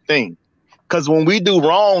right thing. Because when we do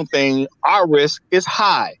wrong thing, our risk is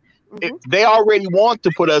high. They already want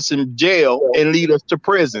to put us in jail and lead us to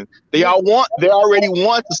prison. They already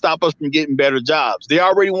want to stop us from getting better jobs. They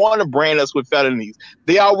already want to brand us with felonies.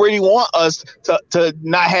 They already want us to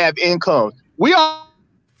not have income. We are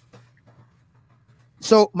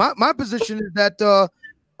So my position is that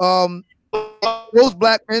those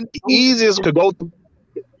black men easiest to go through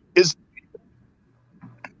is.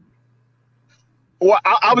 Well,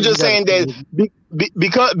 I was just saying that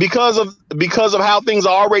because of how things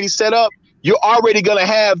are already set up, you're already gonna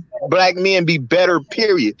have black men be better,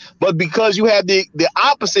 period. But because you have the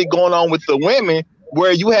opposite going on with the women,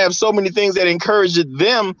 where you have so many things that encourage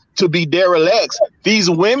them to be derelicts, these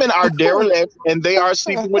women are derelicts and they are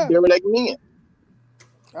sleeping with derelict men.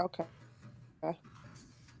 Okay.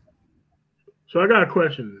 So I got a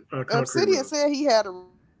question. Obsidian said he had a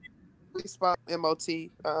response, MOT,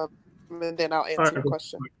 and then I'll answer your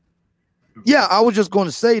question. Yeah, I was just going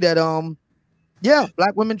to say that, yeah,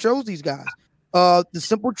 black women chose these guys. The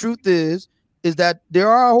simple truth is that there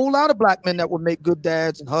are a whole lot of black men that would make good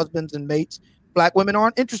dads and husbands and mates. Black women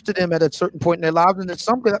aren't interested in them at a certain point in their lives, and in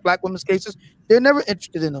some black women's cases, they're never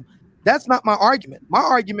interested in them. That's not my argument. My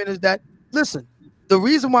argument is that, listen, the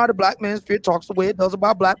reason why the Black Manosphere talks the way it does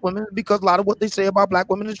about black women is because a lot of what they say about black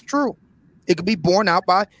women is true. It can be borne out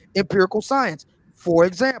by empirical science. For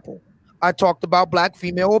example, I talked about black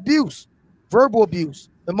female abuse, verbal abuse,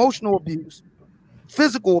 emotional abuse,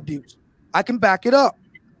 physical abuse. I can back it up.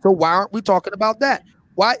 So why aren't we talking about that?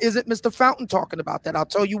 Why isn't Mr. Fountain talking about that? I'll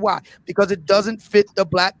tell you why. Because it doesn't fit the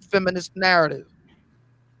black feminist narrative.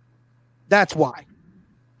 That's why.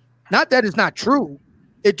 Not that it's not true.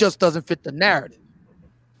 It just doesn't fit the narrative.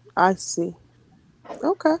 I see.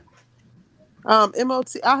 Okay.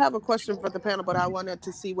 MOT, I have a question for the panel, but I wanted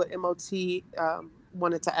to see what MOT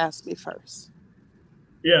wanted to ask me first.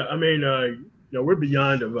 Yeah, I mean, we're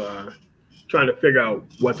beyond of trying to figure out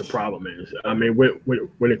what the problem is. I mean,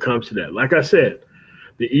 when it comes to that, like I said,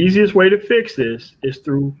 the easiest way to fix this is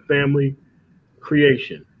through family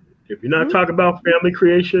creation. If you're not talking about family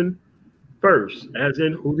creation first, as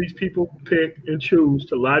in who these people pick and choose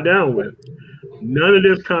to lie down with, none of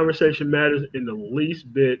this conversation matters in the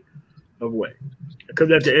least bit of way.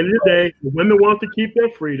 Because at the end of the day, the women want to keep their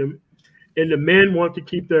freedom, and the men want to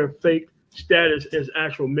keep their fake status as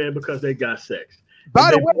actual men because they got sex.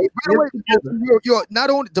 By the way, you're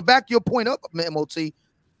not only to back your point up, MOT.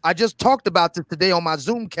 I just talked about this today on my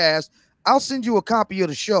Zoom cast. I'll send you a copy of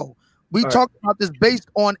the show. We talked about this based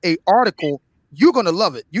on an article. You're gonna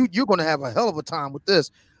love it. You're gonna have a hell of a time with this.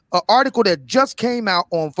 An article that just came out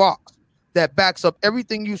on Vox that backs up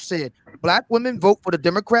everything you said. Black women vote for the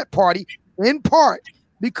Democrat Party in part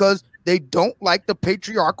because they don't like the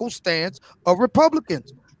patriarchal stance of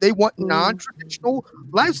Republicans. They want non-traditional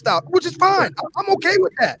lifestyle, which is fine. I'm okay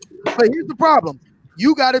with that. But here's the problem.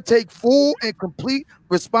 You got to take full and complete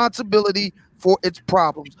responsibility for its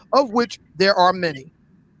problems, of which there are many.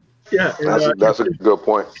 Yeah, that's a good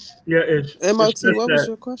point. Yeah, it's MOT, what was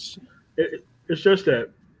your question? It's just that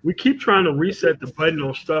we keep trying to reset the button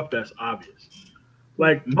on stuff that's obvious.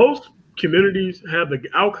 Like most communities have the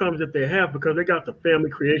outcomes that they have because they got the family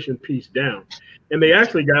creation piece down. And they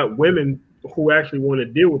actually got women who actually want to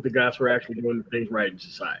deal with the guys who are actually doing the things right in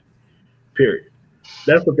society, period.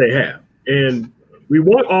 That's what they have. And we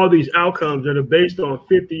want all these outcomes that are based on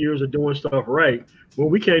 50 years of doing stuff right, when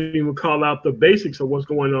we can't even call out the basics of what's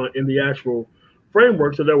going on in the actual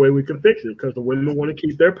framework, so that way we can fix it, because the women want to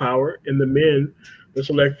keep their power and the men, the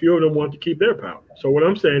select few of them, want to keep their power. So what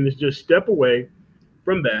I'm saying is just step away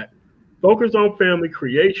from that, focus on family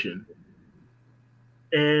creation,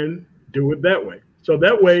 and do it that way. So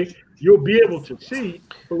that way you'll be able to see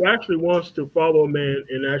who actually wants to follow a man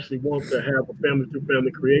and actually wants to have a family through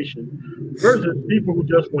family creation versus people who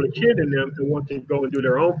just want a kid in them and want to go and do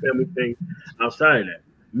their own family thing outside of that.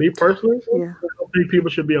 Me personally, I don't think people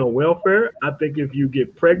should be on welfare. I think if you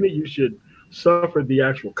get pregnant, you should suffer the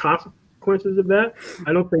actual consequences of that.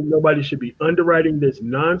 I don't think nobody should be underwriting this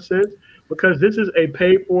nonsense, because this is a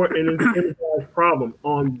paid for and incentivized problem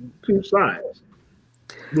on two sides.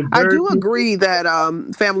 I do agree that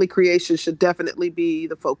family creation should definitely be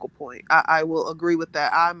the focal point. I will agree with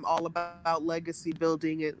that. I'm all about legacy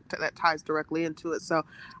building, and that ties directly into it. So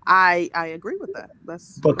I agree with that.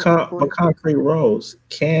 But Concrete Rose,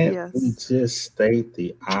 can't we just state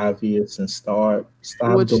the obvious and stop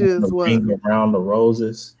doing the ring around the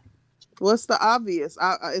roses? What's the obvious?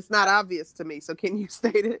 It's not obvious to me. So can you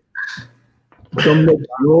state it? The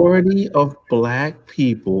majority of Black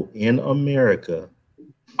people in America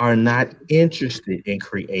are not interested in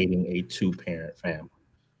creating a two-parent family.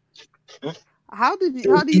 How do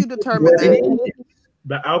you determine that?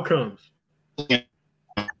 The outcomes. It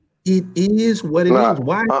is what it is.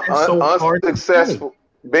 Why is that so hard to say?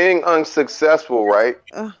 Being unsuccessful, right,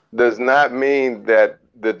 does not mean that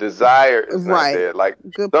the desire is not there. Like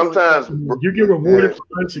sometimes you get rewarded for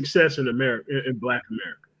unsuccess in America, in Black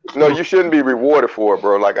America. No, you shouldn't be rewarded for it,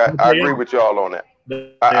 bro. Like I agree with y'all on that.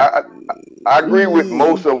 I agree with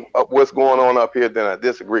most of what's going on up here than I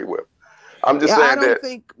disagree with. I'm just saying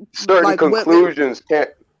that certain conclusions can't.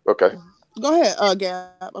 Okay. Go ahead,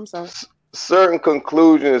 Gab. I'm sorry. Certain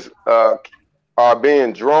conclusions are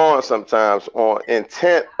being drawn sometimes on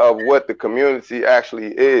intent of what the community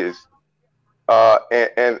actually is.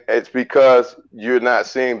 And it's because you're not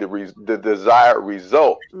seeing the desired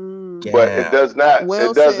result, but it does not.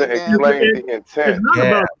 It doesn't explain the intent.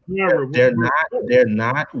 They're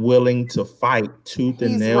not willing to fight tooth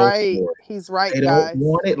and nail. He's right. They don't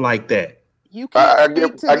want it like that. You can't I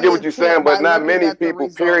get what you're saying, but not many people,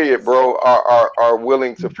 period, bro, are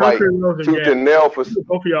willing to fight tooth and nail for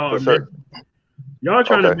certain. Y'all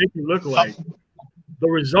trying to make it look like the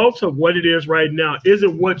results of what it is right now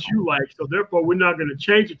isn't what you like, so therefore we're not going to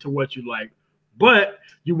change it to what you like. But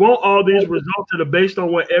you want all these results that are based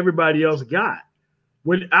on what everybody else got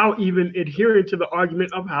without even adhering to the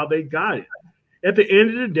argument of how they got it. At the end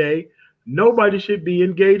of the day, nobody should be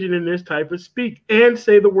engaging in this type of speak and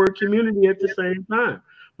say the word community at the same time,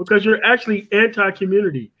 because you're actually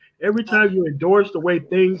anti-community. Every time you endorse the way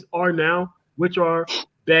things are now, which are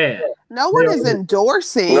bad. No one is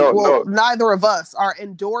endorsing. Neither of us are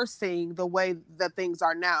endorsing the way that things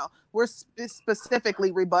are now. We're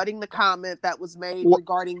specifically rebutting the comment that was made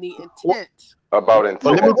regarding the intent. About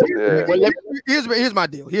intent. Here's my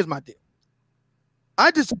deal.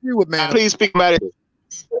 I disagree with Man. Please speak about it.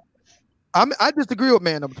 I disagree with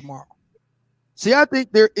Man Up Tomorrow. See, I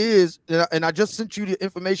think there is, and I just sent you the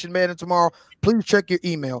information, Man Up Tomorrow. Please check your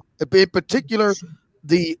email. In particular,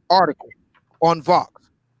 the article on Vox.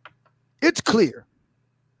 It's clear.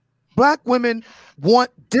 Black women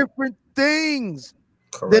want different things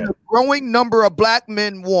than a growing number of black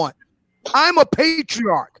men want. I'm a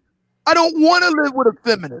patriarch. I don't want to live with a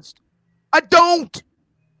feminist. I don't.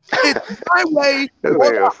 It's my way or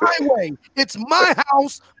the highway. It's my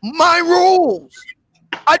house, my rules.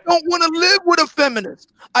 I don't want to live with a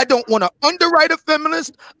feminist. I don't want to underwrite a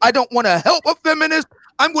feminist. I don't want to help a feminist.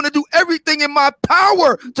 I'm going to do everything in my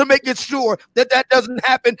power to make it sure that doesn't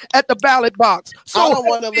happen at the ballot box. So I don't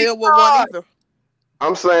want to live with one either.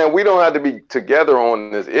 I'm saying we don't have to be together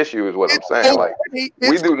on this issue is what I'm saying. Like,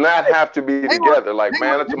 we do not have to be together. Like,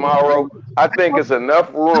 Man of Tomorrow, I think it's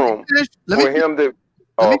enough room for him to...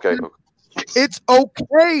 Oh, okay. It's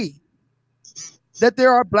okay that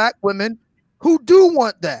there are black women who do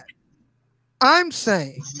want that. I'm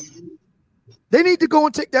saying they need to go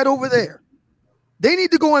and take that over there. They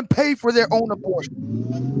need to go and pay for their own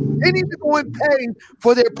abortion. They need to go and pay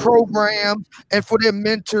for their programs and for their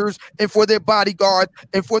mentors and for their bodyguards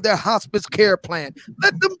and for their hospice care plan.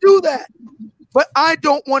 Let them do that. But I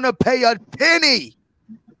don't want to pay a penny.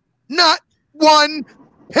 Not one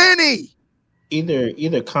penny.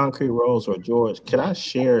 Either Concrete Rose or George, can I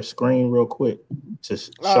share a screen real quick to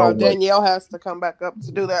show? Danielle has to come back up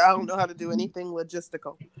to do that. I don't know how to do anything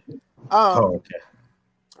logistical. Okay.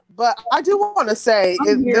 But I do want to say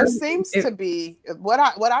there seems to be what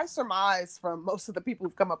I surmise from most of the people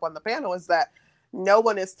who've come up on the panel is that no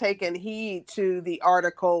one is taking heed to the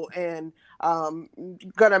article and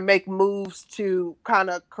gonna make moves to kind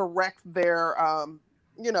of correct their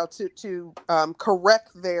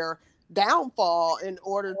correct their downfall in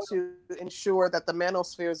order to ensure that the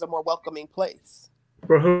manosphere is a more welcoming place.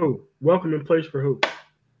 For who? Welcoming place for who?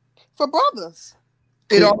 For brothers.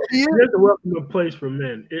 It already is. It's a welcoming place for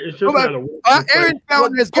men. It's just not a Aaron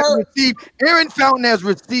Fountain has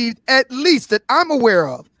received at least that I'm aware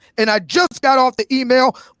of. And I just got off the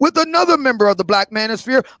email with another member of the Black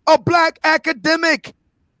Manosphere, a black academic.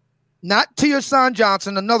 Not Tia San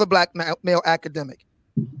Johnson, another black male academic.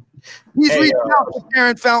 He's reached out to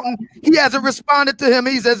Aaron Fountain. He hasn't responded to him.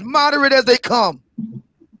 He's as moderate as they come.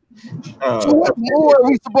 So what more are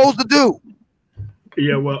we supposed to do?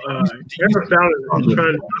 Yeah, well, Aaron Fountain is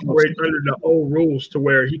trying to operate under the old rules to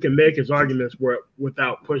where he can make his arguments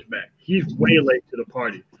without pushback. He's way late to the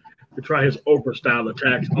party to try his Oprah style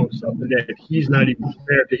attacks on something that he's not even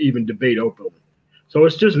prepared to even debate openly. So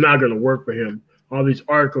it's just not going to work for him. All these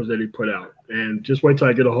articles that he put out, and just wait till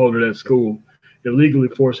I get a hold of that school and legally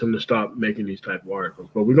force him to stop making these type of articles.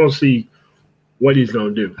 But we're going to see what he's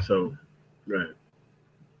going to do. So, right.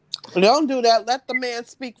 Don't do that. Let the man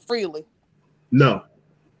speak freely. No.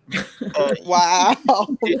 Wow.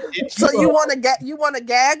 So you want to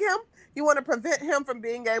gag him? You want to prevent him from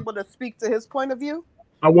being able to speak to his point of view?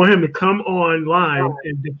 I want him to come online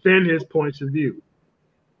and defend his points of view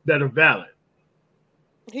that are valid.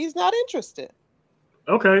 He's not interested.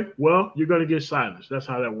 Okay, well, you're going to get silenced. That's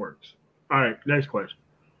how that works. All right, next question.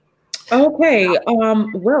 Okay,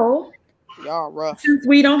 well, Y'all rough. Since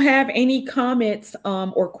we don't have any comments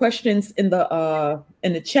or questions in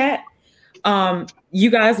the chat, you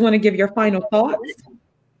guys want to give your final thoughts?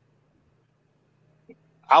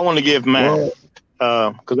 I want to give mine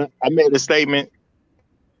because I made a statement,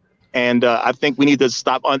 and I think we need to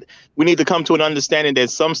stop. We need to come to an understanding that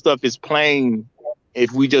some stuff is plain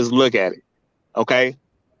if we just look at it. Okay,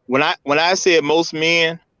 when I said most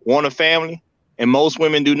men want a family and most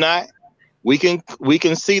women do not, we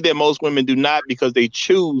can see that most women do not because they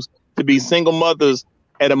choose to be single mothers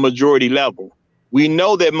at a majority level. We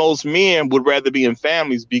know that most men would rather be in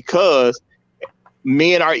families because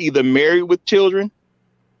men are either married with children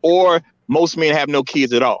or most men have no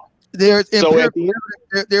kids at all. There is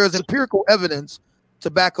empirical evidence to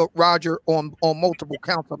back up Roger on multiple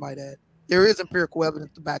counts, I might add. There is empirical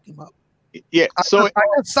evidence to back him up. Yeah. So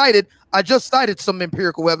I just cited some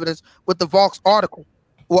empirical evidence with the Vox article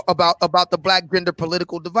about the black gender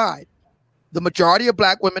political divide. The majority of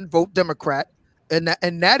black women vote Democrat, and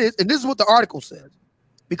this is what the article says,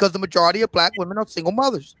 because the majority of black women are single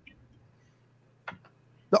mothers.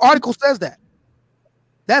 The article says that.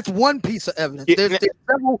 That's one piece of evidence. There's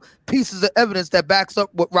several pieces of evidence that backs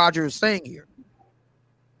up what Roger is saying here.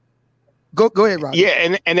 Go ahead, Roger. Yeah,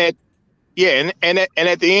 and at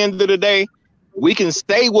the end of the day, we can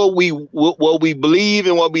say what we believe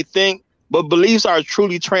and what we think, but beliefs are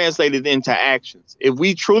truly translated into actions. If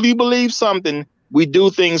we truly believe something, we do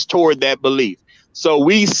things toward that belief. So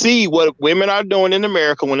we see what women are doing in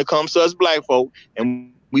America when it comes to us black folk,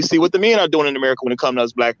 and we see what the men are doing in America when it comes to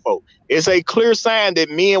us black folk. It's a clear sign that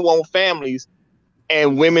men want families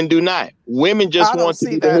and women do not. Women just want to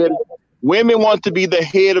be the head. Women want to be the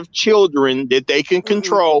head of children that they can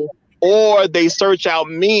control, or they search out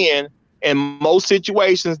men in most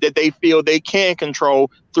situations that they feel they can control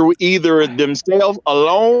through either themselves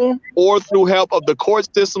alone or through help of the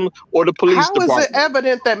court system or the police department. How is it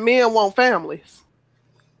evident that men want families?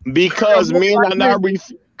 Because men are not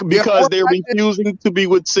because they're refusing to be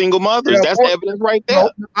with single mothers. That's evidence right there.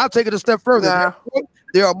 No, I'll take it a step further. Nah.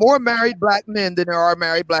 There are more married black men than there are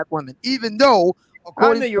married black women, even though,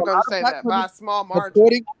 I knew you were going to say that by a small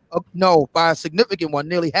margin. No, by a significant one,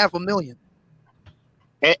 nearly 500,000.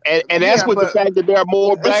 And that's with the fact that there are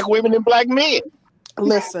more black women than black men.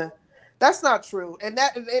 Listen, that's not true. And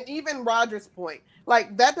even Roger's point,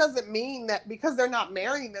 like, that doesn't mean that because they're not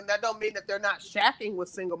marrying them, that don't mean that they're not shacking with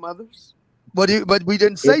single mothers. But we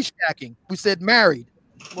didn't say shacking. We said married.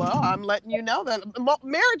 Well, I'm letting you know that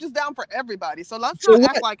marriage is down for everybody. So let's not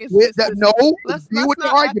act like it's let's deal with the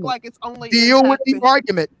argument. Like it's only deal with the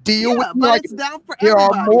argument. Deal with the argument. It's down for there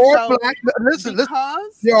everybody. Are more black. Listen.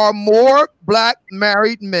 There are more black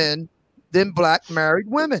married men than black married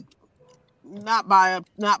women. Not by a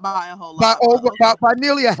whole lot. By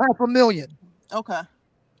nearly 500,000. Okay.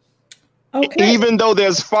 Even though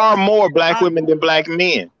there's far more black women than black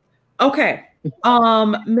men. Okay.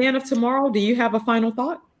 Man of Tomorrow, do you have a final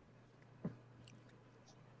thought?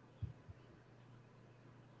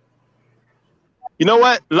 You know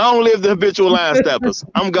what? Long live the habitual line steppers.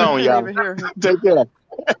 I'm gone, y'all. Take care.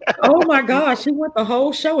 Oh my gosh, he went the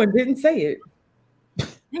whole show and didn't say it.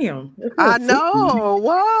 Damn. I know.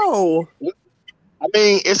 Wow. I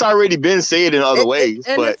mean, it's already been said in other ways.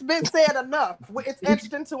 And it's been said enough. It's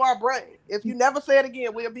etched into our brain. If you never say it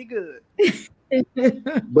again, we'll be good.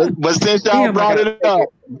 but since y'all brought it up,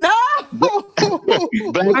 black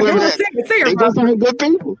women just aren't good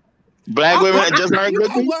people. Black women just aren't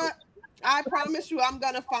good people. What? I promise you, I'm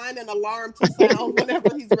gonna find an alarm to sound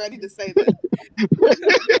whenever he's ready to say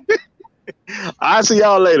that. I'll see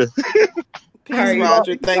y'all later. Peace,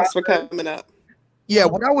 Roger. Thanks for coming up. Yeah,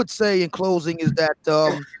 what I would say in closing is that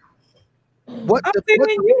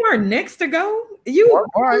you are next to go. All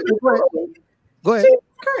right, go ahead.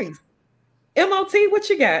 Christ. MOT, what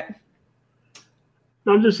you got?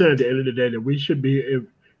 I'm just saying at the end of the day that we should be, if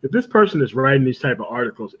this person is writing these type of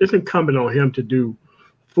articles, it's incumbent on him to do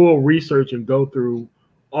full research and go through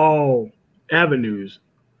all avenues.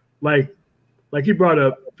 Like he brought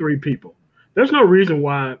up 3 people. There's no reason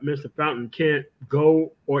why Mr. Fountain can't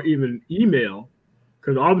go or even email,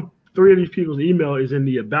 because all 3 of these people's email is in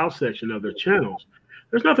the about section of their channels.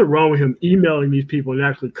 There's nothing wrong with him emailing these people and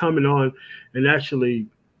actually coming on and actually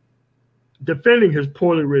defending his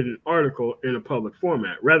poorly written article in a public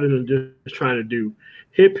format, rather than just trying to do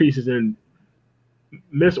hit pieces and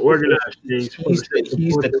misorganized things.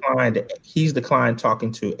 He's declined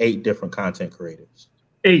talking to 8 different content creators.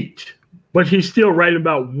 8, but he's still writing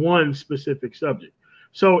about one specific subject.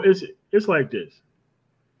 So it's like this.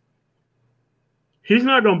 He's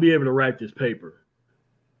not going to be able to write this paper.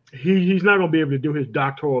 He's not going to be able to do his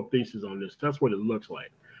doctoral thesis on this. That's what it looks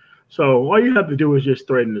like. So all you have to do is just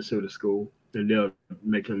threaten to sue the school, and they'll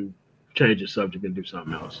make him change the subject and do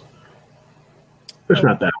something else. It's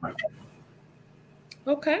not that hard.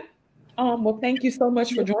 Okay. Well, thank you so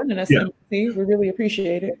much for joining us. Yeah. We really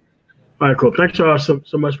appreciate it. All right, cool. Thanks y'all so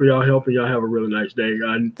much for y'all help, and y'all have a really nice day.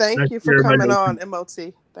 Thank you for coming on,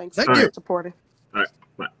 MOT. Thanks for supporting. All right,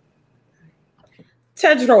 bye.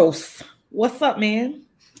 Tedros, what's up, man?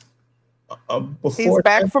 He's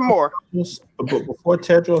back for more. Before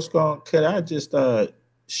Tedros gone, could I just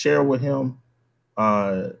share with him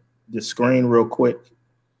the screen real quick?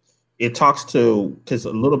 It talks to, because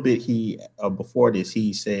a little bit before this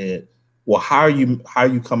he said, well, how are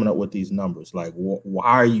you coming up with these numbers? Like, why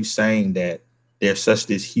are you saying that there's such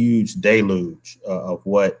this huge deluge of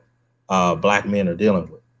what black men are dealing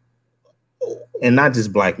with, and not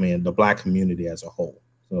just black men, the black community as a whole?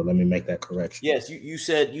 So let me make that correction. Yes, you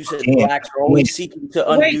said blacks are always seeking to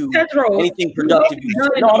undo anything productive.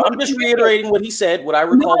 No, I'm just reiterating what he said. What I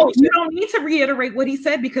recall. No, you don't need to reiterate what he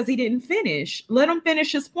said because he didn't finish. Let him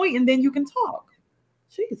finish his point, and then you can talk.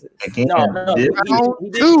 Jesus. Again, no, he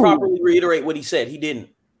didn't properly reiterate what he said. He didn't.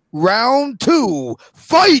 Round 2,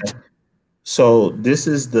 fight. So this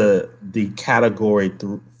is the category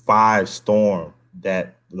 5 storm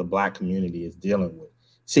that the black community is dealing with.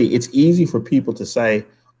 See, it's easy for people to say,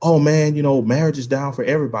 oh man, marriage is down for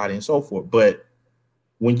everybody and so forth. But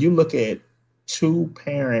when you look at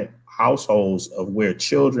 2-parent households of where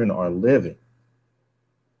children are living,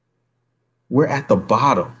 we're at the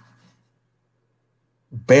bottom,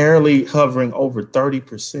 barely hovering over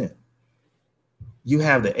 30%. You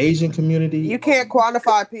have the Asian community. You can't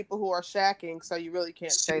quantify people who are shacking, so you really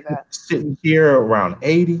can't say that. Sitting here around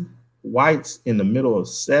 80, whites in the middle of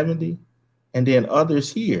 70, and then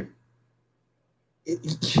others here.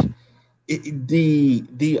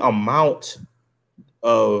 The amount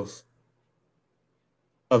of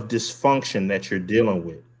dysfunction that you're dealing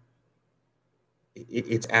with,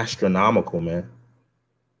 it's astronomical, man.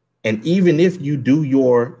 And even if you do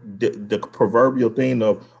the proverbial thing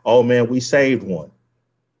of, oh man, we saved one,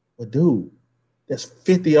 but dude, there's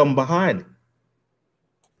 50 of them behind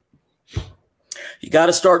it. You got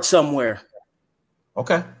to start somewhere.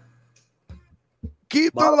 Okay.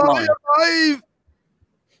 Keep the line alive.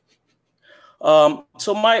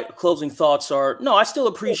 So my closing thoughts are, no, I still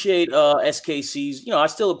appreciate SKC's. I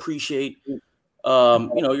still appreciate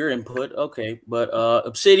your input. Okay, but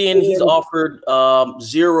Obsidian, he's offered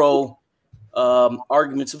 0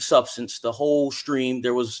 arguments of substance. The whole stream,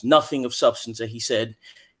 there was nothing of substance that he said.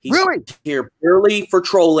 He's here purely for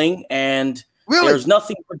trolling, and there's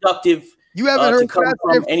nothing productive you haven't heard to come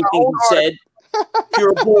from anything he said.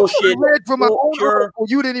 Pure bullshit.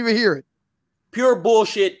 You didn't even hear it. Pure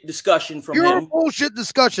bullshit discussion from him. Pure bullshit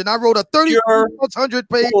discussion. I wrote a 3,600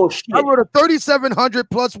 page. I wrote a 3,700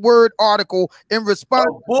 plus word article in response.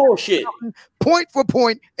 Bullshit. Point for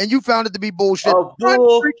point, and you found it to be bullshit.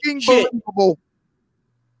 Freaking believable.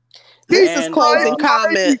 This is closing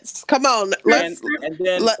comments. Come on,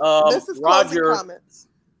 this is Roger. Closing comments.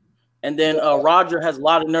 And then Roger has a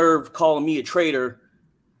lot of nerve calling me a traitor.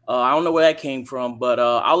 I don't know where that came from, but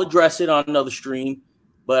I'll address it on another stream.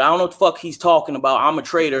 But I don't know what the fuck he's talking about. I'm a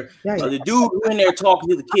traitor. The dude in there talking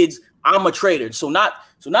to the kids, I'm a traitor. So not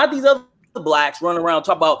these other blacks running around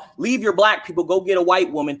talking about leave your black people, go get a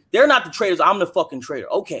white woman. They're not the traitors. I'm the fucking traitor.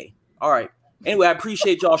 Okay. All right. Anyway, I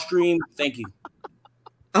appreciate y'all stream. Thank you.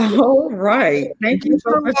 All right. Thank you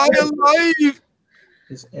so much. Thank you,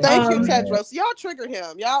 Tedros. Y'all triggered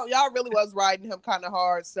him. Y'all really was riding him kind of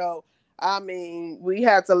hard. So I mean, we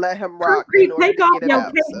had to let him rock. Take off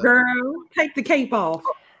your cape, girl. Take the cape off.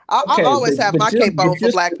 I always have my cape on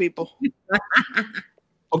for black people.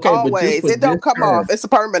 Okay, always. It don't come off. It's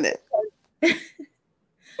permanent. Okay,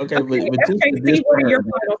 but SKC, what are your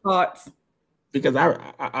final thoughts? Because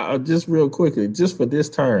I just real quickly, just for this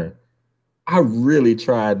turn, I really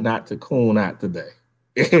tried not to coon out today.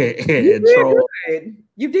 You did good.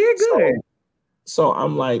 You did good. So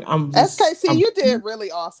I'm like, SKC, you did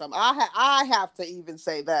really awesome. I have to even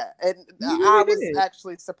say that, and I was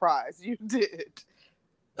actually surprised you did.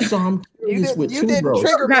 So I'm curious with you didn't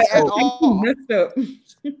trigger me at all.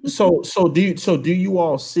 So do you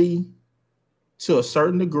all see, to a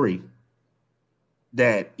certain degree,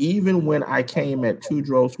 that even when I came at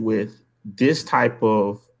Tedros with this type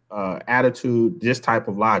of attitude, this type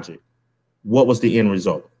of logic, what was the end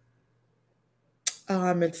result?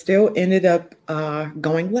 It still ended up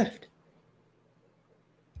going left.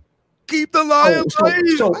 Keep the line. But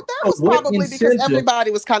that was probably because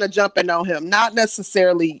everybody was kind of jumping on him, not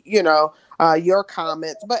necessarily, your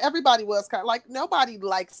comments, but everybody was kind of like, nobody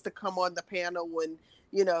likes to come on the panel when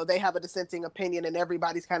you know, they have a dissenting opinion and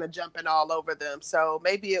everybody's kind of jumping all over them. So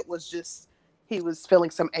maybe it was just he was feeling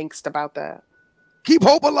some angst about that. Keep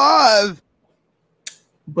hope alive.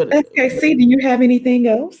 But SKC, do you have anything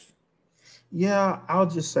else? yeah, I'll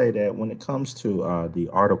just say that when it comes to the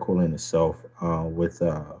article in itself with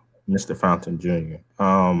Mr. Fountain Jr.,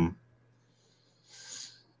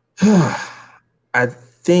 I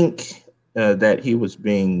think that he was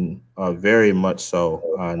being very much so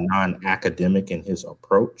non-academic in his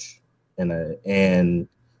approach, and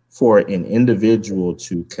for an individual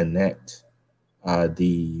to connect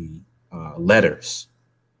the letters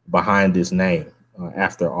behind his name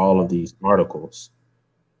after all of these articles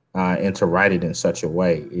and to write it in such a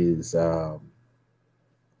way is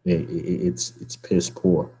it's piss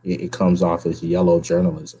poor. It comes off as yellow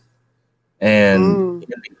journalism. And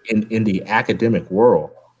in the academic world,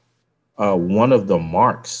 one of the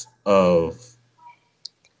marks of,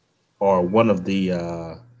 or one of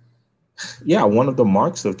the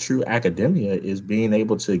marks of true academia is being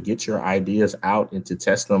able to get your ideas out and to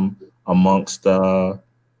test them amongst the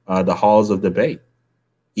halls of debate,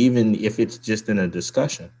 even if it's just in a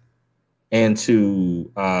discussion. And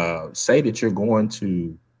to say that you're going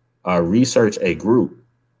to research a group,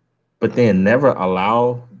 but then never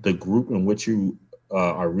allow the group in which you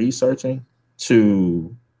are researching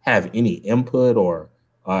to have any input or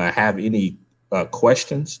have any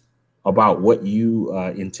questions about what you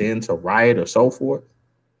intend to write or so forth,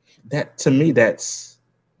 that to me,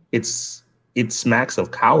 it smacks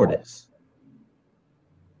of cowardice.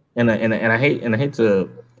 And I hate to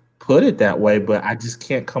put it that way, but I just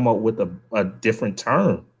can't come up with a different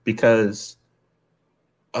term, because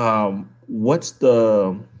where's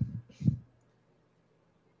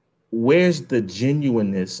the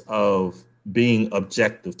genuineness of being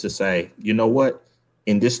objective to say, you know what,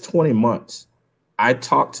 in this 20 months, I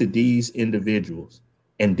talked to these individuals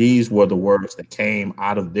and these were the words that came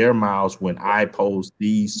out of their mouths when I posed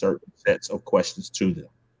these certain sets of questions to them.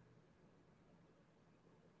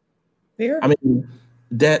 There. I mean,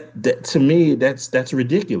 that to me, that's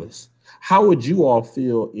ridiculous. How would you all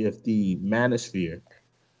feel if the manosphere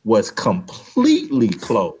was completely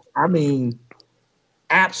closed? I mean,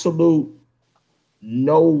 absolute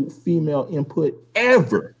no female input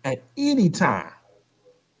ever at any time.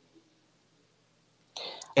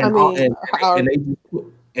 And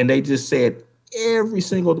they just said every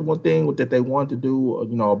single one thing that they wanted to do,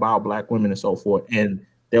 you know, about Black women and so forth, and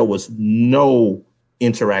there was no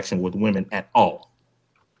interaction with women at all.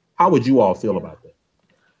 How would you all feel about that?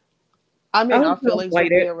 I mean, our feelings would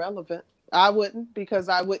be irrelevant. I wouldn't, because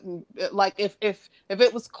I wouldn't, like, if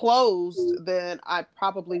it was closed, then I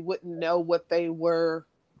probably wouldn't know what they were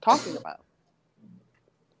talking about.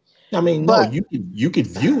 I mean, no, you could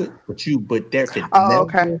view it, but there could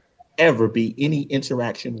never ever be any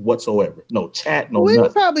interaction whatsoever. No chat, no we nothing.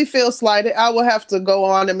 Would probably feel slighted. I would have to go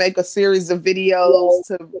on and make a series of videos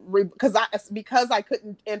because I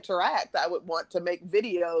couldn't interact. I would want to make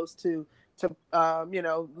videos to you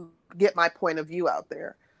know, get my point of view out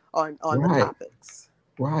there on the topics.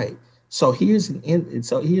 Right. So here's an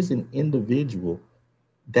individual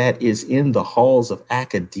that is in the halls of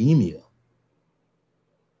academia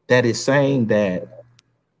that is saying that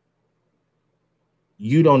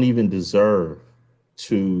you don't even deserve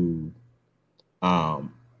to have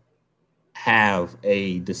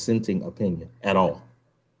a dissenting opinion at all.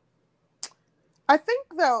 I think,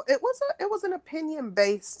 though, it was an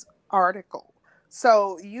opinion-based article.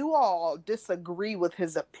 So you all disagree with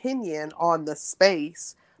his opinion on the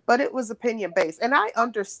space, but it was opinion-based. And I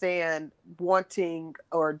understand wanting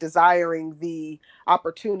or desiring the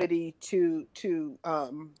opportunity to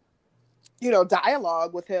you know,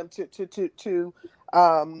 dialogue with him to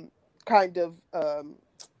kind of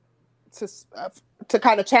to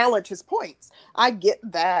kind of challenge his points. I get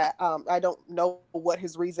that. I don't know what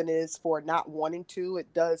his reason is for not wanting to.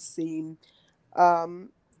 It does seem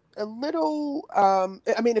a little, I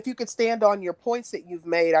mean, if you could stand on your points that you've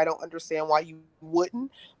made, I don't understand why you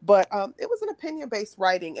wouldn't, but it was an opinion-based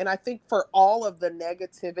writing. And I think for all of the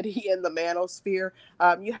negativity in the manosphere,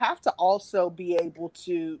 you have to also be able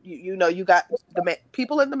to, you know, you got the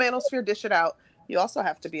people in the manosphere dish it out. You also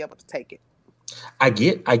have to be able to take it. I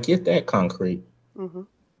get that, Concrete. Mm-hmm.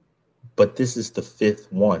 But this is the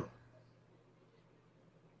fifth one.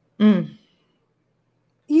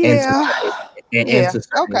 Yeah. And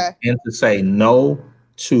to say no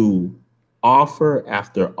to offer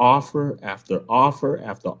after offer after offer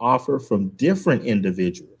after offer from different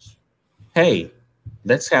individuals. Hey,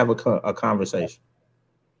 let's have a conversation.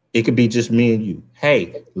 It could be just me and you.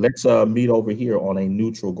 Hey, let's meet over here on a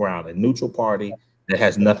neutral ground, a neutral party that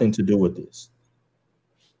has nothing to do with this.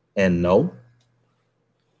 and no.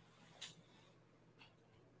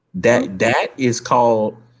 That is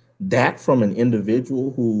called that from an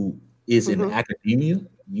individual who is in academia.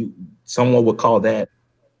 Someone would call that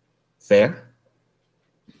fair.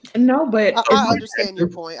 No, but I understand your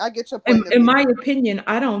point. I get your point. In my opinion,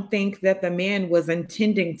 I don't think that the man was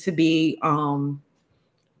intending to be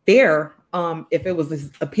fair if it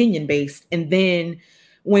was opinion based. And then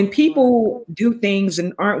when people do things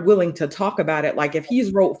and aren't willing to talk about it, like if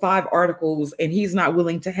he's wrote 5 articles and he's not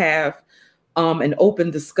willing to have an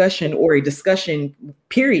open discussion or a discussion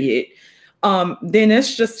period, then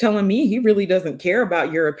it's just telling me he really doesn't care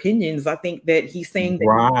about your opinions. I think that he's saying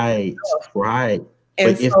that right.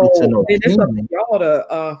 And but if so it's an it's up to opinion, y'all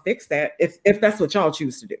to fix that if that's what y'all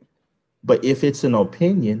choose to do. but if it's an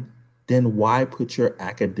opinion, then why put your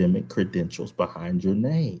academic credentials behind your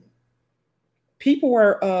name? People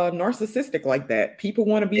are narcissistic like that. People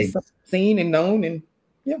want to be seen and known, and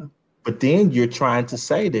yeah. But then you're trying to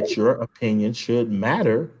say that your opinion should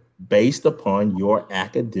matter based upon your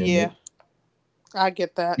academic I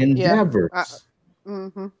get that endeavors.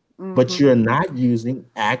 But you're not using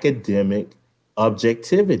academic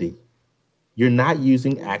objectivity. You're not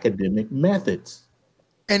using academic methods.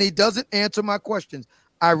 And he doesn't answer my questions.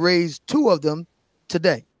 I raised 2 of them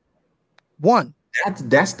today. 1.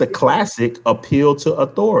 That's the classic appeal to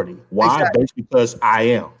authority. Why? Exactly. Because I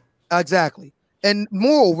am. Exactly. And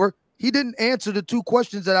moreover, he didn't answer the 2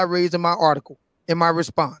 questions that I raised in my article, in my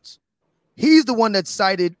response. He's the one that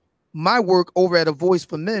cited my work over at A Voice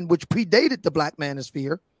for Men, which predated the Black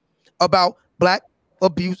Manosphere, about black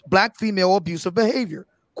female abusive behavior.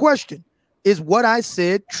 Question: is what I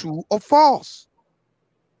said true or false?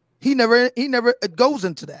 He never goes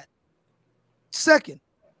into that. Second,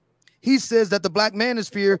 he says that the Black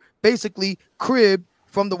Manosphere basically cribbed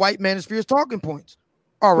from the white manosphere's talking points.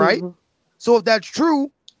 All right. So if that's true,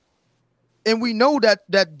 and we know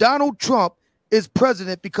that Donald Trump is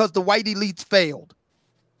president because the white elites failed.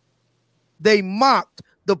 They mocked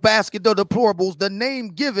the basket of deplorables, the name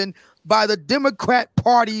given by the Democrat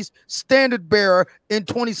Party's standard bearer in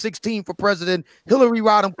 2016 for President Hillary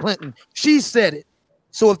Rodham Clinton. She said it.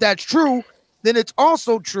 So if that's true, then it's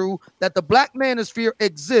also true that the Black Manosphere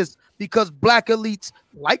exists because Black elites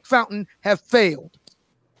like Fountain have failed.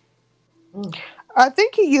 I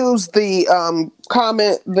think he used the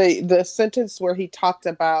comment, the sentence where he talked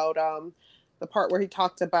about the part where he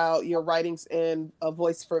talked about your writings in A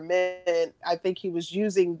Voice for Men. I think he was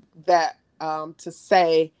using that to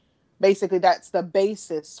say, basically, that's the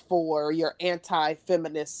basis for your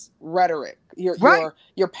anti-feminist rhetoric, your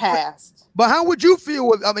past. But how would you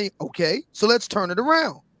feel if, okay, so let's turn it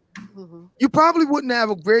around. You probably wouldn't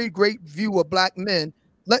have a very great view of Black men.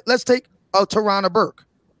 Let's take Tarana Burke.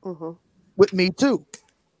 With Me Too.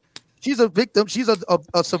 She's a victim. She's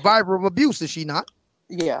a survivor of abuse, is she not?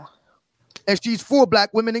 Yeah. And she's for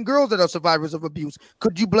Black women and girls that are survivors of abuse.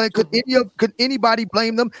 Could you blame? Could anybody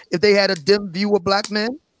blame them if they had a dim view of Black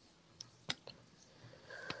men?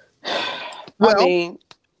 Well, I mean,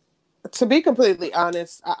 to be completely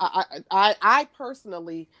honest, I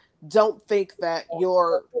personally don't think that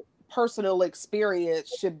your personal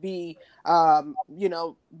experience should be,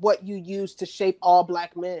 what you use to shape all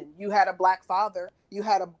Black men. You had a Black father, you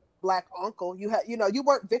had a Black uncle, you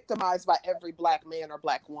weren't victimized by every Black man or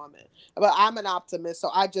Black woman. But I'm an optimist,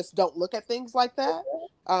 so I just don't look at things like that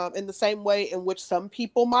in the same way in which some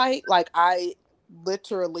people might. Like, I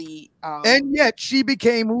literally and yet she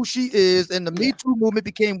became who she is, and the Me Too movement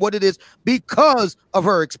became what it is because of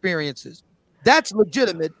her experiences. That's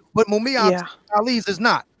legitimate, but Mumia Ali's is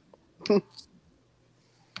not.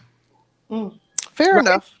 Fair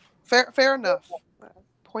enough. Fair enough.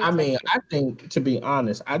 I think, to be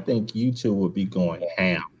honest, I think you two would be going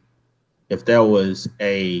ham if there was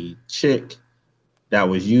a chick that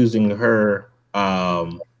was using her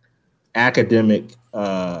academic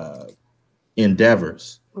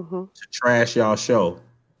endeavors to trash y'all show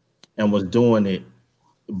and was doing it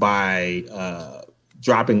by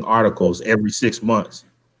dropping articles every 6 months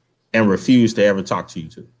and refused to ever talk to you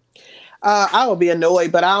two. I would be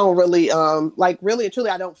annoyed, but I don't really really and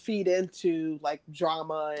truly, I don't feed into like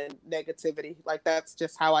drama and negativity. Like, that's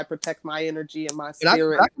just how I protect my energy and my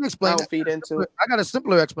spirit. I can explain. I don't feed into it. I got a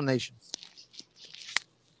simpler explanation.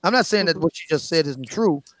 I'm not saying that what you just said isn't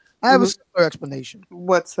true. I have a simpler explanation.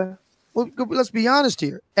 What's that? Well, let's be honest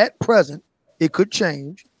here. At present, it could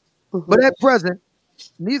change, but at present,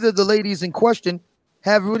 neither of the ladies in question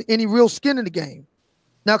have any real skin in the game.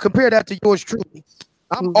 Now compare that to yours truly.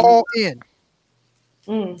 I'm all in.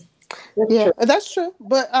 Yeah, that's true.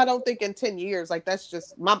 But I don't think in 10 years, like, that's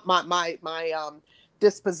just my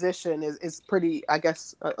disposition is pretty, I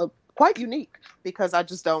guess, quite unique, because I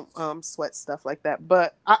just don't sweat stuff like that.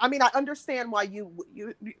 But I mean, I understand why you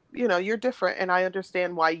know, you're different, and I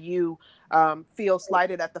understand why you feel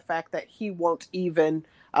slighted at the fact that he won't even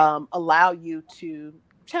allow you to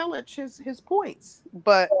challenge his points.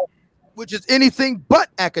 But which is anything but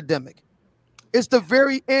academic. It's the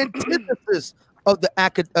very antithesis of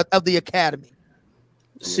the academy.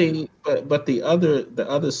 See, but the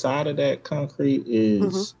other side of that concrete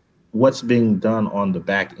is what's being done on the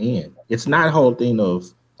back end. It's not a whole thing of,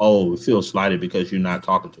 oh, we feel slighted because you're not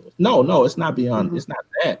talking to us. No, it's not beyond. It's not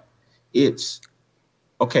that. It's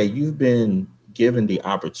okay. You've been given the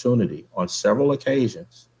opportunity on several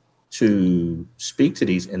occasions to speak to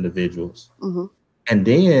these individuals, and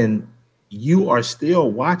then you are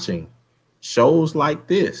still watching shows like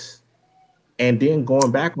this, and then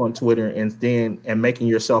going back on Twitter and making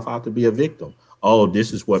yourself out to be a victim. Oh,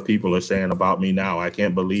 this is what people are saying about me now. I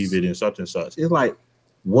can't believe it, and such and such. It's like,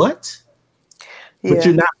 what? Yeah. But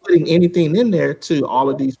you're not putting anything in there to all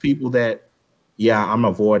of these people that, yeah, I'm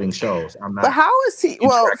avoiding shows. I'm not. But how is he?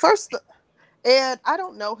 Well, first, and I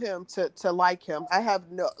don't know him to like him. I have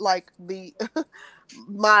no, like, the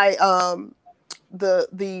my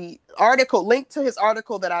the article link to his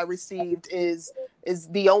article that I received is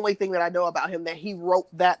the only thing that I know about him, that he wrote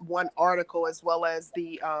that one article, as well as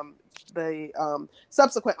the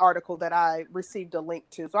subsequent article that I received a link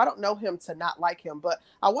to. So I don't know him to not like him, but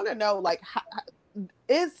I want to know, like, how,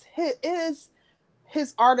 is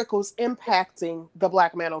his articles impacting the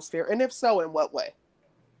Black manosphere, and if so, in what way?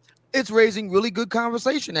 It's raising really good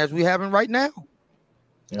conversation, as we having right now.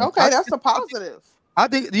 Yeah. Okay, that's a positive. I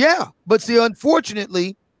think, yeah, but see,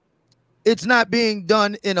 unfortunately, it's not being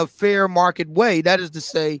done in a fair market way. That is to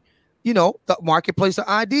say, you know, the marketplace of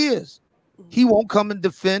ideas. He won't come and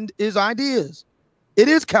defend his ideas. It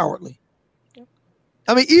is cowardly.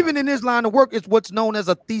 I mean, even in his line of work, it's what's known as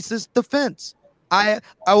a thesis defense.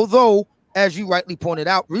 Although, as you rightly pointed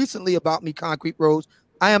out recently about me, Concrete Rose,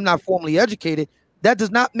 I am not formally educated. That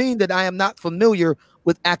does not mean that I am not familiar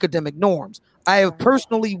with academic norms. I have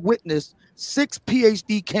personally witnessed 6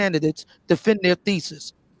 PhD candidates defend their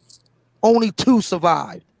thesis. Only 2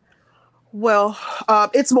 survived. Well,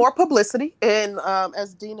 it's more publicity, and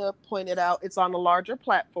as Dina pointed out, it's on a larger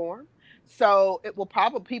platform, so it will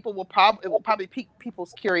probably pique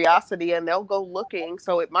people's curiosity, and they'll go looking.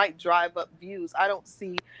 So it might drive up views. I don't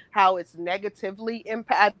see how it's negatively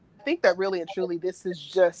impact. I think that really and truly, this is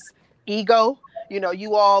just ego. You know,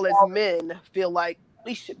 you all as men feel like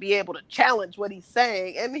we should be able to challenge what he's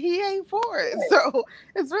saying, and he ain't for it. So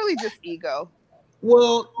it's really just ego.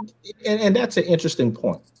 Well, and that's an interesting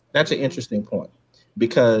point. That's an interesting point,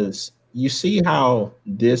 because you see how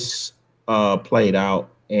this played out,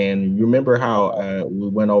 and you remember how we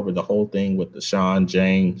went over the whole thing with the Sean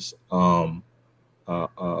James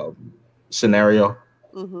scenario.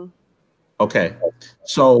 Okay,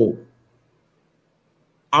 so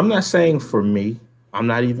I'm not saying for me, I'm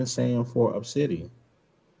not even saying for Obsidian,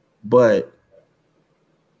 but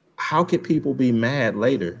how could people be mad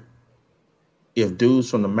later if dudes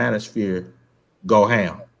from the manosphere go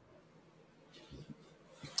ham?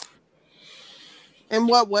 In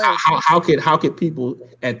what way? How could people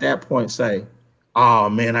at that point say, "Oh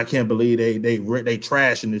man, I can't believe they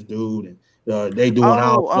trashing this dude and they doing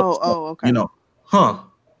okay. You know, huh?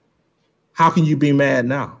 How can you be mad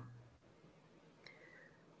now?"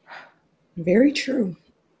 Very true.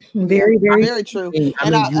 Very, very, very true. I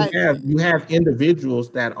mean, you have individuals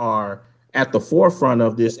that are at the forefront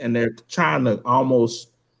of this, and they're trying to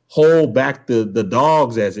almost hold back the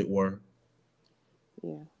dogs, as it were.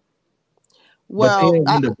 Yeah. Well, but then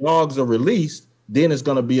when the dogs are released, then it's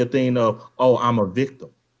going to be a thing of, oh, I'm a victim.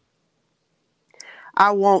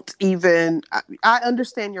 I won't even. I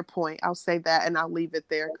understand your point. I'll say that, and I'll leave it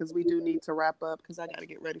there, because we do need to wrap up, because I got to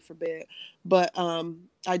get ready for bed. But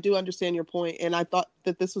I do understand your point, and I thought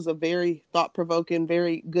that this was a very thought-provoking,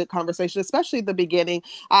 very good conversation, especially at the beginning.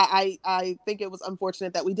 I think it was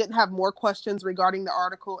unfortunate that we didn't have more questions regarding the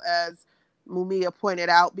article, as Mumia pointed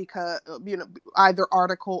out, because either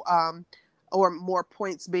article or more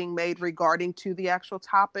points being made regarding to the actual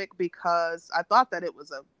topic, because I thought that it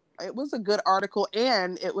was a good article,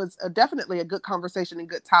 and it was definitely a good conversation and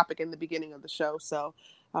good topic in the beginning of the show. So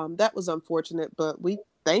that was unfortunate, but we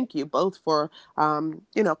thank you both for,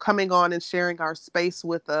 coming on and sharing our space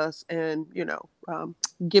with us, and,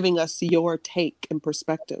 giving us your take and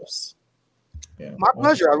perspectives. Yeah, my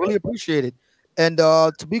pleasure. I really appreciate it. And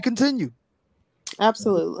to be continued.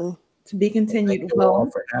 Absolutely. To be continued. Thank you all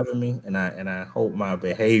for having me, and I hope my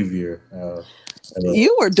behavior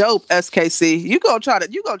You were dope, SKC. You go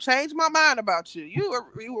change my mind about you. You were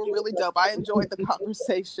really dope. I enjoyed the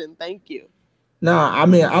conversation. Thank you. No, I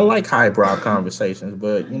mean, I like highbrow conversations,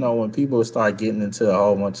 but when people start getting into a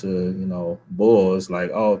whole bunch of bulls, like,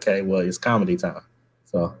 oh, okay, well, it's comedy time.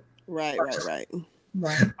 So right.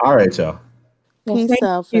 All right, y'all. Well, peace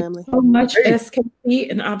out, family. So much, SKP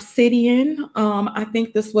and Obsidian. I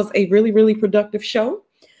think this was a really, really productive show.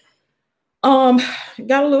 Got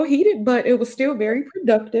a little heated, but it was still very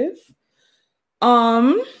productive.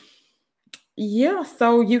 Yeah,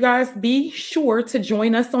 so you guys be sure to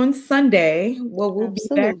join us on Sunday. Well, we'll be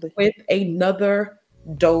back with another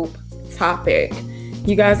dope topic.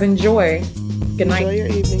 You guys enjoy. Good night. Enjoy your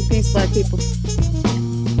evening. Peace, Black people.